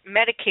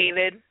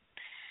medicated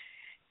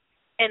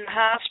in the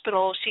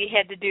hospital, she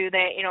had to do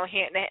that, you know,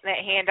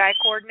 that hand-eye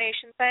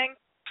coordination thing.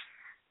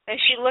 And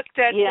she looked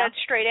dead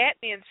straight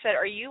at me and said,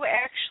 "Are you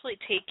actually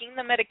taking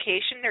the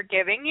medication they're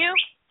giving you?"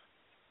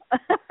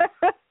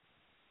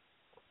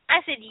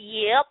 I said,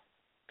 "Yep."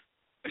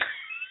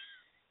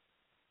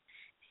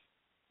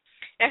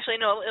 Actually,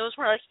 no, it was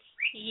more like,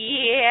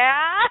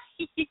 "Yeah."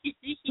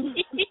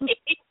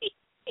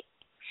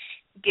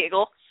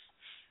 Giggle.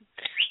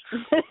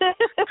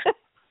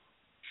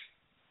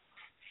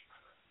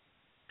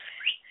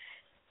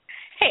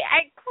 Hey,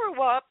 I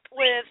grew up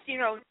with, you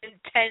know,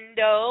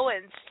 Nintendo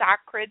and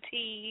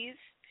Socrates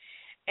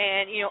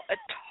and, you know,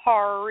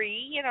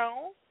 Atari, you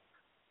know.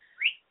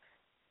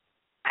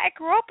 I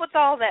grew up with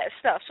all that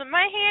stuff. So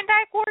my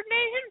hand-eye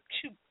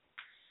coordination,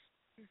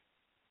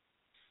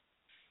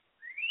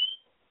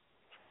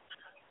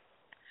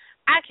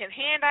 I can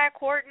hand-eye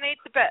coordinate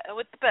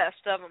with the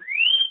best of them.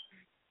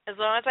 As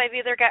long as I've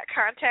either got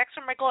contacts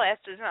or my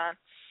glasses on.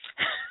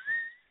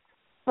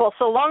 Well,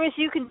 so long as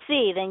you can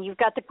see, then you've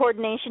got the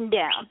coordination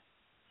down.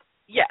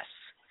 Yes.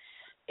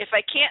 If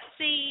I can't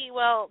see,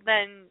 well,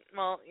 then,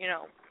 you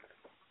know,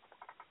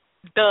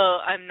 duh,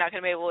 I'm not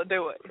going to be able to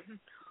do it.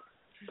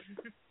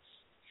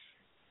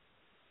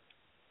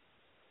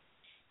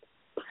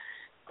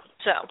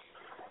 So.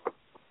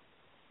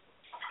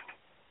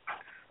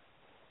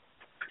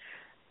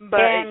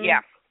 But,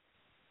 yeah.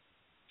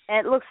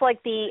 And it looks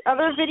like the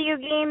other video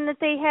game that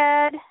they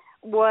had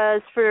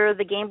was for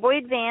the Game Boy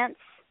Advance.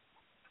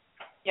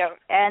 Yep.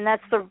 And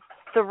that's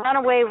the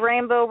Runaway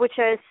Rainbow, which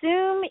I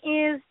assume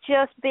is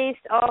just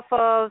based off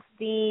of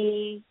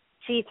the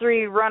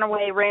G3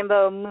 Runaway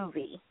Rainbow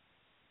movie.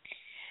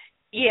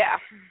 Yeah.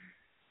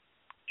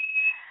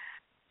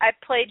 I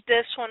played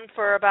this one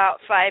for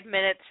about 5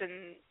 minutes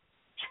and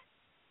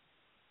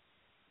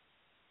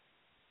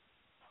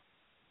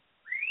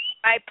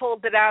I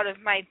pulled it out of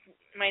my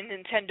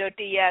Nintendo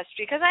DS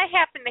because I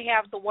happen to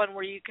have the one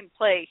where you can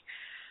play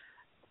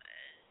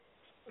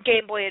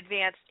Game Boy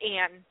Advance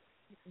and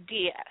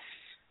DS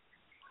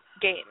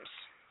games.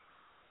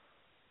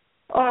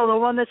 Oh, the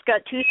one that's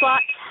got 2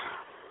 slots?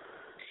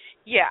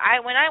 Yeah,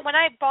 when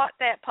I bought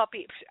that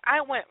puppy, I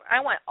went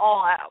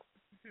all out.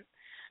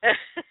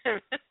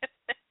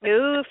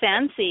 Ooh,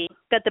 fancy.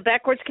 Got the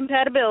backwards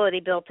compatibility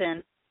built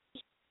in.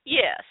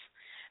 Yes,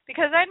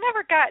 because I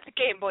never got the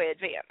Game Boy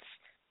Advance.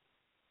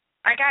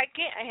 I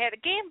had a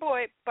Game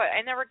Boy, but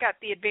I never got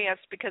the Advance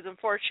because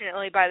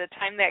unfortunately by the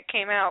time that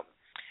came out,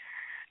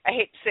 I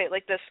hate to say it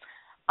like this,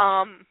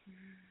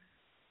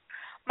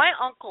 my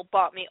uncle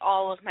bought me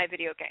all of my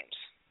video games.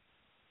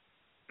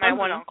 My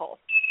one uncle.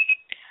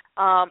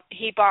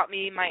 He bought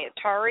me my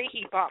Atari,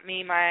 he bought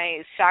me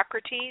my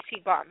Socrates,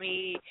 he bought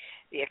me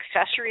the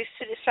accessories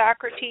to the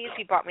Socrates,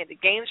 he bought me the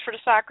games for the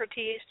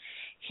Socrates,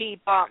 he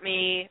bought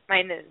me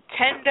my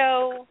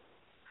Nintendo,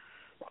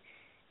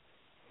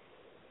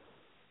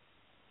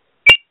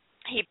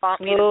 he bought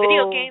me the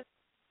video games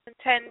for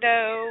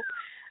Nintendo,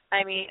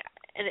 I mean,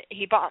 and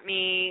he bought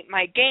me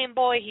my Game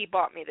Boy, he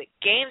bought me the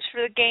games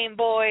for the Game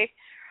Boy.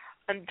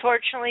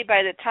 Unfortunately,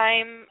 by the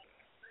time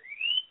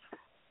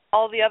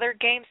all the other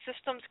game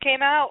systems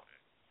came out,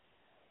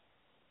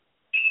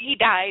 he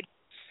died.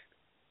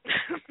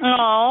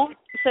 Oh,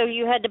 so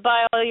you had to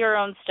buy all your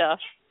own stuff.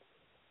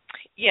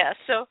 Yeah,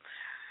 so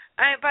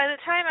by the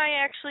time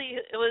I actually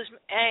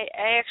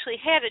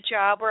had a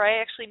job where I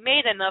actually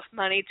made enough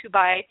money to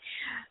buy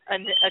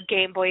a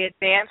Game Boy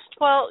Advance,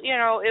 well, you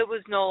know, it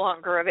was no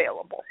longer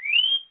available.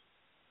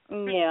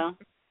 Yeah.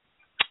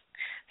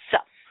 So,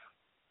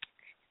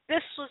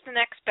 this was the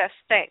next best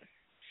thing.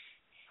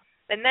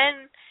 And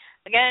then,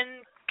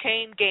 again,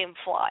 came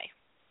GameFly.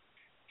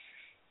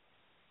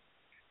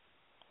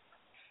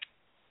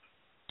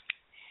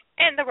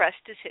 And the rest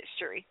is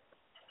history.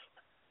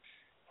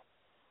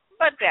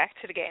 But back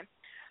to the game.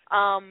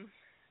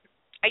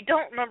 I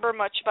don't remember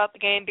much about the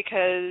game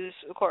because,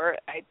 of course,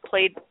 I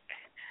played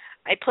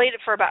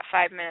it for about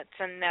 5 minutes,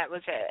 and that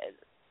was it.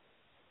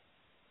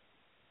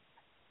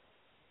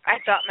 I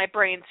thought my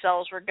brain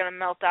cells were going to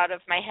melt out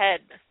of my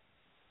head.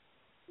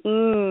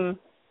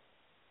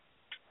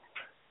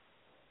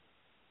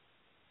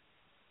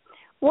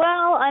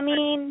 Well, I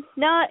mean,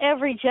 not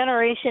every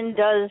generation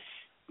does,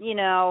 you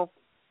know,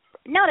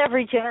 not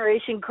every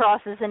generation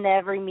crosses into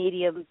every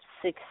medium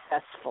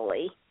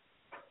successfully.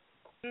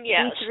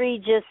 Yes. E3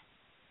 just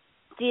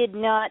did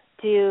not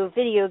do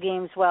video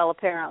games well,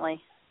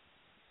 apparently.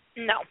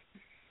 No.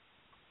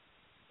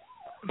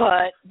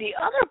 But the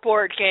other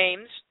board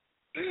games,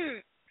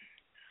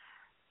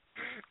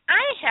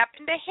 I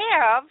happen to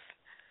have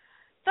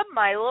the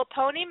My Little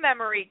Pony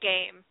memory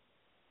game.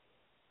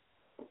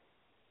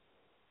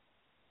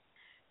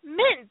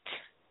 Mint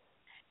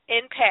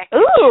in package.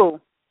 Ooh.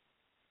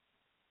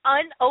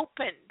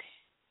 Unopened.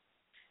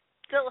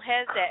 Still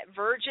has that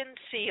virgin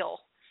seal.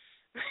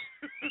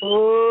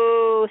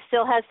 Ooh,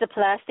 still has the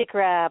plastic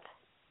wrap.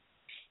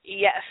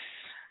 Yes.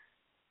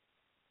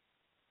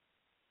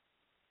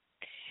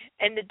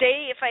 And the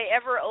day if I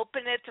ever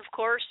open it, of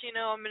course,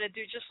 I'm going to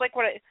do just like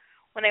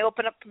when I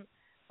open up,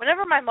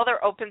 whenever my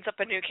mother opens up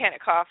a new can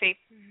of coffee.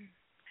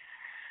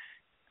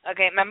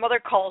 Okay, my mother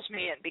calls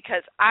me in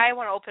because I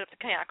want to open up the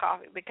can of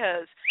coffee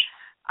because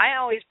I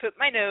always put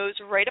my nose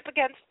right up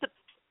against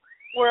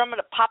where I'm going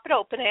to pop it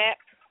open at,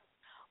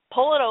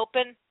 pull it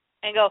open,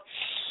 and go,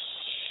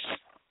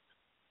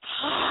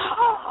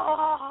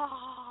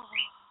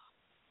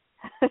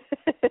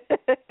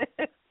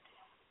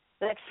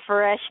 that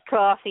fresh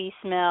coffee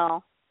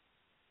smell.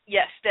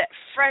 Yes, that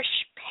fresh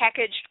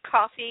packaged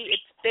coffee.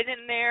 It's been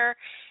in there.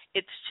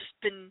 It's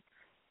just been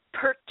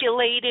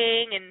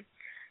percolating and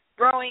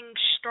growing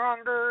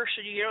stronger.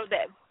 So,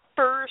 that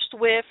first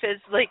whiff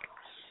is like,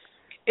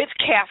 it's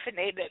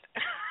caffeinated.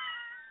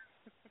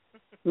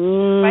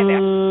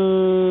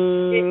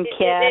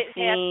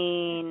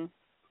 Caffeine.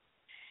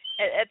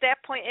 At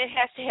that point, it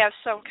has to have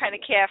some kind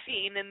of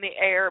caffeine in the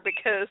air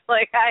because,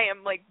 I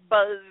am,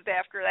 buzzed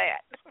after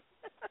that.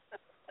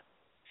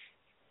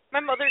 My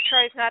mother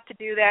tries not to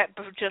do that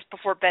just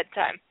before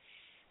bedtime.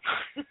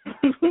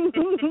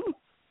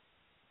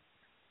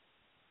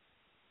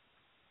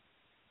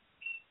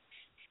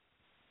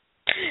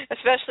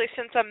 Especially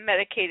since I'm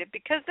medicated,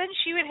 because then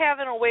she would have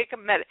an awake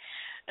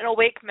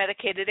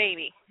medicated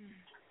Amy.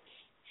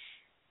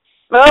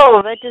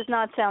 Oh, that does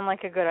not sound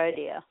like a good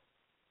idea.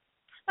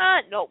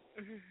 No.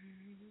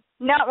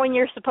 Not when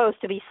you're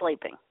supposed to be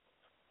sleeping.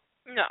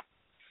 No.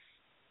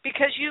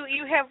 Because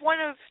you have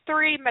one of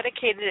three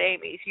medicated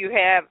Amy's. You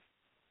have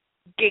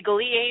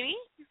giggly Amy.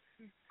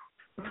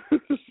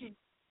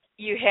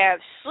 You have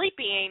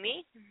sleepy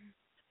Amy.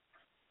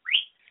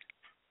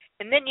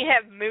 And then you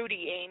have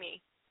moody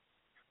Amy.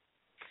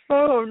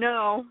 Oh,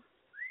 no.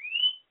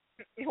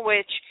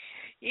 Which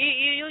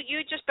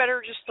you just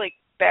better just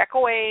back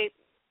away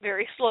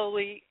very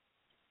slowly.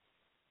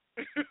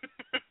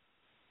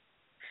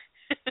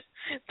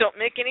 Don't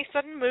make any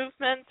sudden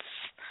movements.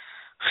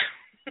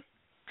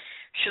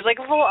 She's like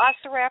a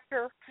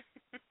velociraptor.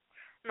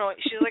 No,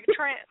 she's like a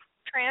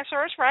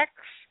Tyrannosaurus Rex.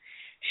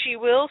 She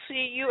will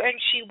see you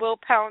and she will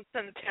pounce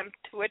and attempt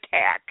to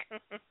attack.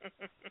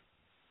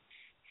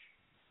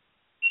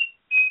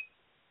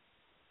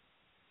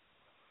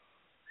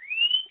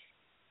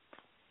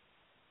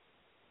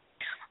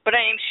 But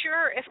I am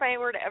sure if I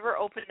were to ever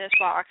open this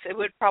box, it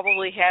would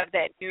probably have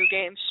that new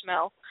game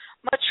smell,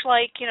 much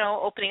like,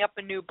 opening up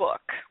a new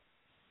book.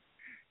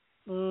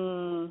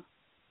 The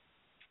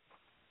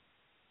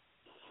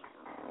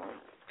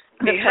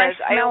Because fresh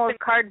smell of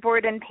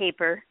cardboard and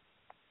paper.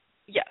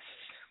 Yes.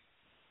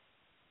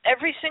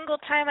 Every single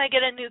time I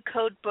get a new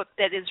code book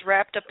that is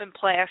wrapped up in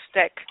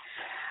plastic,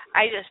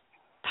 I just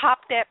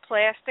pop that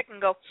plastic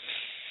and go,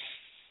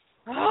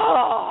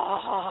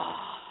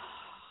 oh.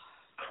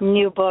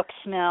 New book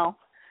smell.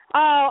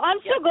 Oh, I'm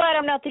so glad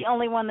I'm not the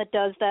only one that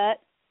does that.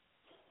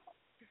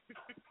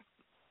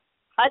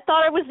 I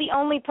thought I was the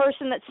only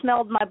person that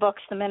smelled my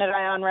books the minute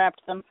I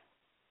unwrapped them.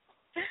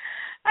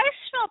 I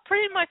smell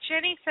pretty much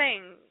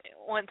anything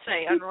once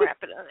I unwrap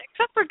it,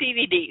 except for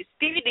DVDs.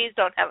 DVDs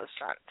don't have a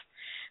scent.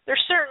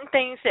 There's certain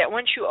things that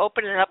once you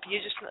open it up, you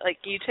just,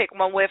 you take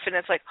one whiff and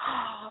it's like,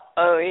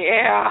 oh,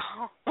 yeah.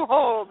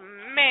 Oh,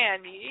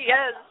 man,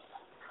 yes.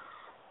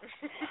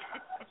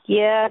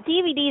 Yeah,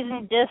 DVDs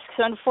and discs,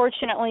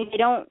 unfortunately, they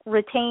don't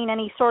retain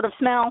any sort of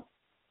smell.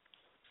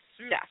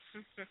 No.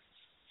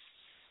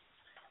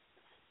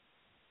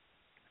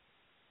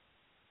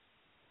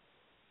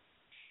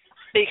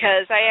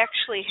 Because I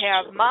actually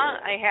have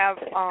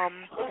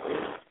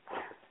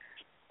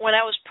when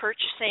I was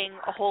purchasing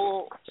a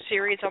whole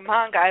series of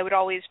manga, I would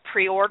always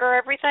pre-order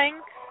everything.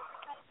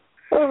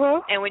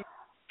 Uh-huh. And when you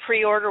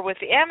pre-order with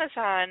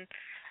Amazon,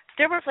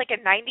 there was a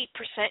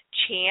 90%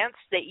 chance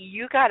that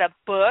you got a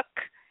book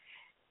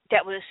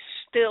that was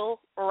still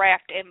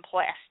wrapped in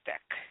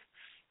plastic.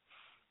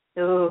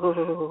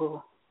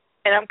 Ooh.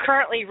 And I'm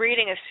currently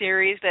reading a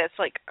series that's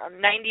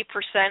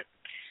 90%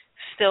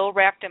 still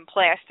wrapped in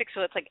plastic,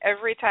 so it's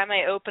every time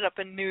I open up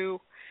a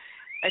new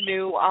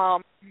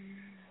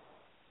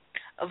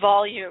a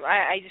volume,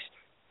 I just,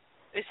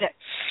 it's that,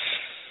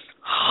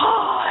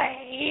 oh,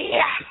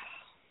 yeah.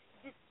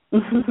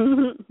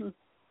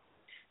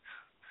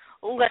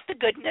 Let the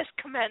goodness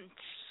commence.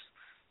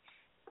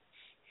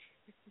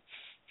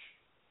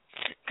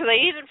 Because I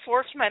even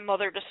forced my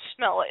mother to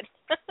smell it.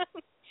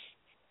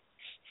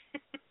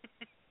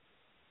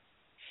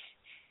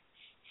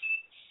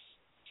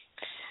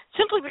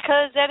 Simply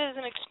because that is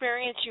an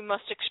experience you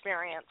must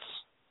experience.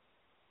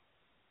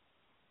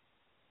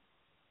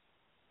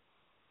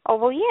 Oh,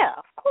 well, yeah,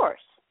 of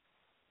course.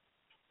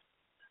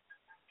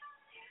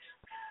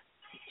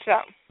 So,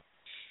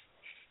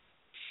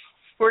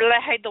 where did I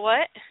hide the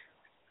what?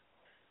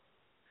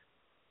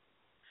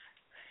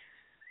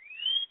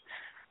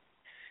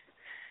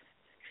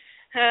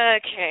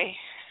 Okay.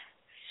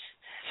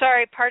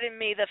 Sorry, pardon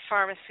me, the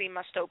pharmacy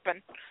must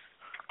open.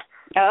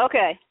 Oh,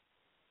 okay.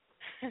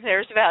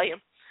 There's Valium.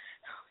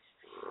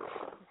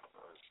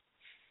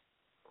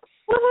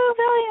 Woohoo,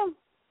 Valium.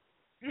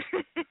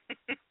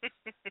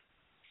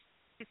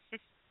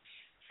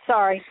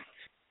 Sorry.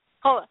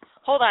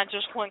 Hold on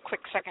just one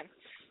quick second.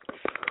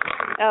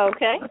 Oh,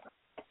 okay.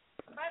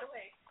 By the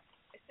way,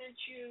 I sent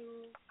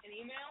you an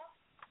email.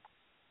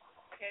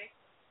 Okay.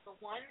 The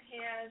one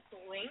has the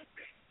link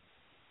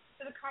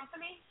to the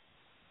company.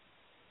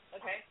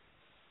 Okay.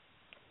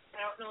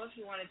 I don't know if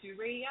you want to do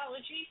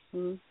radiology.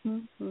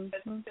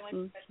 That's the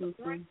only thing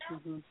right now.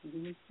 Does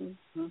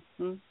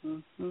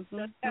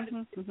have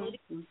the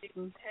ability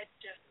to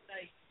just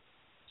like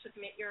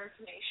submit your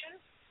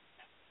information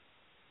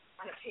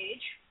on a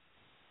page.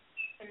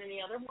 And then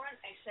the other one,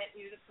 I sent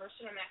you the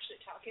person I'm actually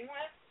talking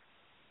with.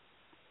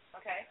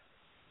 Okay.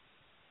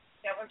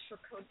 That one's for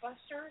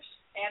Codebusters.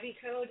 Abby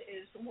Code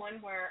is the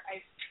one where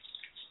I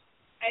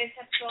just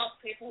have to fill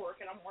out paperwork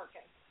and I'm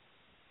working.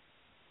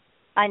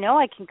 I know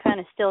I can kind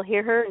of still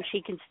hear her, and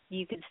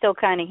you can still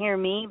kind of hear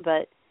me,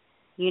 but,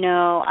 you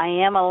know, I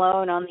am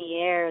alone on the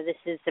air. This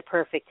is the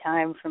perfect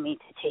time for me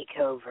to take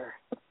over.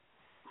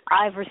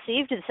 I've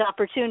received this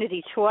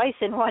opportunity twice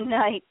in one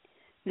night.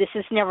 This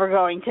is never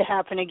going to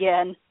happen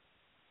again.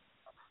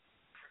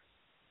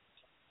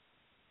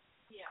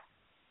 Yeah.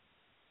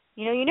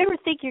 You know, you never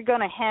think you're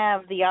going to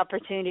have the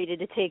opportunity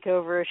to take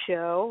over a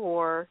show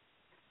or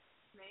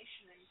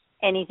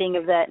anything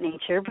of that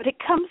nature, but it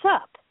comes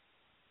up.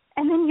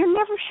 And then you're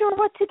never sure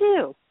what to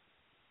do.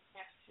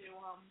 Have to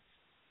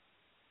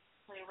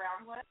play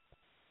around with.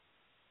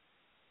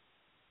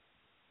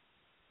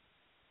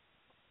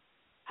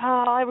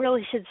 Oh, I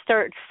really should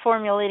start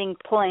formulating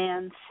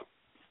plans.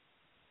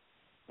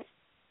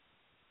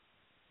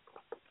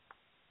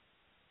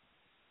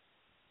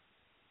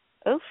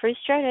 Oh,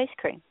 freeze-dried ice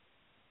cream.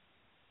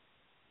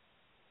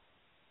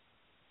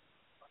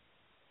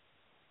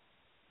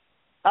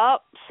 Oh,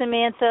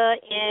 Samantha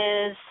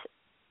is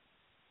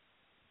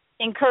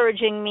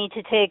encouraging me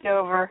to take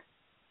over.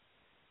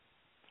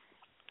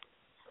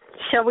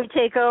 Shall we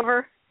take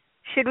over?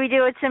 Should we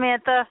do it,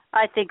 Samantha?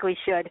 I think we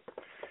should.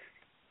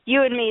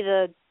 You and me,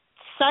 the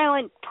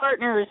silent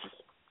partners,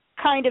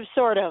 kind of,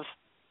 sort of.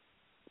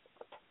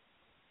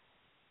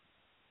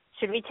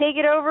 Should we take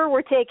it over?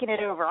 We're taking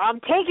it over. I'm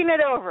taking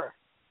it over.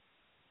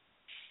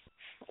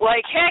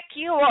 Like heck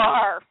you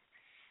are.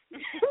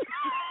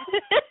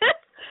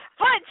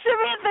 But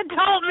Samantha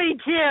told me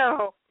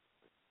to.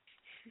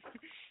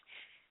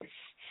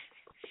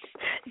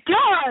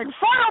 Darn,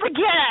 filed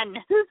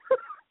again.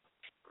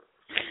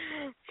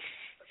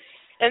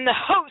 And the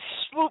host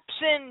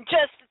swoops in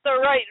just at the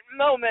right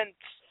moment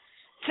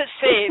to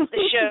save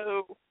the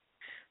show.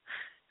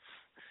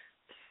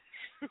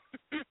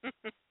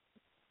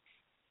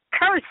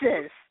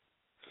 Curses.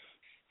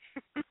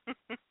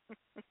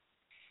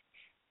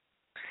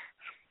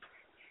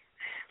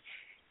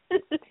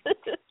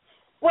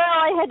 Well,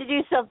 I had to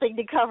do something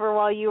to cover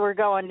while you were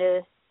going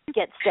to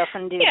get stuff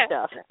and do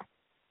stuff.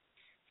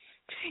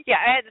 Yeah,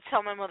 I had to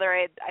tell my mother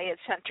I had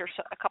sent her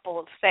a couple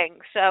of things,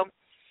 so.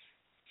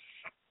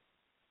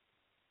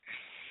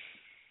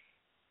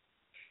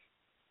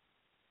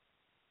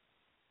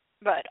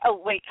 But,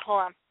 oh, wait, hold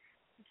on.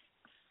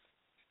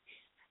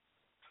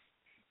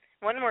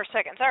 One more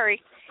second,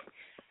 sorry.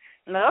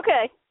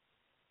 Okay.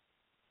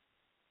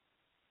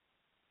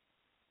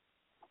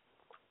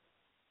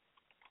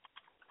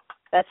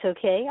 That's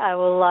okay. I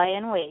will lie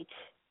and wait.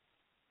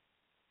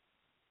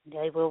 And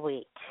I will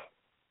wait.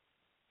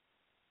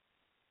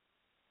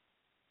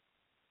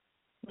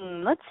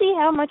 Let's see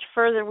how much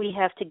further we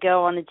have to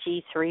go on the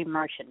G3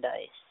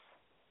 merchandise.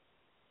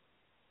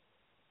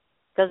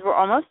 Because we're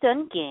almost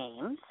done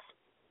games.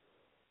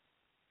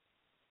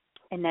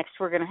 And next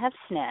we're going to have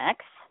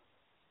snacks.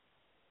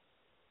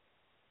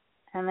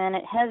 And then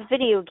it has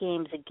video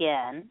games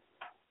again.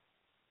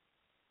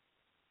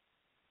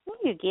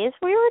 Video games?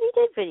 We already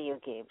did video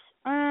games.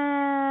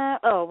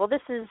 Well,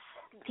 this is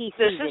PC.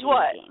 This is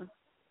what? Game.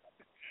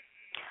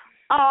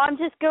 Oh, I'm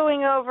just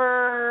going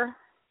over.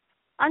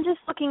 I'm just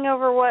looking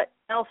over what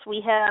else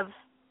we have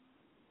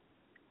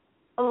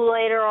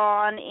later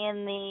on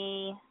in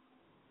the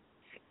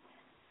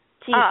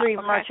T3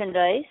 okay.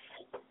 merchandise.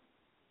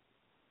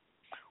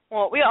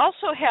 Well, we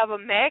also have a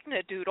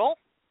Magna Doodle.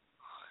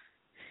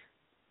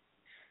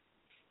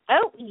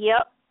 Oh,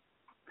 yep.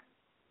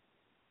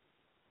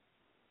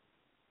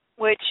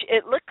 Which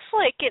it looks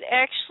like it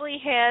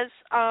actually has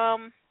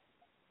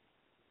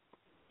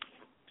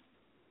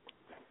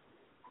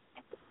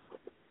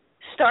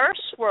Star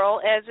Swirl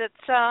as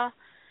its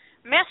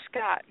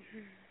mascot.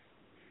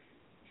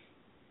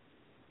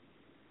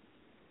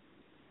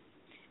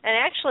 And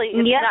actually,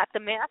 it's not the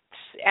map.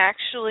 It's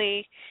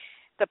actually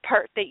the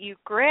part that you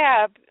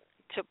grab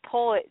to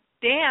pull it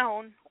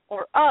down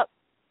or up.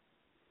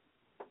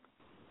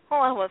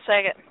 Hold on one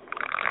second.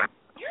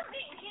 You're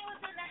thinking he was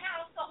in the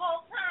house the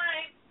whole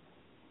time.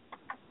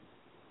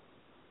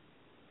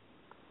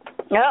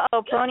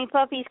 Uh-oh, Pony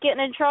Puppy's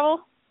getting in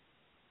trouble?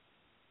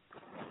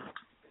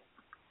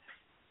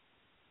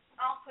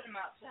 I'll put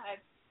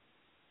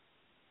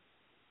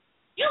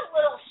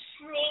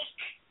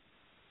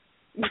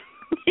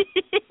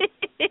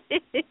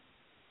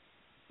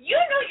You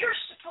know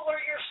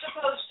where you're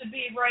supposed to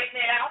be right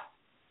now.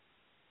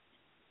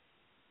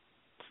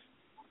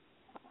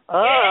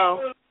 Oh.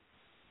 Yeah.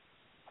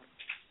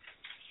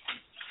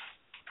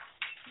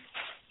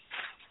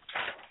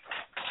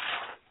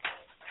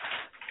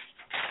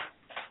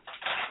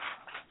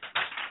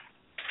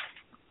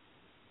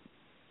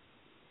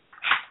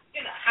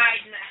 Gonna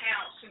hide in the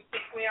house and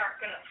think we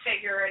aren't gonna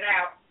figure it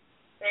out.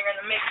 They're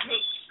gonna make me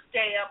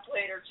stay up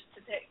later just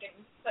to take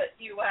and put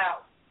you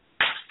out.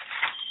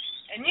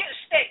 And you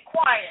stay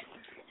quiet.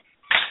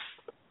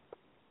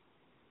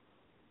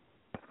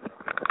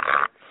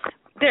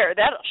 There,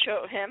 that'll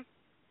show him.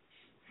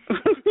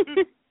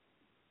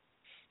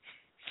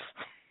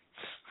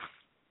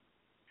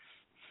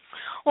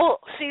 Well,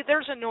 see,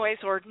 there's a noise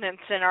ordinance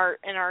in our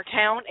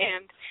town,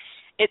 and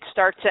it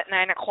starts at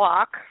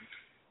 9:00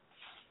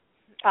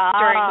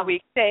 during the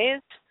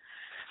weekdays.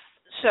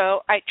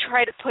 So I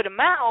try to put him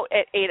out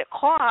at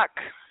 8:00,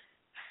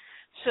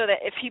 so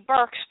that if he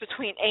barks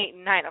between 8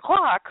 and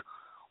 9:00,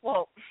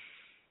 well,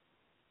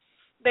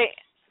 they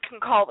can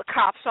call the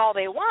cops all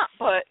they want,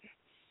 but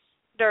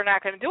they're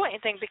not going to do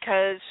anything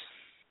because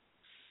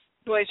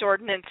noise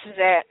ordinance is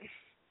at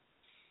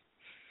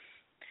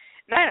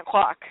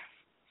 9:00.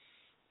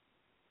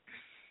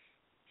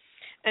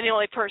 And the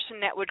only person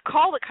that would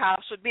call the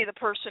cops would be the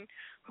person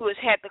who has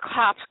had the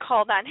cops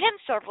called on him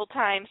several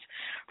times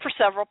for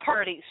several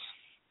parties.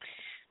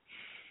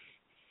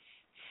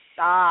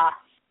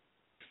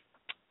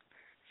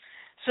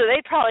 So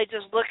they probably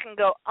just look and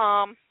go,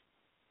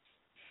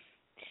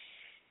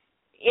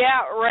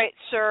 yeah, right,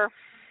 sir.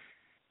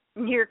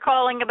 You're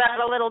calling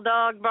about a little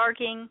dog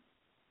barking?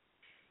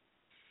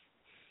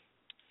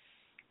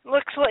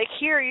 Looks like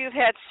here you've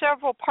had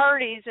several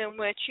parties in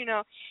which,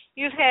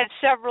 you've had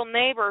several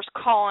neighbors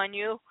call on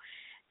you,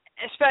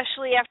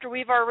 especially after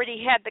we've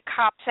already had the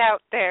cops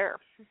out there.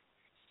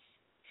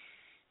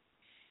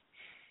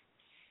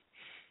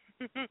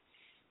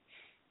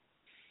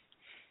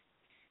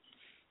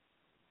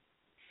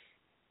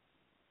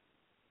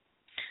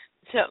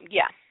 So,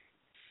 yeah.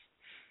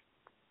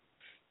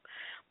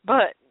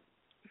 But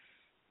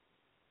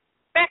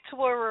back to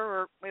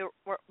where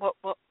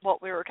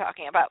what we were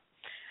talking about.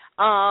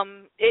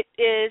 It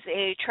is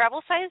a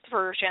travel-sized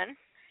version,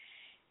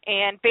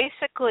 and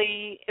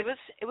basically it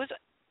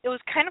was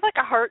kind of like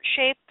a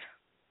heart-shaped.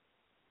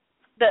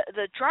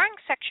 The drawing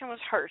section was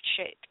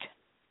heart-shaped,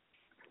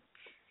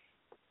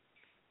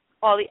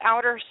 while the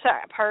outer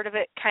part of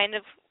it kind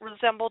of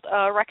resembled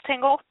a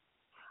rectangle.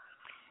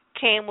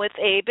 Came with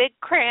a big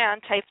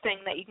crayon type thing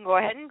that you can go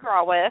ahead and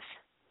draw with.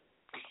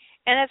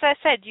 And as I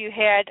said, you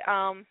had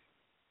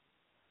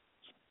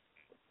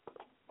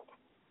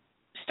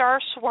Star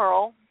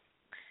Swirl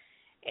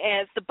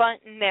as the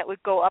button that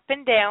would go up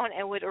and down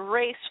and would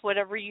erase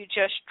whatever you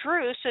just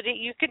drew so that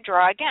you could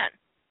draw again.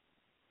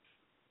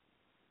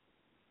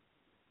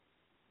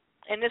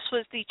 And this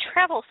was the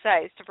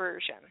travel-sized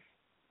version.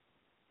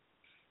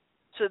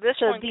 So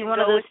this one would be can one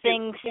go of those with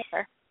you things.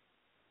 there.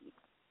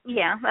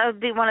 Yeah, that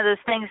would be one of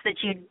those things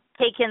that you'd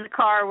take in the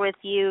car with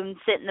you and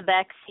sit in the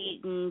back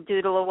seat and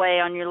doodle away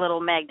on your little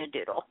Magna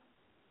Doodle.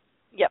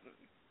 Yep.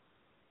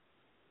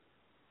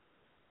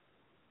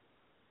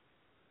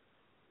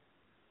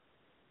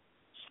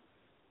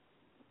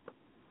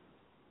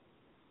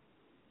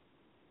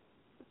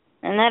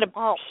 And that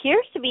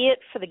appears to be it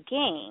for the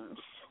games.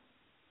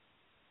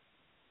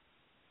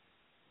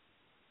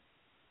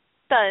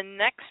 The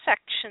next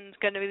section's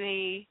going to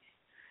be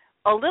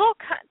a little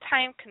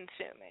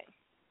time-consuming.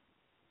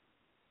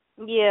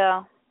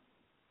 Yeah.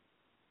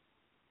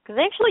 Because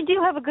they actually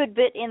do have a good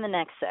bit in the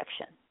next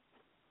section.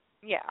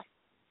 Yeah.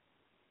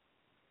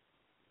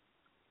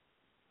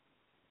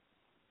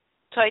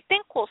 So I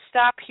think we'll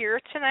stop here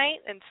tonight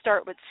and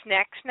start with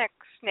snacks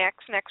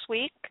next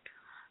week.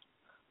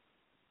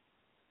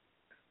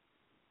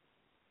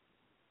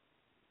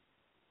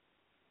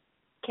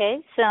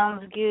 Okay,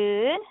 sounds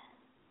good.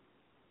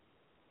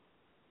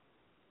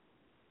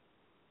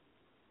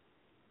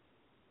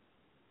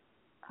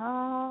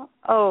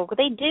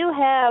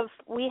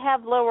 We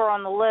have lower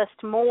on the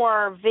list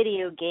more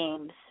video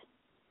games.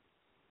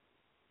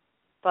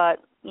 But,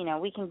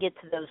 we can get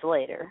to those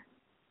later.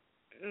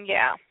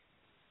 Yeah.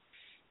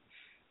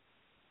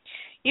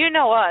 You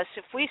know us,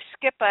 if we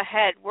skip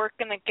ahead, we're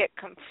going to get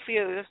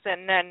confused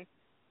and then,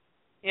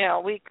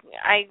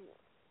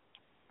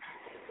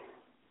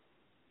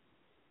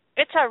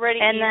 it's already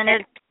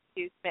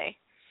confused me.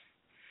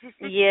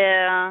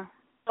 Yeah.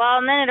 Well,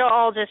 and then it'll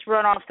all just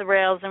run off the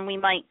rails and we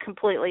might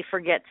completely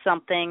forget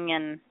something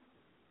and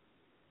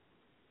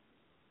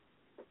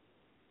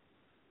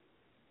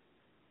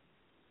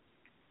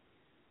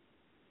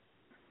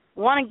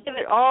we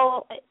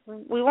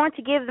want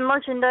to give the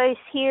merchandise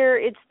here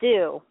its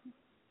due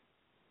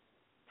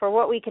for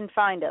what we can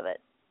find of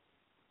it.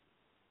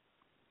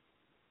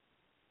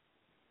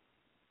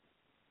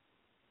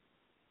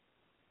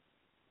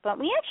 But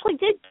we actually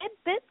did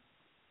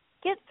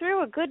get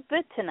through a good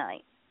bit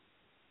tonight.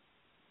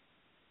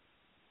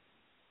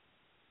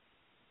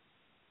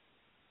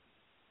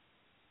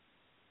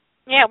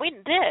 Yeah, we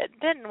did,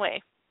 didn't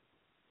we?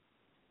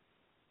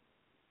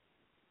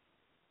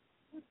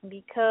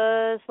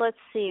 Because, let's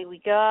see, we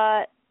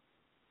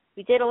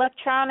did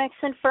electronics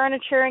and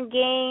furniture and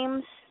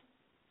games.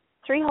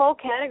 3 whole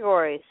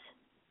categories.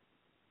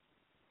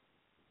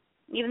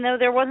 Even though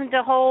there wasn't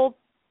a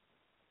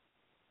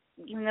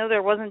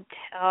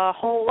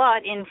whole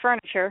lot in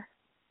furniture.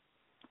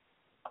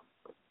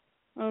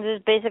 It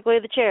was basically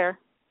the chair.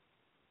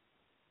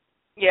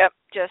 Yep,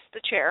 just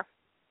the chair.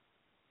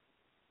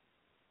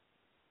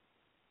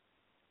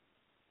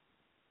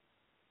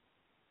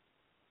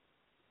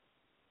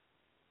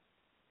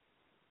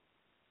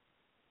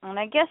 And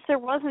I guess there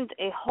wasn't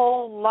a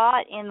whole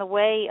lot in the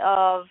way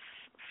of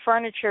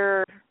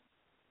furniture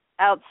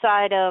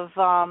outside of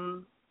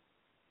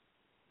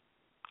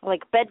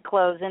like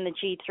bedclothes in the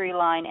G3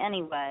 line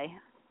anyway.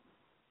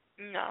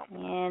 No.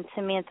 And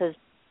Samantha's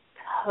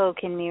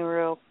poking me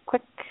real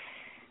quick.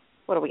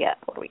 What do we got?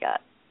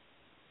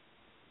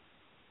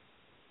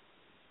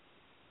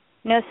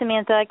 No,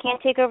 Samantha, I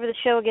can't take over the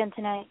show again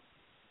tonight.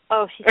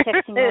 Oh, she's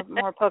texting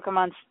more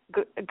Pokemon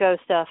Go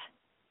stuff.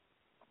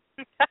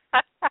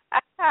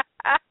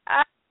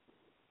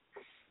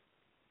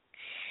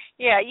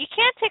 Yeah, you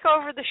can't take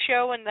over the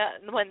show when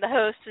the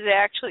host is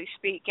actually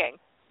speaking.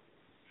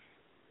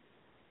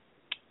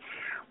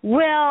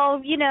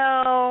 Well,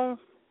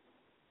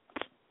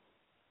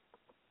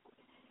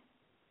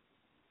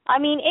 I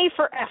mean, A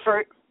for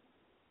effort.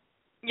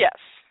 Yes.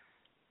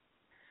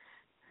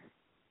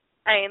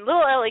 I mean,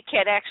 little Ellie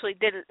Cat actually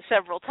did it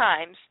several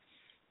times,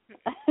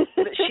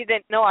 but she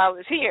didn't know I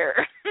was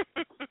here.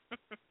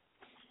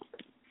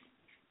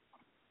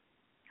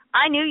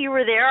 I knew you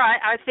were there.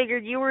 I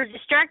figured you were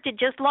distracted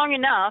just long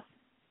enough.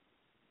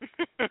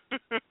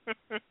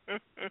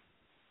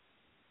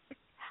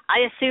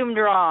 I assumed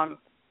wrong.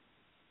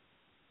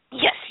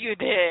 Yes, you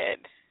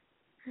did.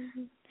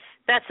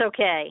 That's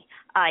okay.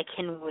 I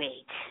can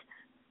wait.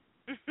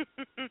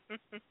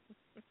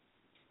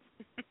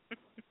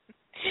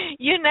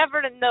 You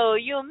never know.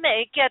 You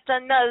may get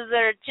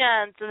another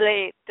chance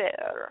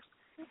later.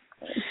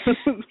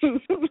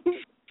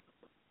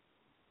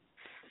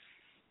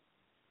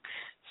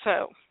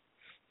 So,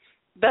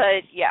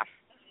 but yeah,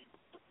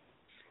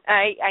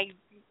 I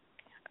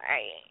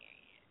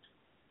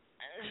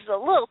this is a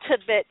little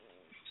tidbit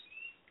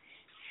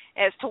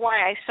as to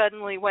why I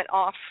suddenly went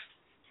off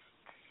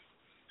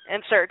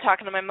and started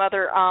talking to my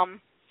mother. I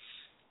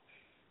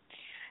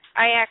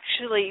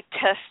actually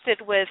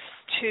tested with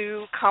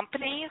 2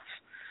 companies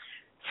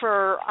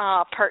for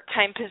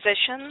part-time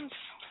positions.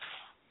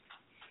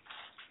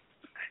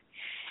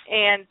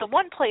 And the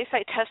one place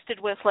I tested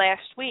with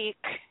last week,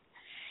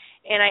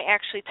 and I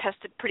actually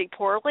tested pretty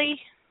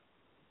poorly.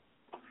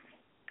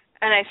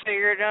 And I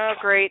figured, oh,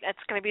 great,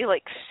 it's going to be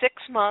like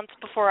 6 months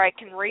before I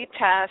can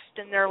retest.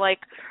 And they're like,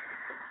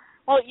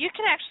 well, you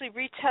can actually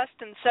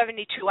retest in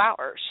 72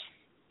 hours.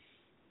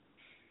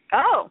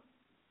 Oh.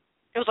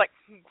 It was like,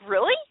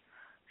 really?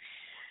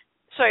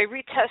 So I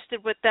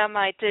retested with them.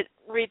 I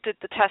redid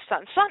the test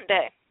on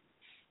Sunday.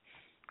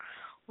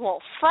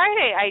 Well,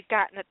 Friday I'd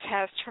gotten a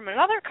test from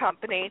another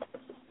company,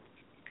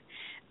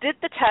 did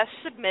the test,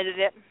 submitted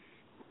it,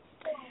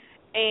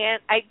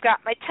 and I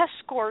got my test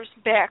scores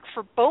back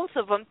for both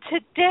of them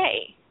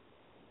today.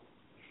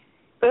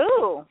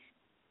 Ooh.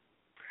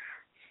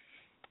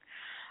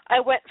 I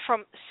went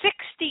from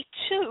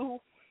 62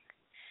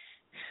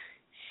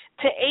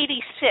 to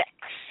 86.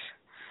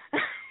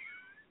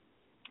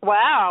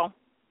 Wow.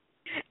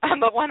 On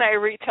the one I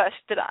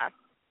retested on.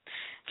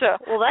 So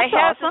well, that's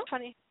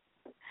awesome.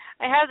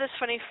 I have this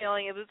funny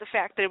feeling it was the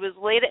fact that it was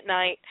late at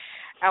night.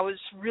 I was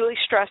really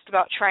stressed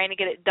about trying to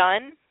get it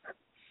done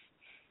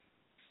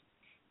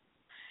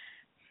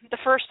the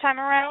first time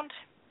around.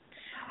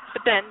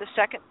 But then the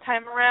second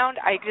time around,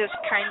 I just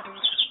kind of,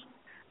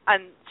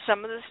 on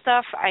some of the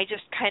stuff, I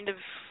just kind of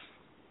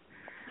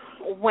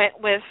went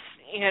with,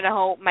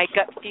 my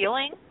gut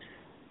feeling.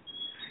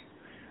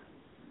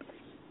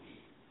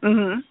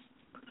 Mhm.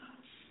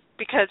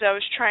 Because I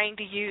was trying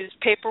to use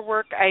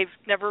paperwork I've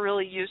never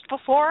really used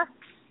before.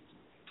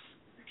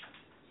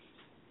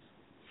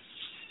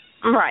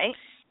 Right.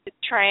 To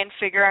try and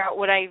figure out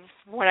what I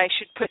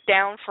should put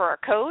down for our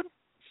code.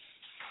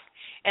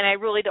 And I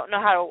really don't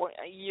know how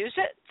to use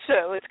it.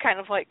 So it's kind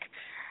of like,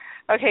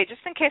 okay,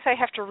 just in case I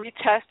have to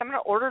retest, I'm going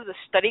to order the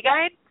study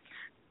guide.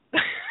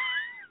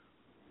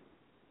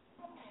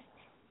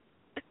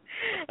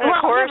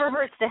 Well, it never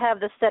hurts to have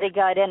the study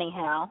guide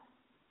anyhow.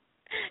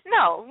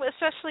 No,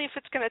 especially if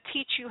it's going to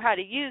teach you how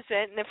to use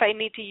it, and if I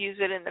need to use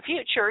it in the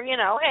future,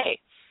 hey.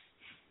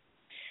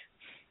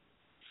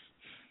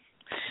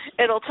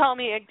 It'll tell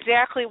me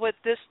exactly what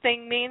this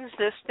thing means,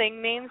 this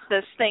thing means,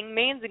 this thing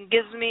means, and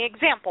gives me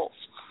examples.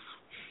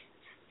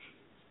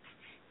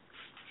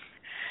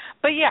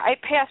 But yeah, I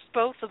passed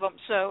both of them,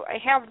 so I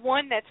have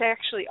one that's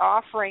actually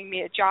offering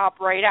me a job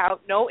right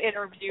out, no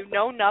interview,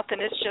 no nothing,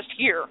 it's just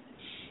here.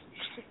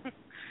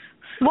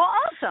 Well,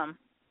 awesome.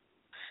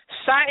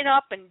 Sign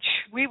up and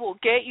we will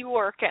get you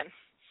working.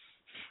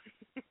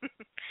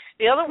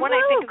 The other one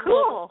I think is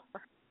cool.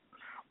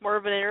 more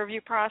of an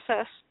interview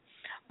process.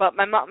 But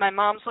my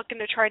mom's looking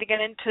to try to get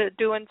into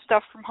doing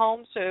stuff from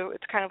home, so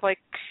it's kind of like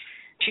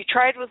she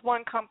tried with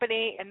one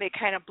company and they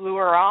kind of blew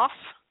her off,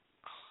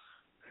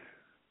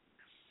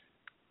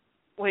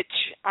 which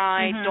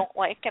I don't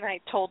like, and I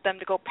told them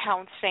to go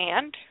pound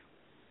sand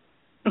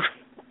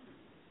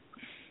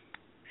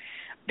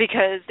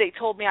because they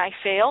told me I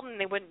failed and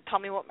they wouldn't tell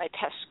me what my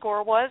test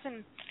score was,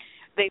 and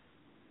they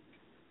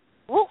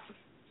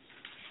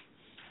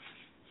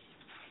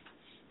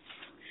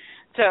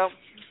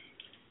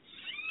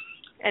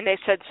and they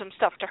said some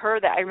stuff to her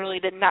that I really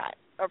did not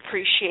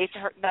appreciate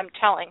them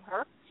telling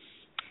her.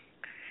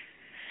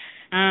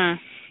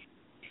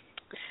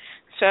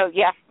 So,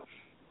 yeah.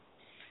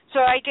 So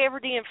I gave her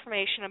the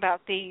information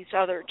about these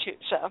other two,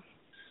 so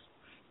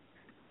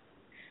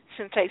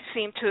since I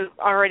seem to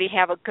already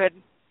have a good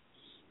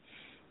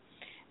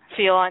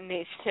feel on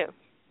these two.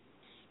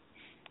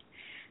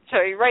 So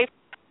are you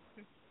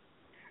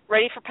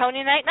ready for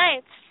Pony Night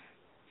Nights?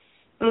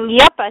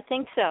 Yep, I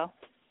think so.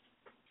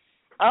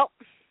 Oh,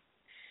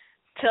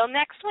 till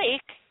next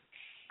week.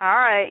 All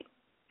right.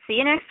 See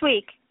you next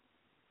week.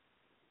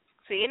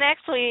 See you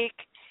next week.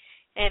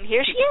 And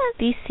here she is.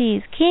 This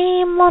is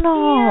Kim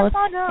Mono,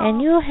 and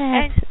you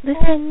have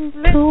listened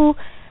to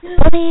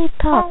Body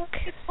Talk.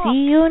 See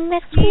you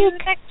next week.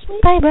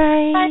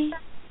 Bye-bye.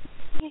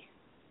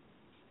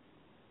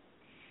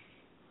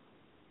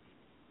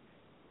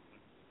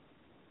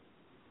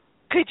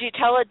 Could you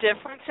tell a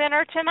difference in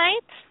her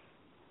tonight?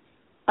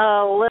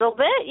 A little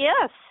bit,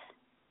 yes.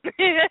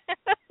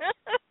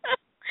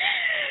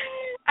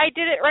 I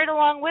did it right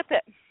along with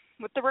it,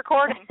 with the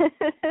recording.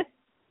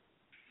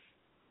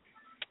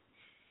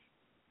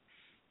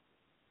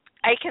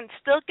 I can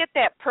still get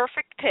that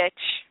perfect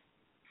pitch.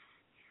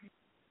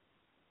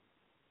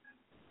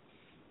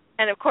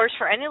 And, of course,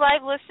 for any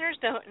live listeners,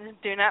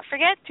 do not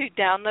forget to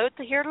download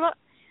to hear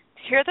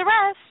the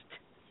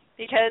rest,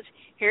 because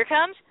here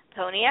comes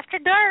Pony After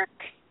Dark.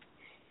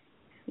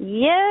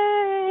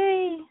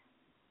 Yay!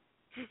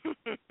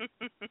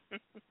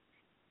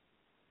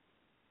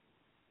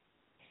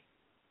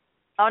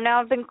 Oh,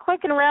 now I've been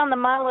clicking around the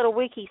My Little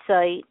Wiki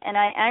site, and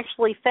I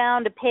actually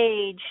found a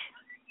page.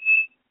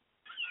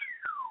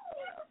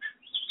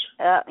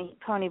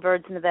 Pony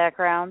Bird's in the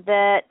background,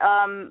 that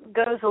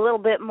goes a little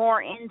bit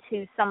more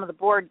into some of the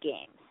board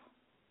games.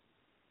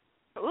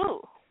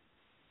 Ooh.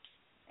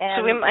 And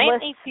so we might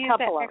lists need to a use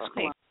couple that of next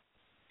them. week.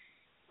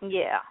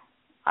 Yeah,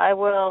 I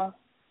will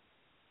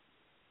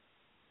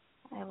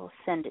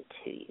send it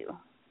to you.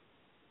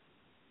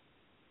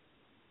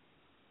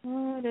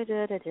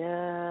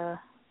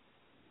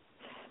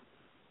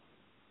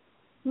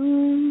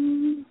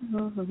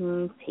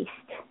 Paste.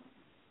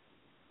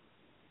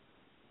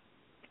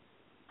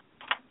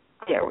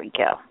 There we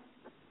go.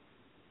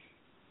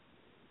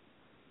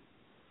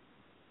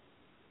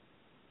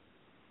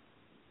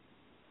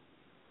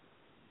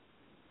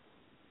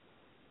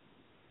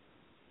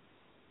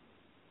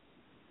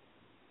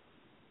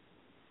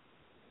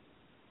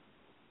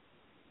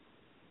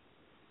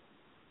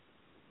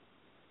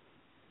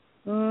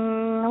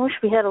 I wish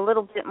we had a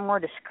little bit more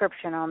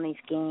description on these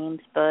games,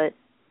 but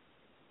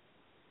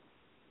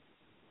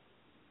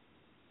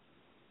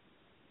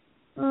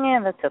yeah,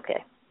 that's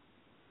okay.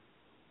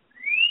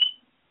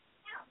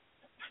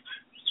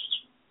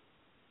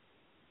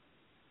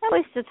 At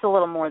least it's a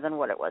little more than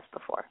what it was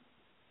before.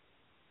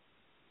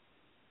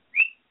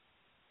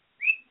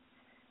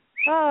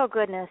 Oh,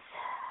 goodness.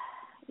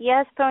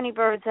 Yes, Pony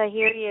Birds, I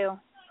hear you.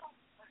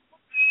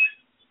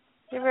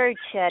 You're very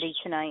chatty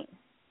tonight.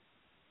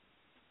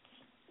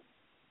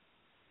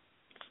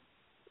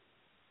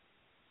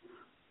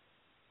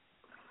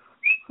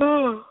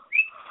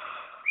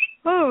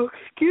 Oh,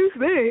 excuse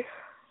me.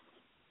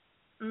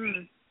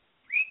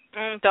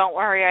 Don't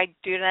worry, I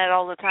do that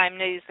all the time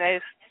these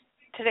days.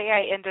 Today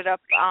I ended up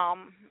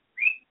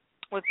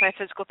with my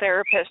physical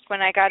therapist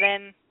when I got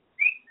in,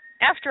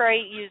 after I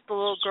used the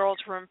little girl's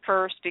room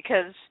first,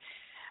 because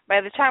by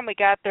the time we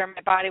got there,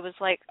 my body was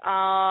like,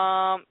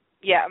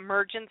 yeah,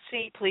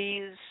 emergency,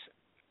 please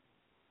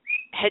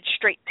head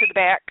straight to the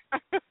back.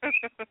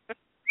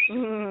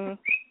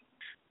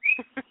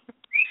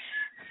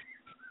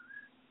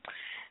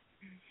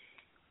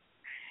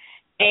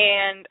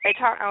 And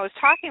I was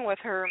talking with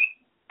her.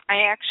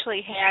 I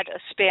actually had a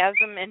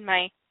spasm in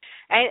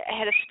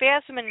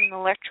an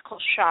electrical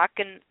shock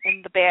in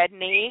the bad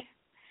knee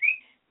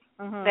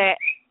that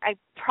I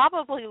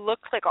probably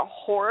looked like a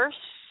horse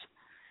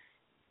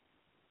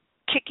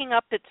kicking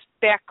up its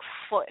back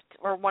foot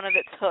or one of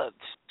its hooves.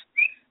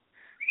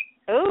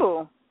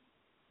 Ooh.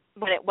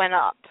 When it went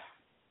up.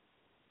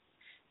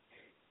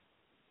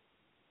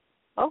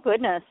 Oh,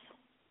 goodness.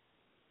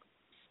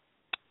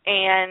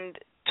 And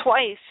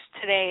twice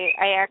today,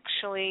 I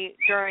actually,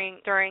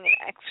 during an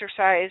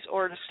exercise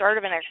or the start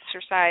of an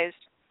exercise,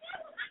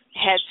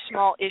 had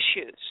small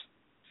issues.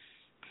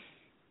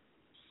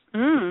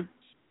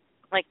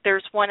 Like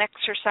there's one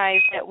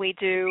exercise that we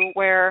do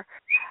where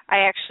I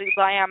actually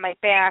lie on my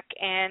back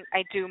and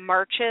I do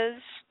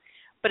marches,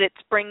 but it's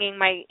bringing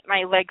my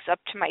legs up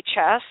to my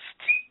chest.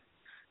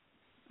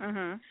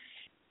 Mhm.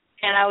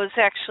 And I was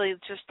actually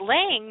just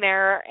laying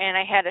there, and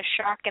I had a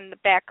shock in the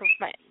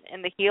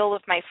in the heel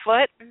of my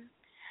foot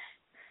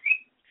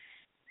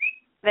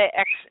that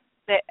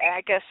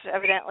I guess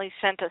evidently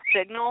sent a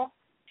signal,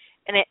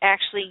 and it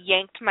actually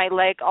yanked my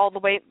leg all the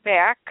way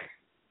back.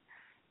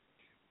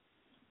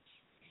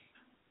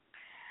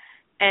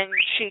 And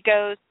she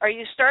goes, "Are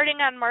you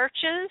starting on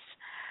marches?"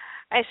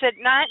 I said,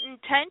 "Not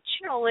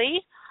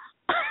intentionally."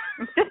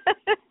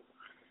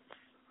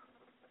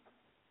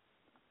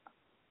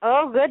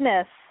 Oh,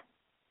 goodness.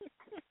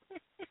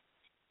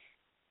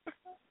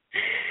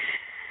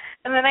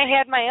 And then I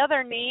had my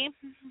other knee.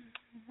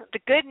 The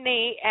good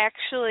knee,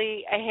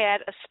 actually, I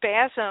had a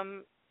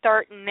spasm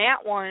start in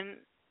that one.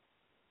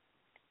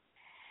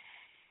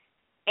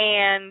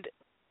 And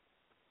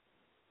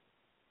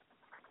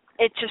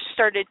it just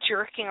started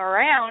jerking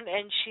around,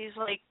 and she's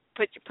like,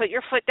 put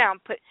your foot down,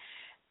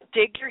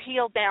 dig your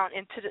heel down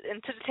into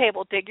the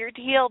table, dig your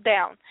heel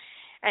down.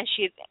 And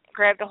she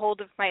grabbed a hold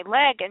of my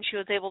leg, and she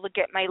was able to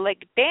get my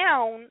leg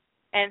down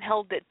and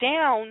held it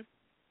down.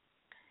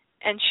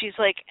 And she's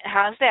like,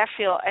 "How's that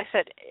feel?" I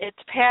said,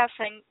 "It's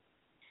passing."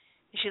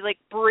 She's like,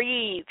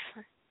 "Breathe."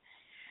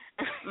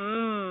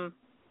 Mm.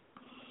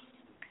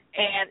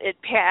 And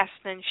it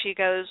passed, and she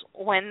goes,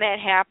 "When that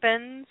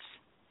happens,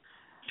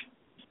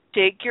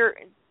 dig your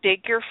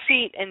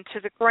feet into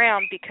the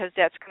ground, because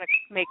that's going to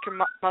make your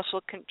muscle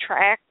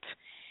contract,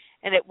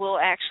 and it will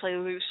actually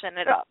loosen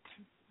it up."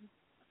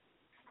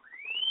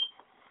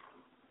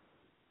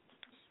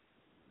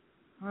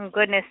 Oh,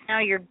 goodness. Now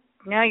your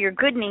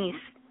good knee's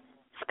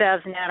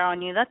spazzing out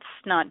on you.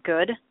 That's not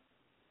good.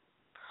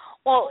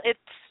 Well, it's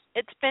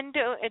been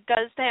doing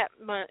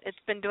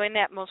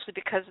that mostly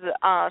because of the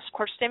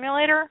core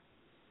stimulator.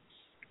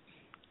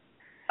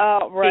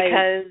 Oh, right.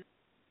 Because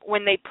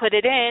when they put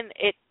it in,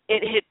 it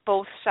hit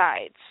both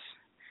sides.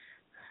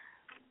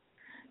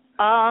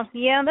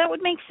 Yeah, that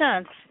would make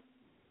sense.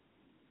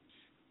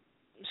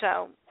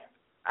 So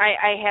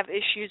I have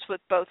issues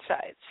with both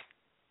sides.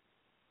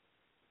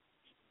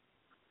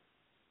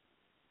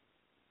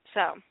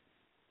 So,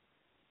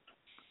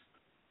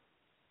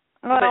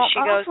 well, but she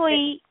goes,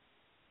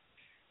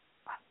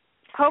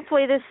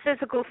 hopefully this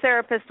physical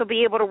therapist will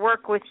be able to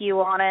work with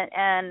you on it.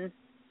 And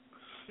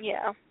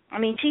yeah, I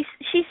mean, she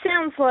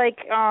sounds like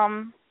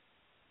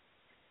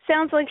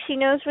she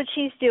knows what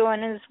she's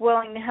doing and is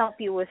willing to help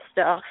you with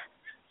stuff.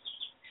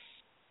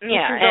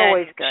 Yeah, which is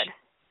always good.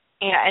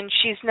 Yeah, and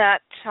she's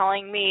not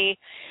telling me,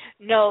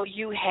 "No,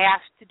 you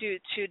have to do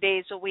 2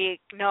 days a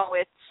week." No,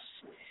 it's,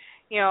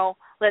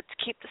 let's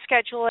keep the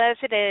schedule as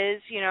it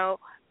is.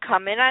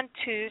 Come in on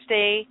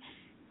Tuesday.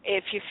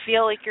 If you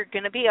feel like you're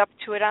going to be up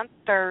to it on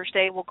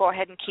Thursday, we'll go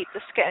ahead and keep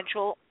the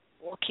schedule.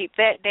 We'll keep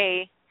that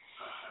day.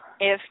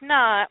 If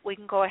not, we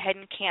can go ahead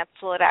and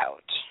cancel it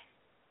out.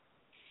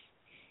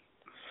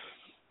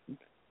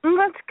 Well,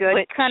 that's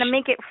good. Kind of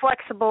make it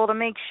flexible to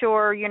make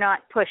sure you're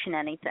not pushing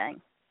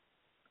anything.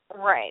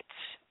 Right,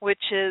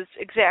 which is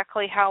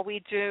exactly how we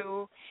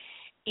do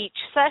each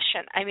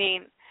session. I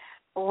mean,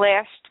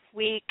 last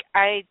week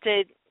I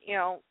did,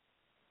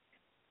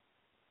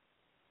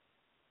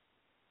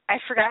 I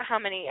forgot how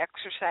many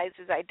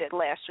exercises I did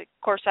last week.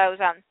 Of course, I was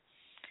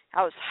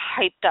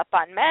hyped up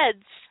on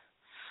meds.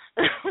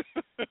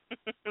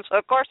 So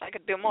of course I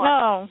could do more.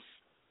 No.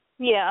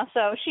 Yeah,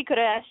 so she could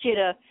have asked you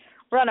to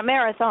run a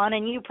marathon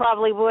and you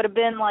probably would have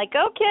been like,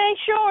 "Okay,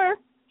 sure."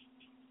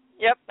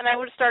 Yep, and I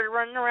would have started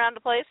running around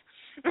the place.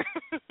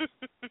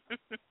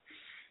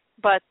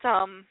 But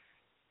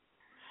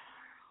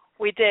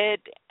we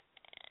did,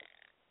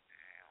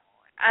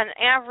 on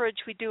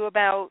average, we do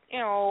about,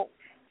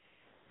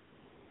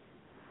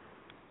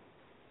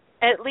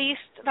 at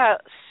least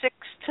about 6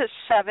 to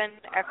 7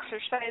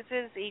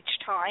 exercises each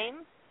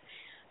time.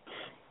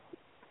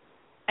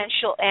 And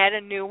she'll add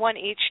a new one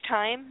each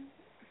time.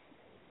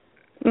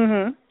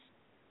 Mhm.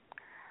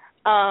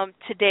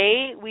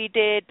 Today we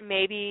did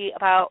maybe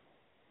about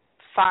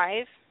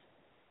 5.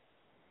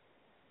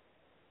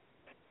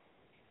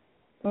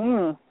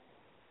 Mm.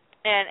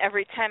 And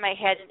every time I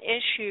had an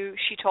issue,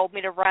 she told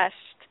me to rest,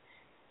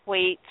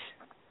 wait.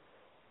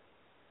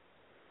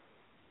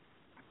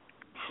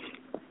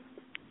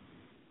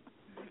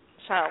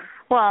 So.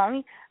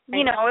 Well,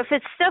 if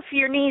it's stuff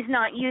your knee's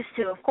not used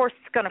to, of course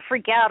it's going to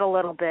freak out a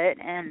little bit,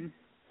 and.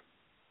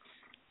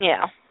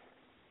 Yeah.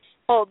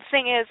 Well, the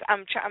thing is,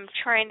 I'm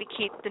trying to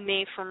keep the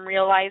knee from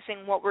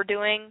realizing what we're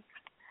doing.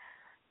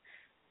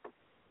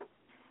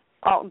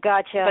 Oh,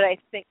 gotcha.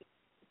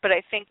 But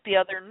I think the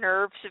other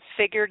nerves have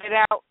figured it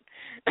out.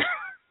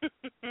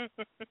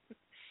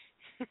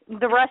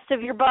 The rest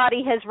of your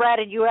body has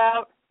ratted you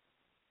out?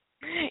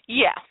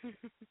 Yeah.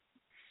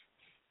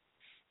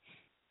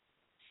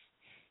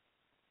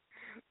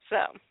 So.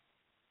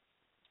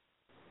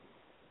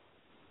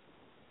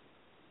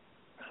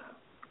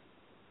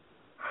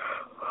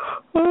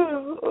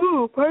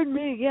 Oh, pardon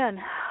me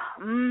again.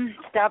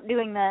 Stop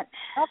doing that.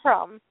 No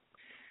problem.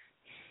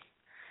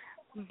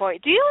 Boy,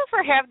 do you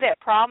ever have that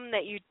problem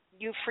that you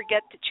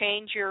forget to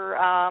change your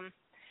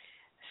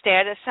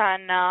status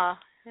on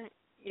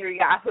your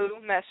Yahoo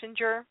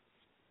Messenger?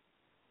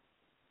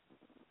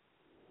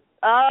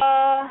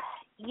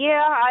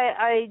 Yeah,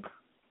 I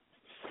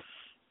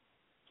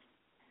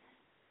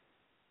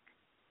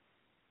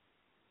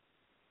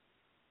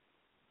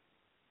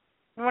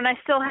when I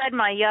still had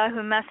my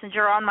Yahoo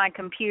Messenger on my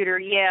computer,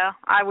 yeah,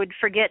 I would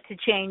forget to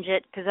change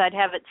it because I'd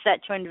have it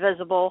set to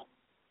invisible.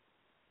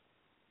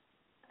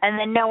 And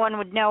then no one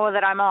would know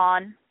that I'm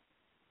on.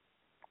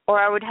 Or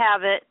I would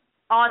have it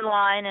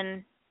online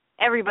and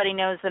everybody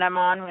knows that I'm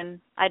on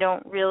when I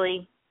don't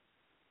really,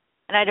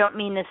 and I don't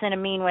mean this in a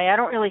mean way, I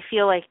don't really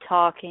feel like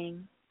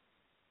talking.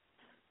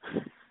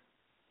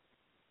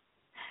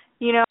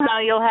 You know how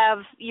you'll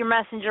have your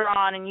messenger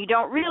on and you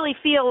don't really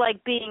feel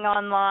like being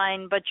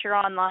online, but you're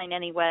online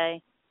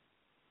anyway.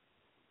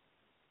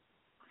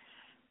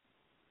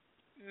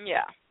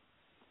 Yeah.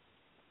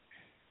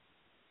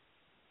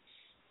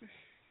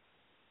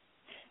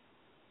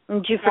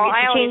 Did you forget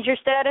to change your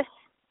status?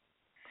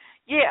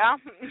 Yeah.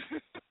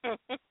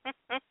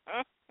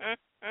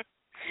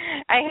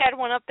 I had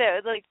one up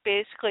that like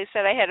basically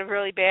said I had a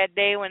really bad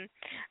day when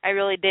I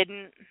really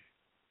didn't.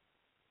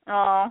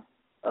 Oh.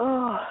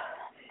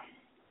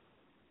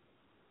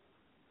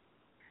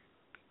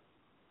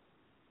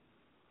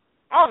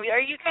 Oh,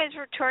 are you guys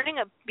returning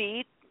a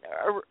B,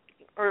 a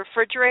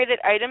refrigerated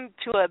item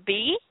to a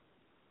B?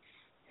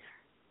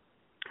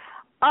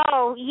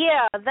 Oh,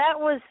 yeah, that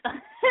was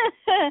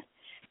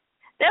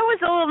that was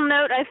a little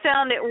note I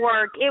found at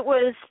work. It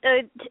was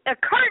a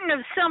carton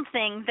of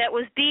something that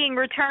was being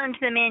returned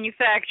to the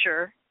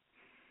manufacturer,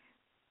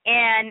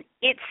 and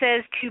it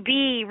says to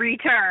be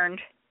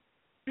returned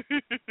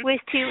with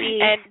 2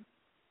 E's. And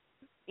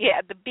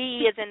yeah, the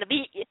B is in the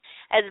B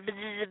as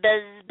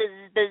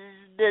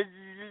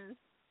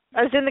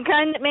as in the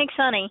kind that makes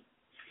honey.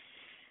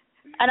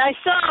 And I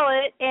saw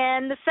it,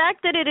 and the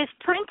fact that it is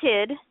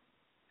printed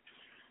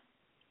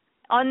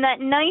on that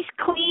nice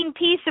clean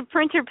piece of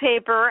printer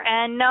paper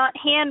and not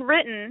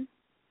handwritten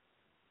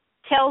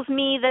tells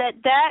me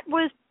that that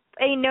was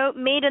a note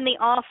made in the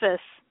office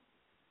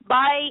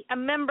by a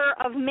member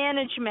of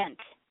management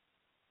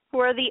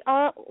or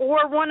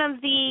one of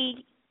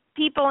the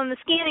people in the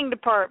scanning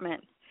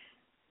department,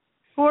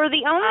 who are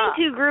the only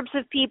two groups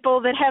of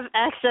people that have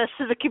access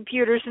to the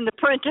computers and the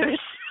printers.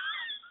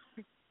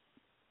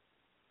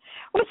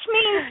 Which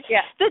means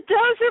that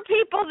those are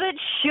people that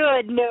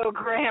should know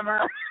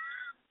grammar.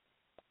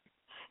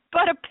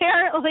 But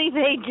apparently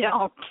they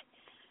don't.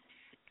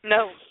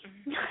 No.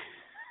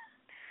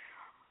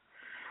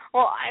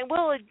 Well, I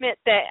will admit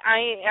that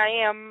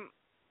I am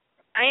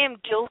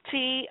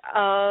guilty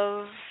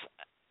of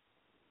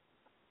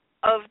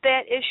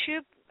that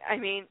issue. I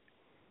mean,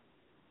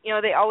 you know,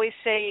 they always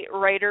say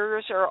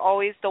writers are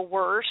always the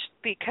worst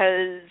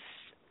because,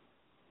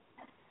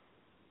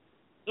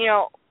 you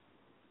know,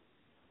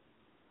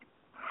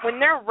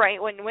 when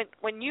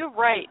you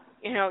write,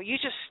 you know, you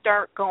just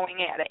start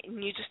going at it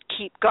and you just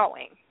keep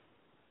going.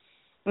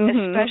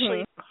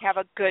 Especially if you have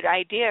a good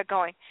idea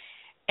going.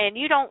 And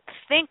you don't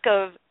think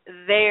of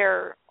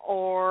there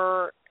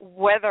or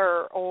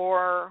whether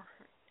or,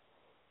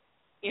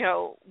 you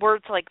know,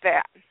 words like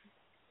that.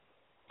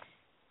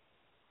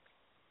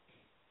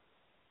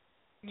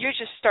 You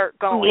just start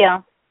going.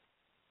 Yeah.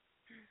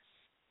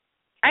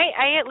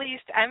 I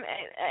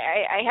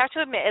have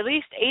to admit, at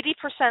least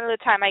 80% of the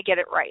time I get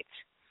it right.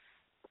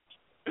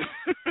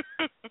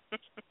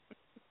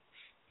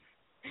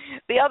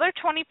 The other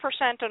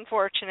 20%,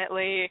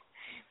 unfortunately,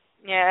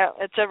 yeah,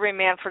 it's every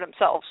man for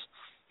themselves.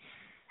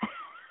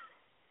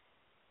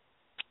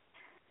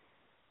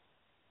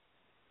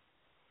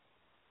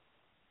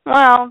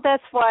 Well,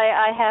 that's why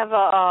I have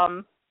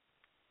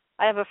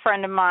a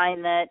friend of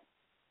mine that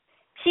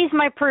she's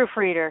my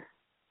proofreader.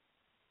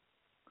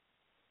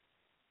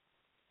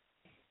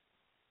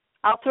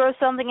 I'll throw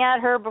something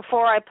at her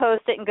before I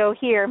post it and go,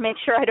 here, make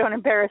sure I don't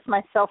embarrass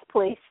myself,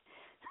 please.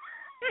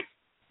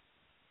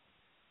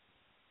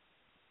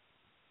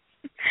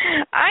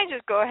 I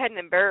just go ahead and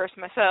embarrass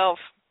myself.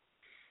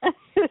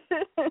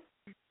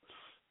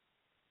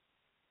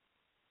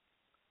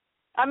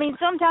 I mean,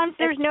 sometimes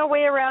there's no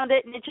way around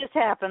it, and it just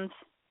happens.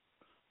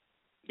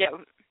 Yeah.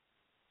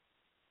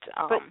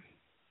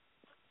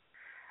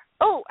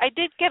 Oh, I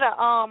did get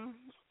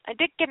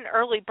an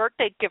early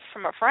birthday gift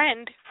from a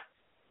friend.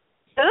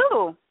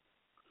 Ooh.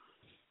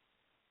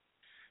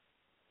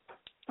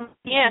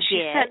 Yeah,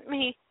 she sent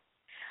me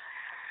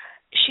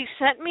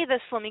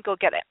this. Let me go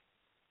get it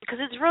because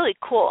it's really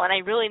cool, and I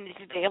really need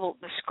to be able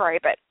to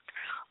describe it.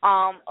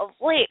 Of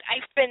late,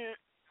 I've been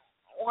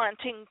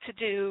wanting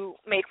to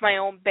make my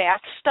own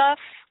bath stuff.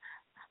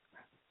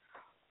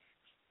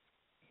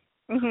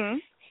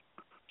 Mhm.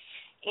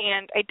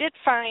 And I did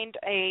find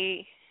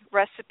a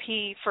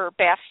recipe for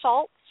bath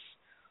salts,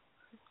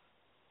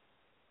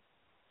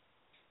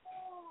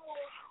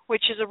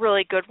 which is a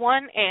really good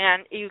one,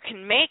 and you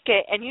can make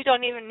it, and you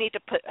don't even need to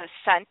put a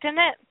scent in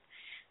it,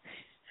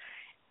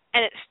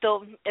 and it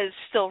still is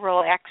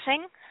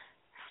relaxing.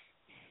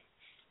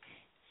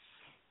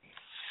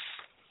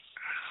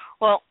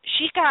 Well,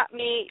 she got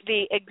me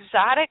the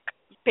exotic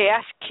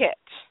bath kit,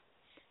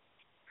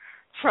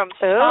 from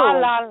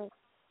Oh.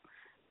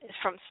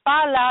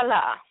 Spa La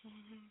La.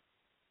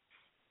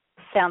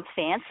 Sounds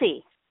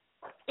fancy.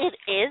 It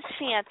is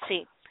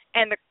fancy.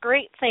 And the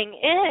great thing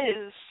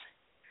is,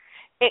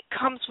 it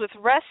comes with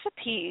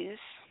recipes.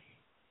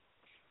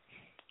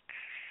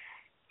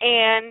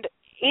 And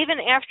even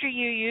after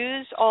you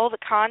use all the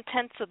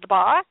contents of the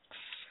box,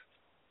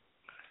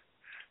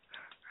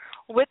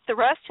 with the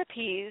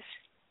recipes,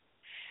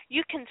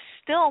 you can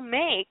still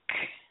make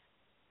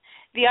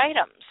the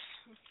items.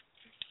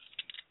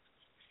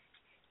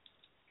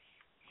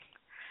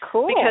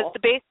 Cool. Because the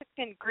basic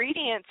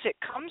ingredients it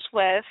comes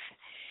with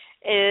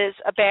is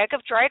a bag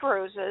of dried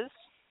roses,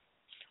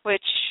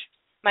 which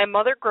my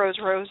mother grows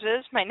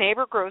roses, my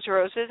neighbor grows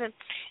roses, and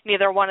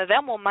neither one of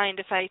them will mind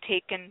if I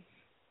take and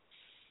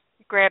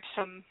grab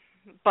some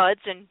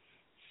buds and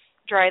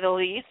dry the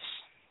leaves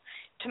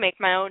to make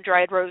my own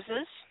dried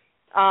roses.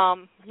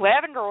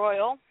 Lavender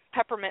oil,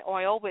 peppermint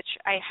oil, which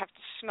I have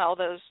to smell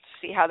those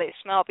to see how they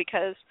smell,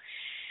 because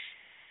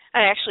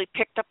I'd actually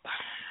picked up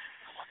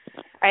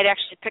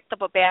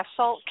a bath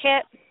salt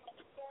kit,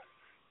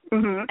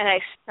 and I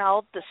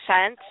smelled the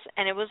scents,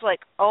 and it was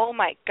like, oh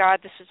my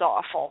God, this is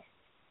awful.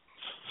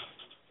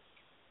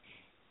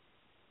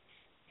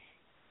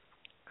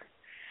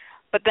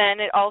 But then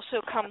it also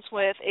comes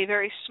with a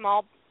very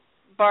small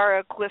bar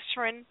of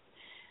glycerin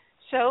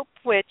soap,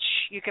 which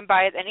you can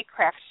buy at any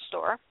craft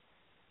store.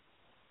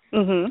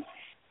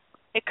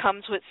 It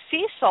comes with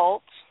sea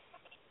salt,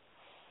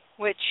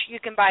 which you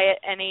can buy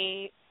at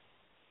any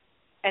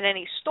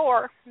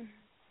store.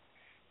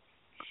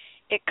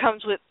 It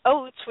comes with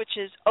oats, which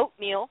is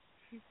oatmeal.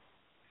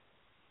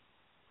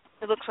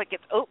 It looks like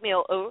it's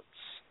oatmeal oats.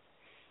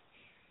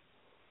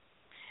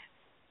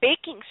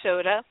 Baking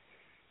soda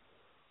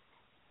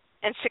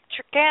and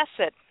citric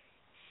acid.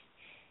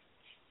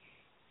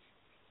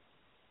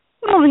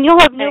 Well, then you'll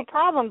have no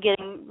problem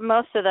getting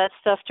most of that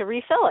stuff to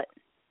refill it.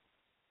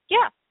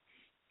 Yeah.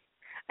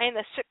 And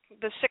the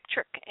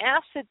citric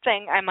acid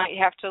thing I might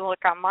have to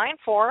look online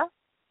for.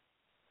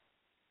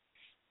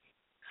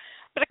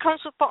 But it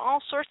comes with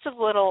all sorts of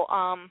little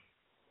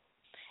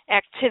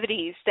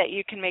activities that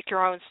you can make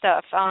your own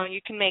stuff.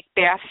 You can make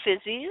bath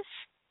fizzies.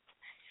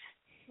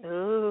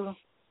 Ooh.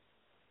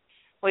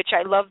 Which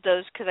I love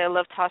those because I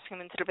love tossing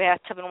them into the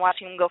bathtub and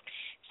watching them go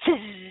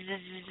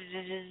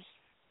fizz.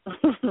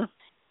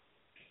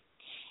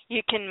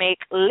 You can make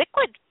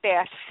liquid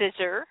bath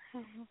fizzer,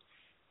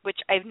 which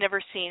I've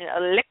never seen a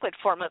liquid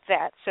form of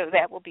that, so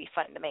that will be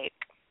fun to make.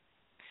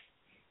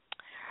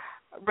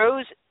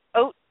 Rose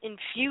oat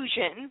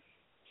infusion,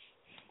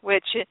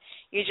 which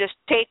you just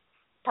take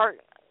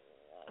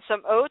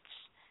some oats,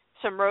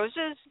 some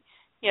roses,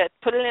 you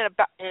put it in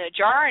a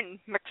jar and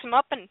mix them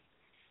up, and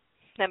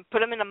then put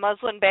them in a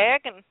muslin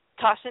bag and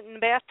toss it in the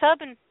bathtub,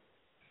 and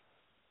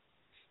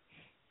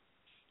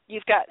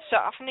you've got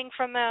softening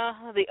from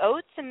the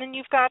oats, and then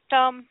you've got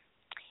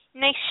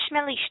nice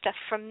smelly stuff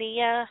from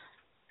the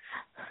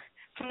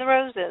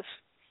roses.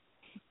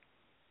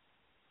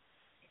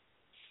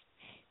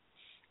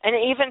 And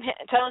it even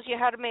tells you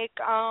how to make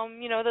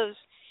those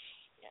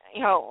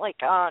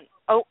like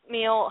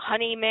oatmeal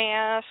honey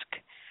mask,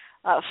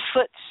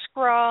 foot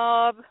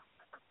scrub,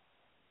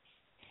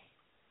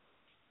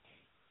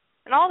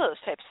 and all those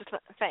types of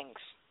things.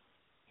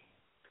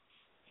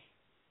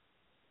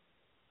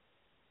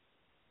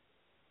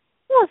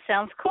 Well, it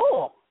sounds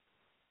cool.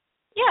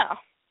 Yeah.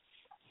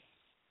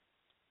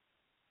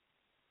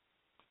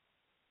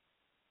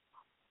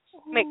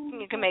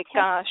 You can make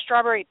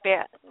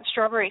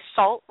strawberry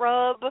salt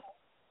rub,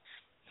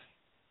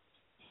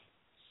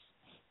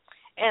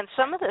 and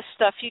some of this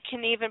stuff you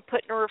can even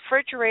put in a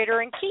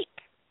refrigerator and keep.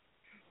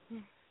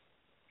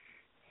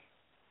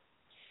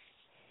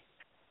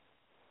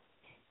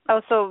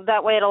 Oh, so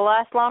that way it'll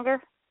last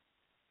longer?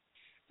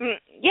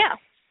 Yeah.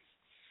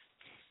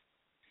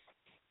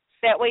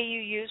 That way you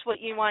use what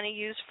you want to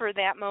use for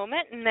that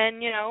moment, and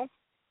then,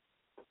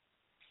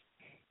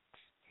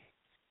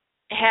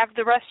 have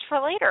the rest for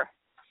later.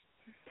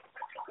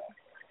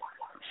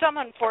 Some,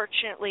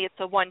 unfortunately, it's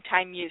a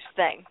one-time use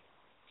thing.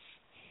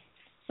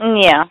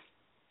 Yeah.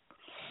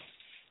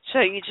 So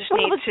you just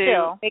need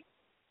to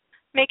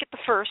make it the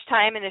first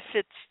time, and if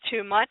it's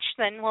too much,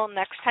 then,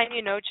 next time,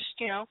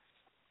 just,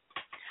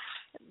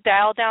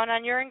 dial down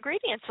on your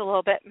ingredients a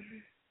little bit.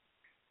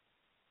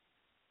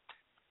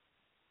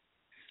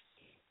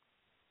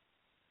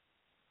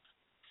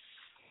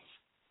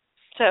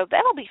 So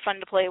that'll be fun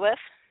to play with.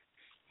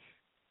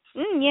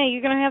 Yeah,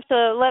 you're going to have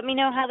to let me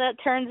know how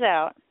that turns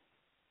out.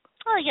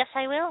 Oh, yes,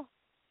 I will.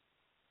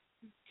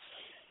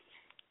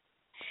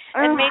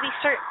 And maybe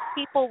certain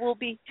people will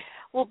be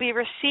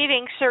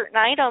receiving certain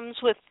items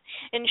with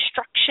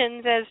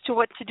instructions as to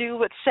what to do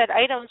with said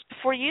items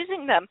before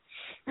using them.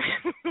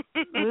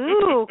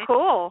 Ooh,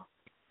 cool.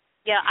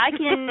 Yeah, I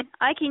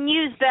can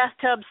use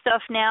bathtub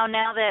stuff now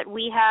that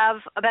we have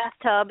a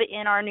bathtub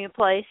in our new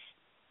place.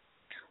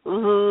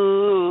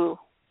 Ooh.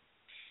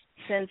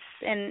 Since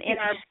in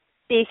our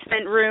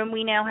basement room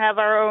we now have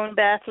our own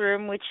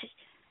bathroom, which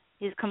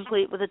is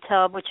complete with a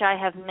tub, which I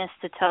have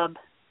missed a tub.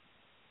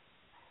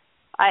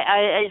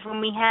 when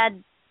we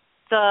had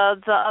the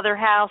other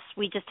house,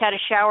 we just had a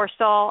shower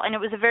stall, and it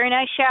was a very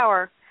nice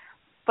shower,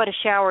 but a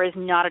shower is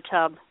not a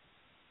tub.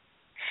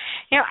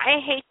 I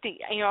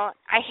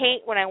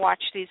hate when I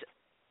watch these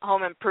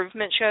home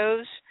improvement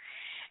shows,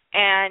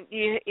 and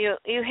you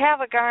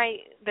have a guy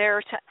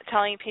there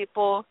telling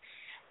people,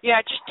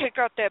 yeah, just take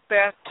out that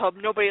bathtub.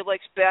 Nobody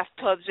likes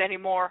bathtubs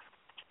anymore.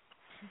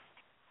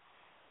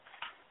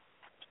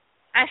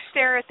 I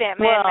stare at that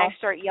man and I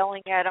start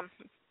yelling at him.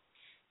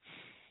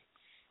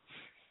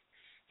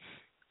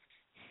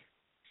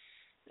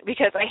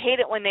 Because I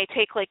hate it when they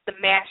take, like, the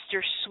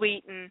master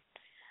suite and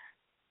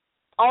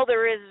all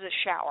there is a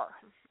shower.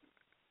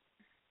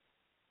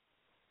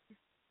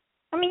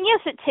 I mean,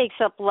 yes, it takes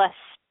up less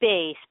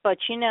space, but,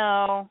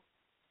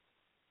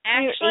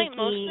 Actually,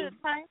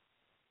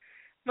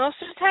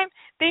 most of the time,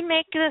 they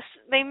make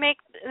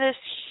this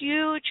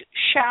huge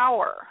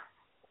shower.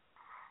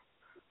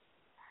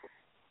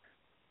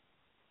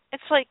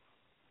 It's like,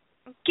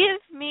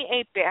 give me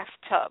a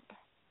bathtub.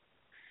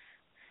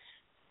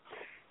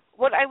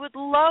 What I would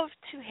love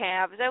to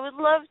have is I would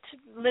love to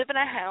live in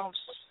a house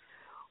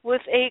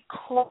with a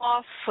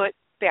clawfoot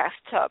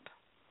bathtub.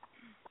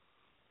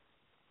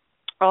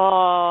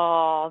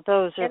 Oh,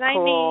 those are cool. I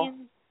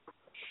mean,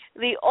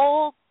 the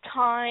old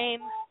time,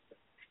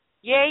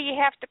 yeah, you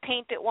have to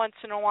paint it once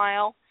in a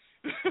while.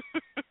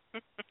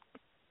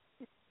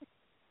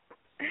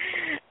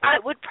 I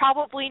would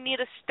probably need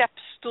a step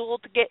stool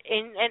to get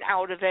in and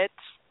out of it,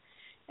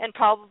 and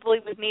probably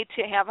would need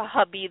to have a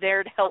hubby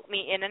there to help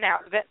me in and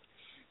out of it,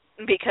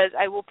 because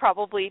I will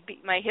probably be,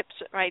 my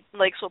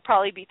legs will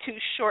probably be too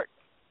short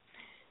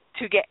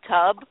to get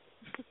tub.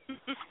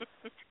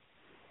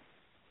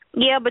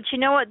 Yeah, but you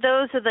know what?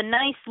 Those are the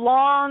nice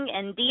long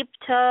and deep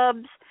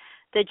tubs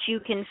that you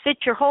can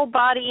fit your whole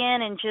body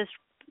in and just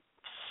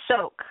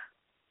soak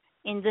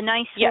in the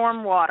nice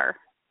warm water.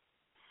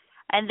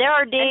 And there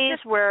are days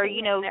where,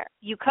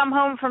 you come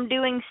home from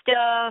doing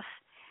stuff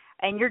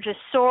and you're just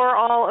sore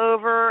all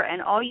over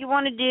and all you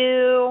want to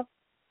do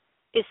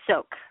is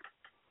soak.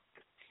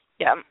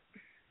 Yeah.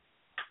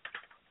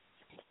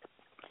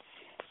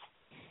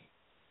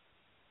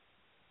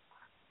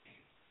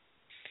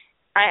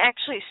 I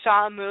actually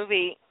saw a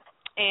movie,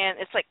 and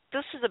it's like,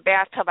 this is a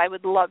bathtub I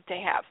would love to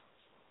have.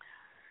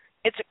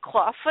 It's a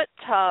clawfoot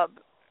tub.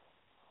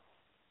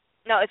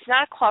 No, it's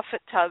not a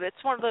clawfoot tub.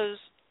 It's one of those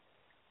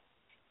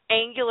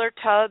angular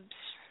tubs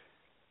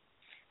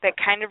that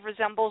kind of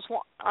resembles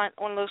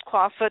one of those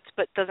clawfoots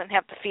but doesn't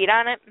have the feet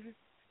on it.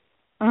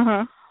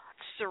 Mm-hmm.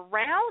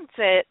 Surrounds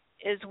it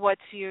is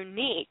what's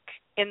unique.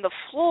 In the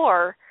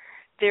floor,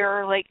 there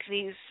are like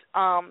these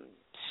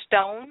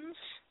stones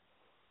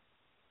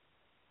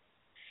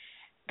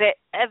that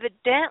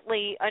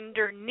evidently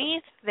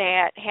underneath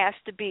that has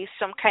to be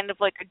some kind of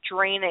like a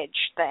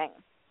drainage thing.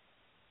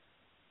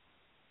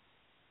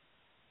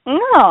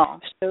 No.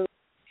 So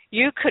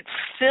you could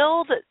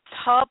fill the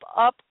tub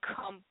up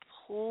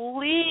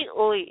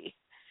completely,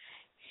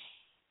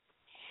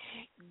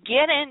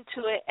 get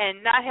into it,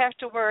 and not have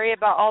to worry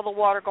about all the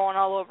water going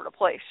all over the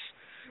place.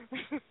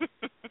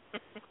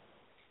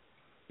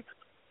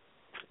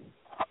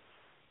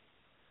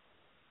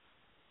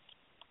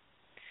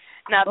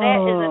 Now,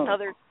 that is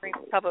another dream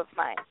tub of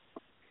mine.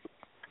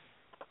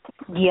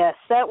 Yes,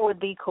 that would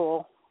be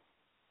cool.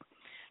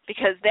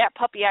 Because that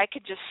puppy, I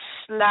could just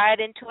slide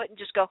into it and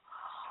just go,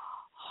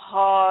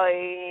 oh,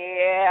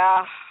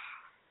 yeah.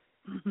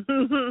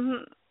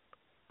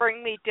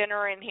 Bring me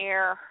dinner in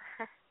here.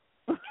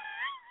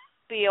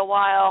 Be a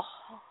while.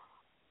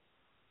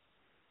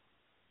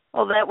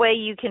 Well, that way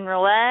you can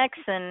relax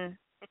and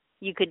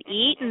you could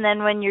eat, and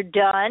then when you're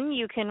done,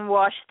 you can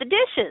wash the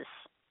dishes.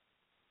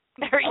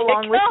 There you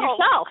along go. with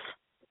yourself.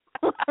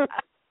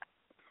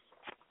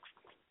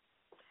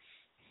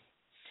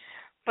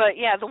 But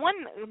yeah, the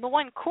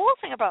one cool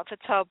thing about the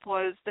tub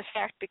was the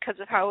fact, because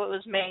of how it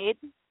was made,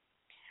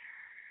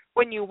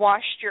 when you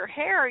washed your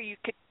hair, you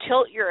could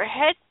tilt your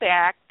head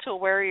back to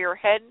where your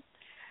hair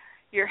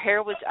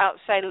was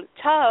outside of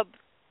the tub.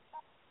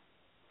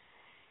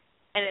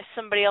 And if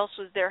somebody else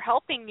was there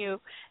helping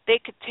you, they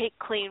could take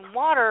clean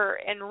water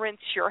and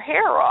rinse your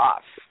hair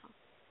off.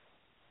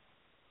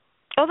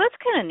 Oh, that's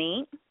kind of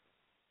neat.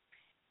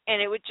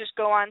 And it would just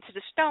go onto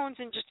the stones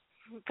and just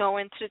go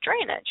into the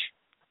drainage.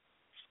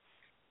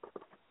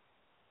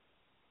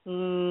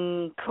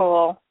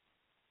 Cool.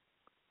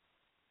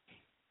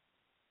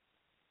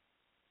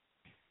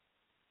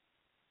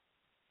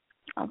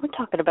 Oh, we're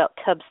talking about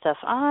tub stuff.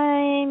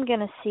 I'm going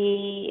to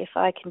see if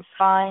I can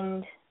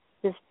find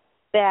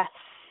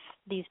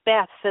these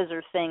bath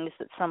scissor things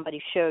that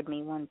somebody showed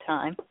me one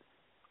time.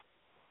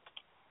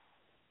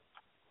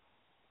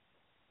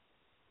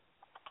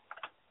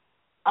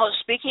 Oh,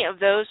 speaking of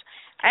those,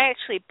 I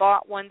actually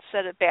bought one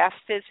set of bath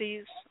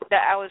fizzies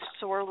that I was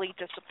sorely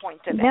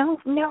disappointed in.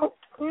 No.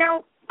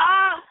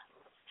 Ah!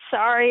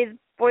 Sorry,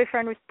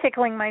 boyfriend was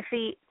tickling my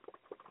feet.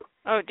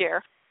 Oh,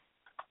 dear.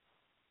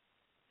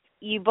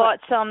 You bought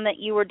some that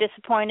you were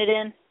disappointed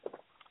in?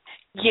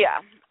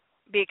 Yeah,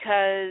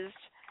 because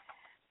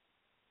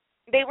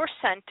they were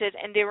scented,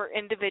 and they were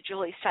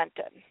individually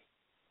scented.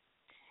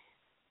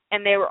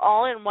 And they were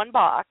all in one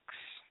box,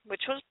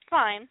 which was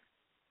fine.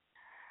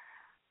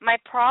 My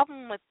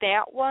problem with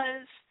that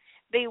was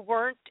they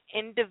weren't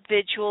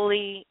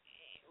individually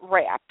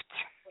wrapped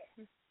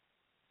in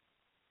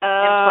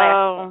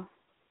plastic.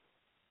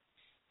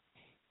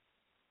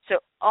 So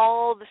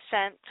all the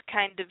scents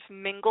kind of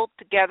mingled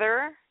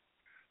together.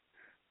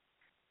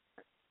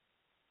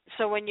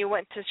 So when you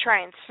went to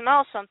try and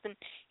smell something,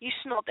 you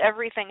smelled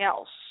everything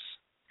else.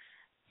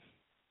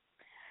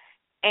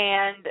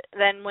 And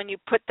then when you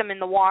put them in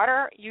the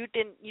water, you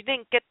didn't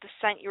get the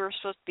scent you were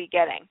supposed to be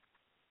getting.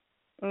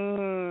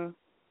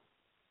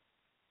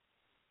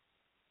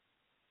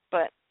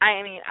 But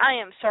I mean, I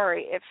am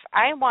sorry, if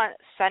I want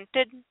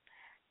scented,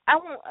 I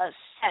want a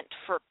scent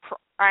for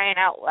crying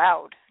out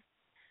loud.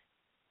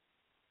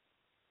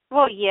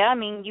 Well, yeah, I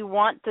mean, you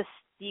want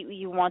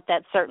you want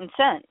that certain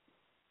scent.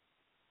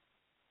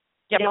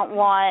 Yep. You don't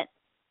want,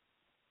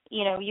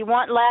 you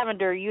want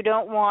lavender. You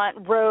don't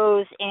want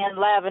rose and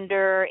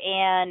lavender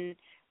and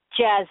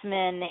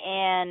jasmine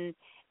and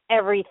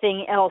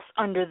everything else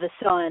under the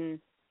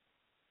sun.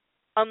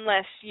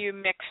 Unless you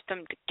mixed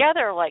them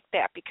together like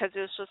that, because it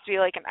was supposed to be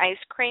like an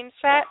ice cream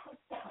set.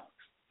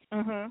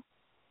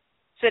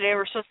 So they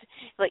were supposed to,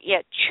 you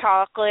had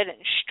chocolate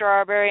and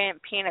strawberry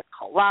and pina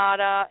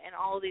colada and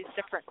all these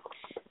different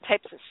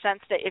types of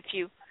scents that if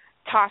you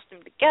tossed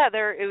them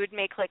together, it would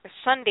make like a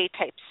sundae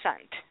type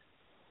scent.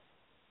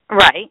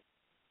 Right.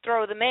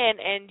 Throw them in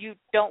and you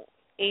don't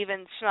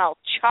even smell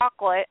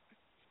chocolate.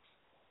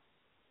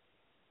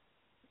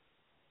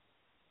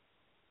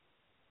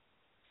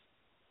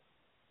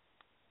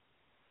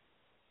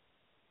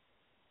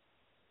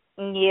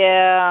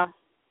 Yeah.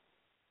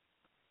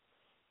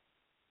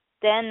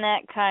 Then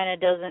that kind of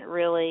doesn't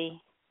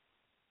really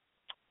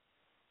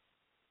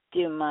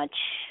do much.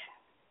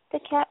 The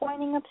cat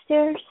whining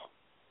upstairs?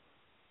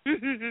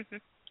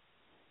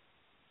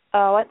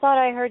 Oh, I thought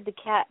I heard the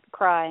cat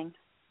crying.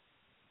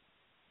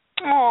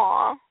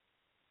 Aww.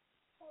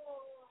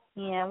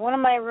 Yeah, one of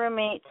my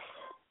roommates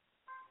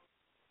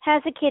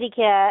has a kitty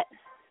cat.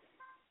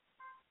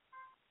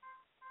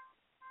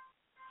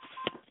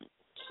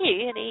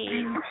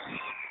 Kitty.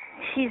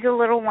 She's a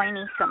little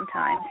whiny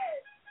sometimes.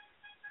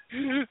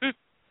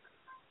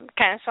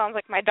 Kind of sounds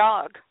like my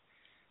dog.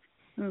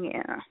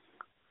 Yeah.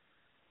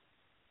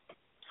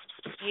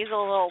 He's a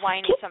little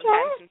whiny Kitty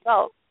sometimes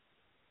himself.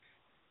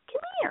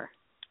 Come here.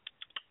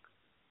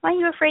 Why are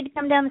you afraid to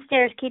come down the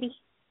stairs, kitty?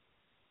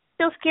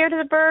 Still scared of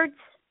the birds?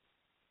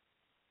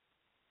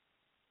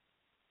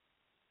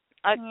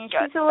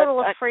 She's a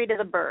little afraid of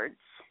the birds.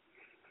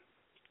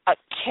 A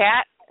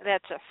cat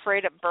that's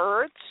afraid of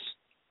birds?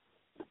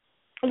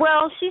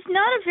 Well, she's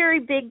not a very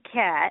big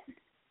cat.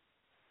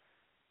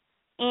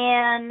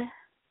 And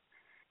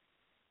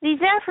these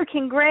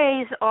African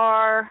greys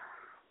are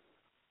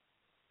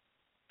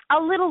a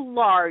little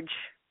large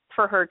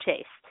for her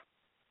taste.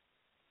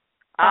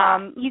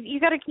 You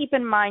got to keep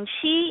in mind,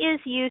 she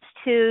is used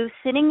to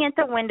sitting at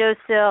the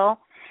windowsill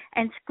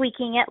and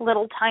squeaking at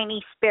little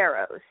tiny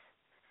sparrows.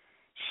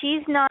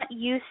 She's not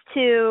used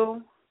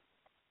to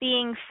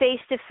being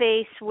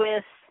face-to-face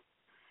with,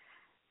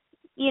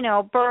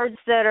 birds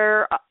that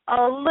are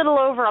a little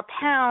over a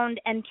pound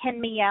and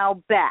can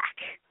meow back.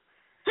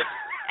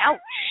 Ouch.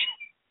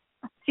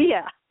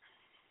 Yeah.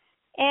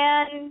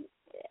 And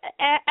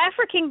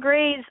African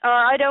greys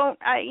are, I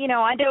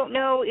don't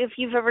know if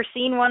you've ever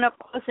seen one up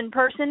close in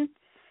person,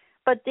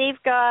 but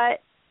they've got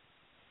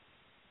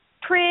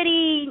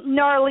pretty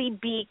gnarly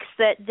beaks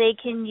that they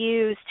can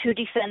use to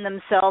defend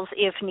themselves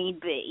if need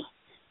be.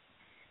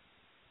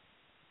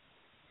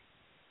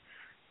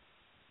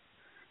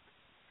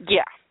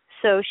 Yeah.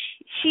 So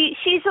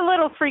she's a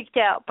little freaked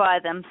out by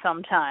them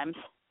sometimes,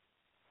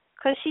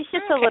 because she's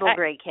just a little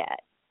gray cat.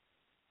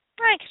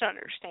 I can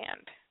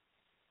understand.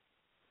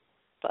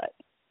 But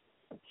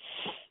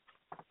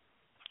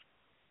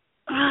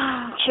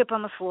chip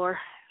on the floor.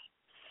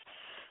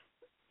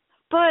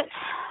 But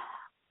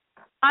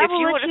I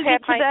will let you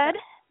get to bed.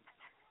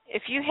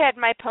 If you had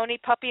my pony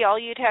puppy, all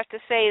you'd have to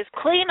say is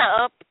clean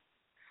up,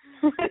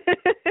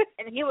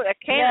 and he would have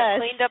came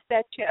and cleaned up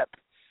that chip.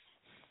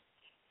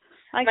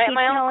 I keep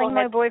telling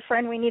my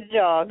boyfriend we need a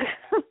dog.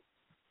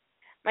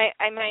 My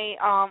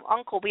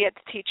uncle, we had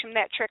to teach him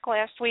that trick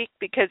last week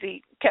because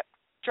he kept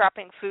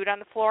dropping food on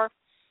the floor.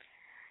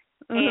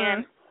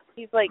 And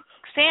he's like,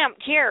 Sam,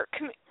 here,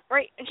 come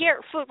right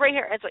here, food right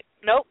here. It's like,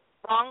 nope,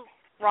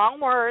 wrong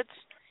words.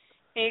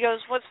 And he goes,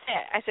 what's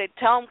that? I said,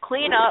 tell him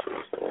clean up,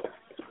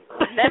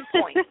 and then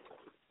point.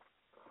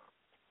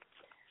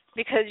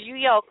 Because you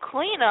yell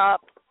clean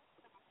up,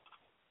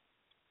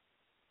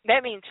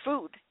 that means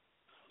food.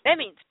 That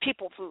means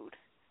people food.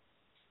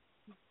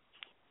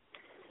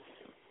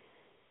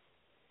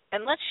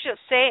 And let's just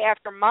say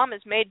after Mom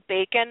has made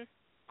bacon,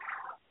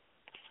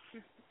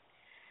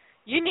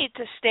 you need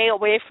to stay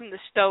away from the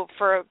stove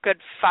for a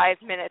good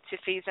 5 minutes if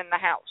he's in the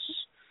house.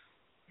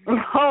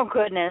 Oh,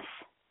 goodness.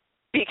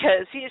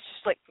 Because he is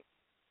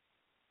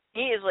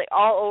like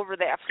all over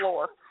that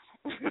floor.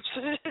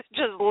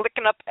 Just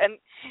licking up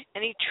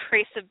any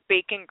trace of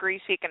bacon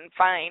grease he can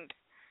find.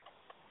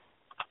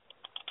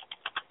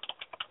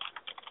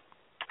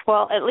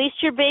 Well, at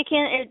least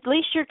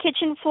your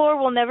kitchen floor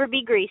will never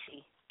be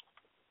greasy.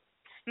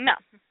 No.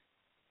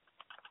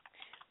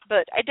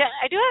 But I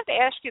do have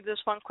to ask you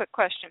this one quick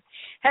question.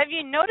 Have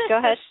you noticed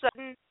this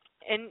sudden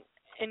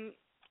in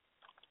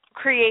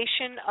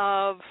creation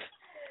of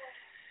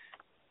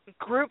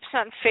groups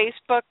on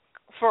Facebook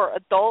for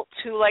adults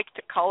who like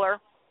to color?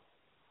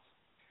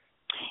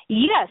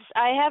 Yes,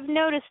 I have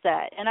noticed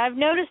that. And I've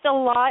noticed a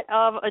lot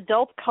of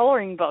adult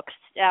coloring books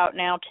out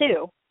now,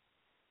 too.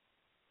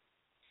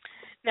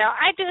 Now,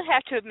 I do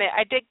have to admit,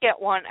 I did get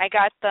one. I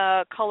got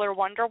the Color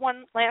Wonder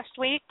one last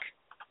week,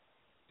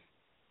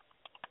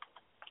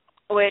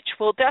 which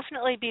will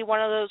definitely be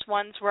one of those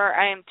ones where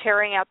I am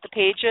tearing out the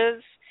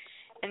pages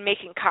and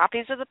making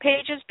copies of the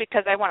pages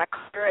because I want to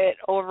color it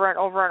over and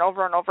over and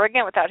over and over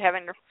again without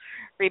having to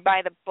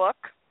rebuy the book.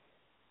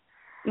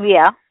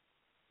 Yeah.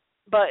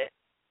 But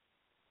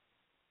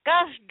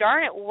gosh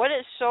darn it, what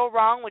is so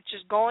wrong with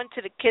just going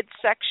to the kids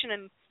section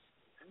and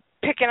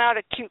picking out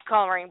a cute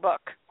coloring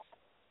book?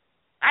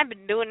 I've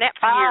been doing that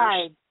for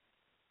years.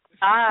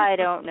 I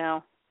don't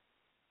know.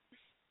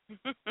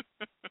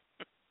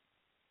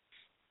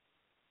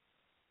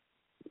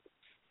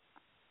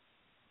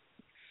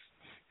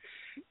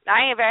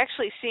 I have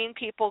actually seen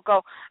people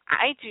go,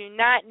 I do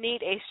not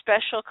need a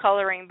special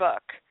coloring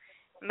book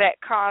that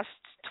costs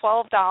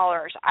 $12.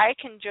 I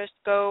can just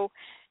go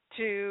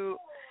to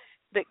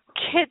the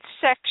kids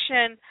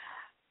section,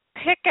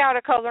 pick out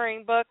a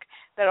coloring book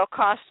that'll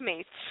cost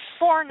me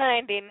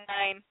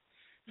 $4.99.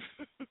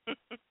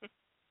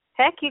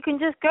 Heck, you can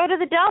just go to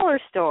the dollar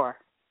store.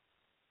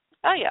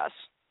 Oh, yes.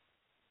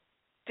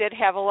 Did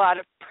have a lot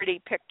of pretty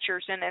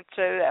pictures in it,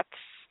 so that's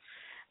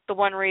the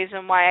one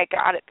reason why I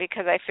got it,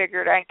 because I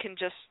figured I can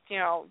just,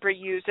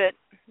 reuse it.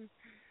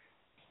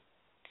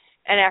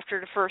 And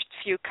after the first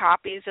few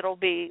copies, it'll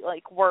be,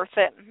 worth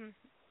it.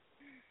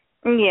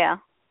 Yeah.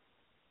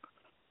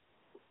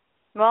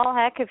 Well,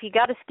 heck, if you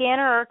got a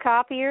scanner or a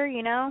copier,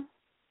 Yep.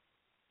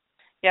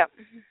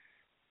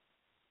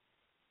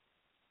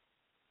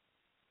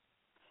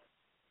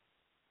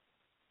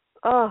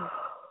 Oh.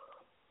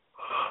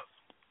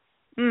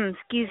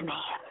 Excuse me.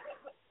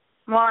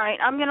 All right,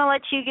 I'm going to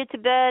let you get to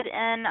bed,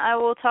 and I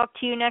will talk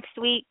to you next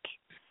week.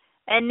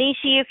 And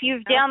Nishi, if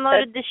you've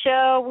downloaded the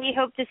show, we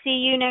hope to see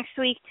you next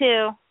week,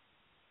 too.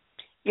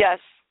 Yes,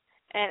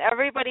 and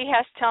everybody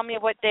has to tell me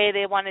what day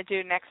they want to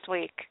do next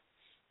week.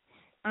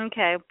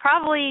 Okay,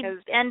 probably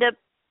end up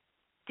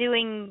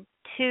doing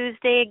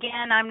Tuesday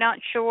again. I'm not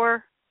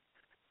sure.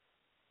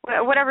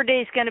 Whatever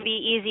day is going to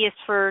be easiest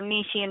for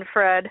Nishi and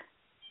Fred.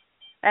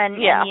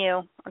 And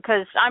you,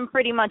 because I'm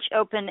pretty much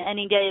open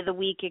any day of the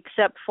week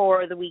except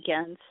for the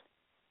weekends.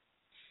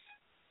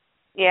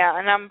 Yeah,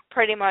 and I'm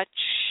pretty much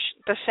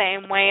the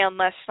same way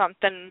unless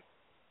something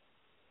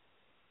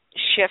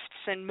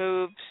shifts and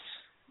moves.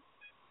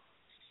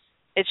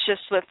 It's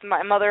just with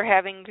my mother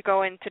having to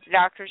go into the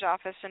doctor's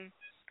office, and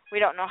we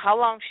don't know how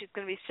long she's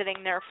going to be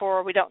sitting there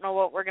for. We don't know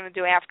what we're going to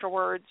do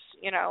afterwards,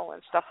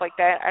 and stuff like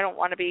that. I don't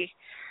want to be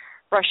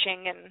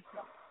rushing and,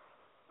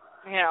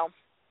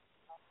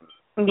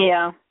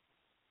 Yeah.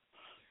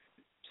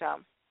 So. All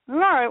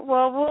right.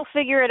 Well, we'll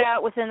figure it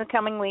out within the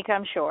coming week,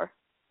 I'm sure.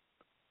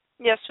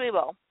 Yes, we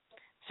will.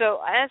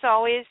 So, as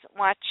always,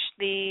 watch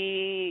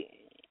the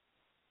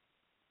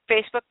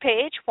Facebook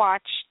page,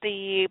 watch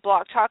the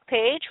Blog Talk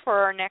page for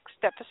our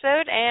next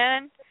episode,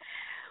 and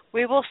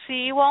we will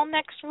see you all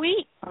next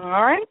week. All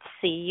right.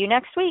 See you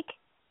next week.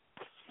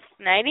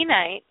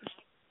 Nighty-night.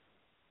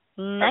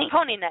 Night. Or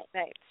Pony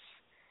Night-Nights.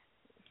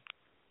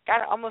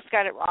 Almost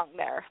got it wrong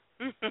there.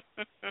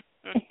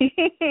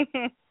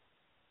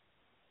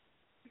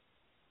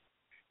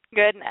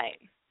 Good night.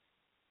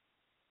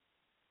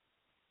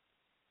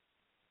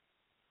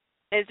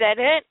 Is that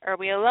it? Are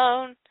we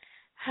alone?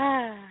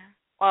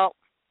 Well,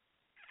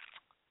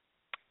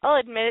 I'll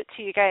admit it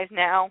to you guys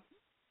now.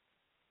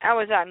 I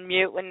was on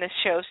mute when this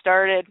show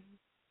started.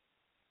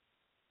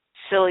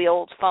 Silly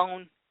old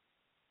phone.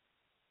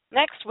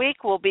 Next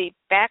week we'll be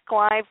back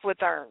live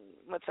with a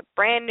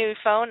brand new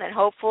phone, and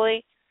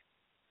hopefully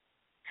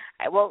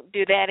I won't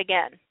do that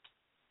again.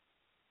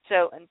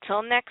 So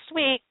until next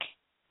week,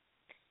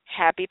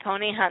 happy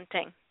pony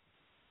hunting.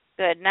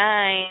 Good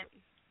night.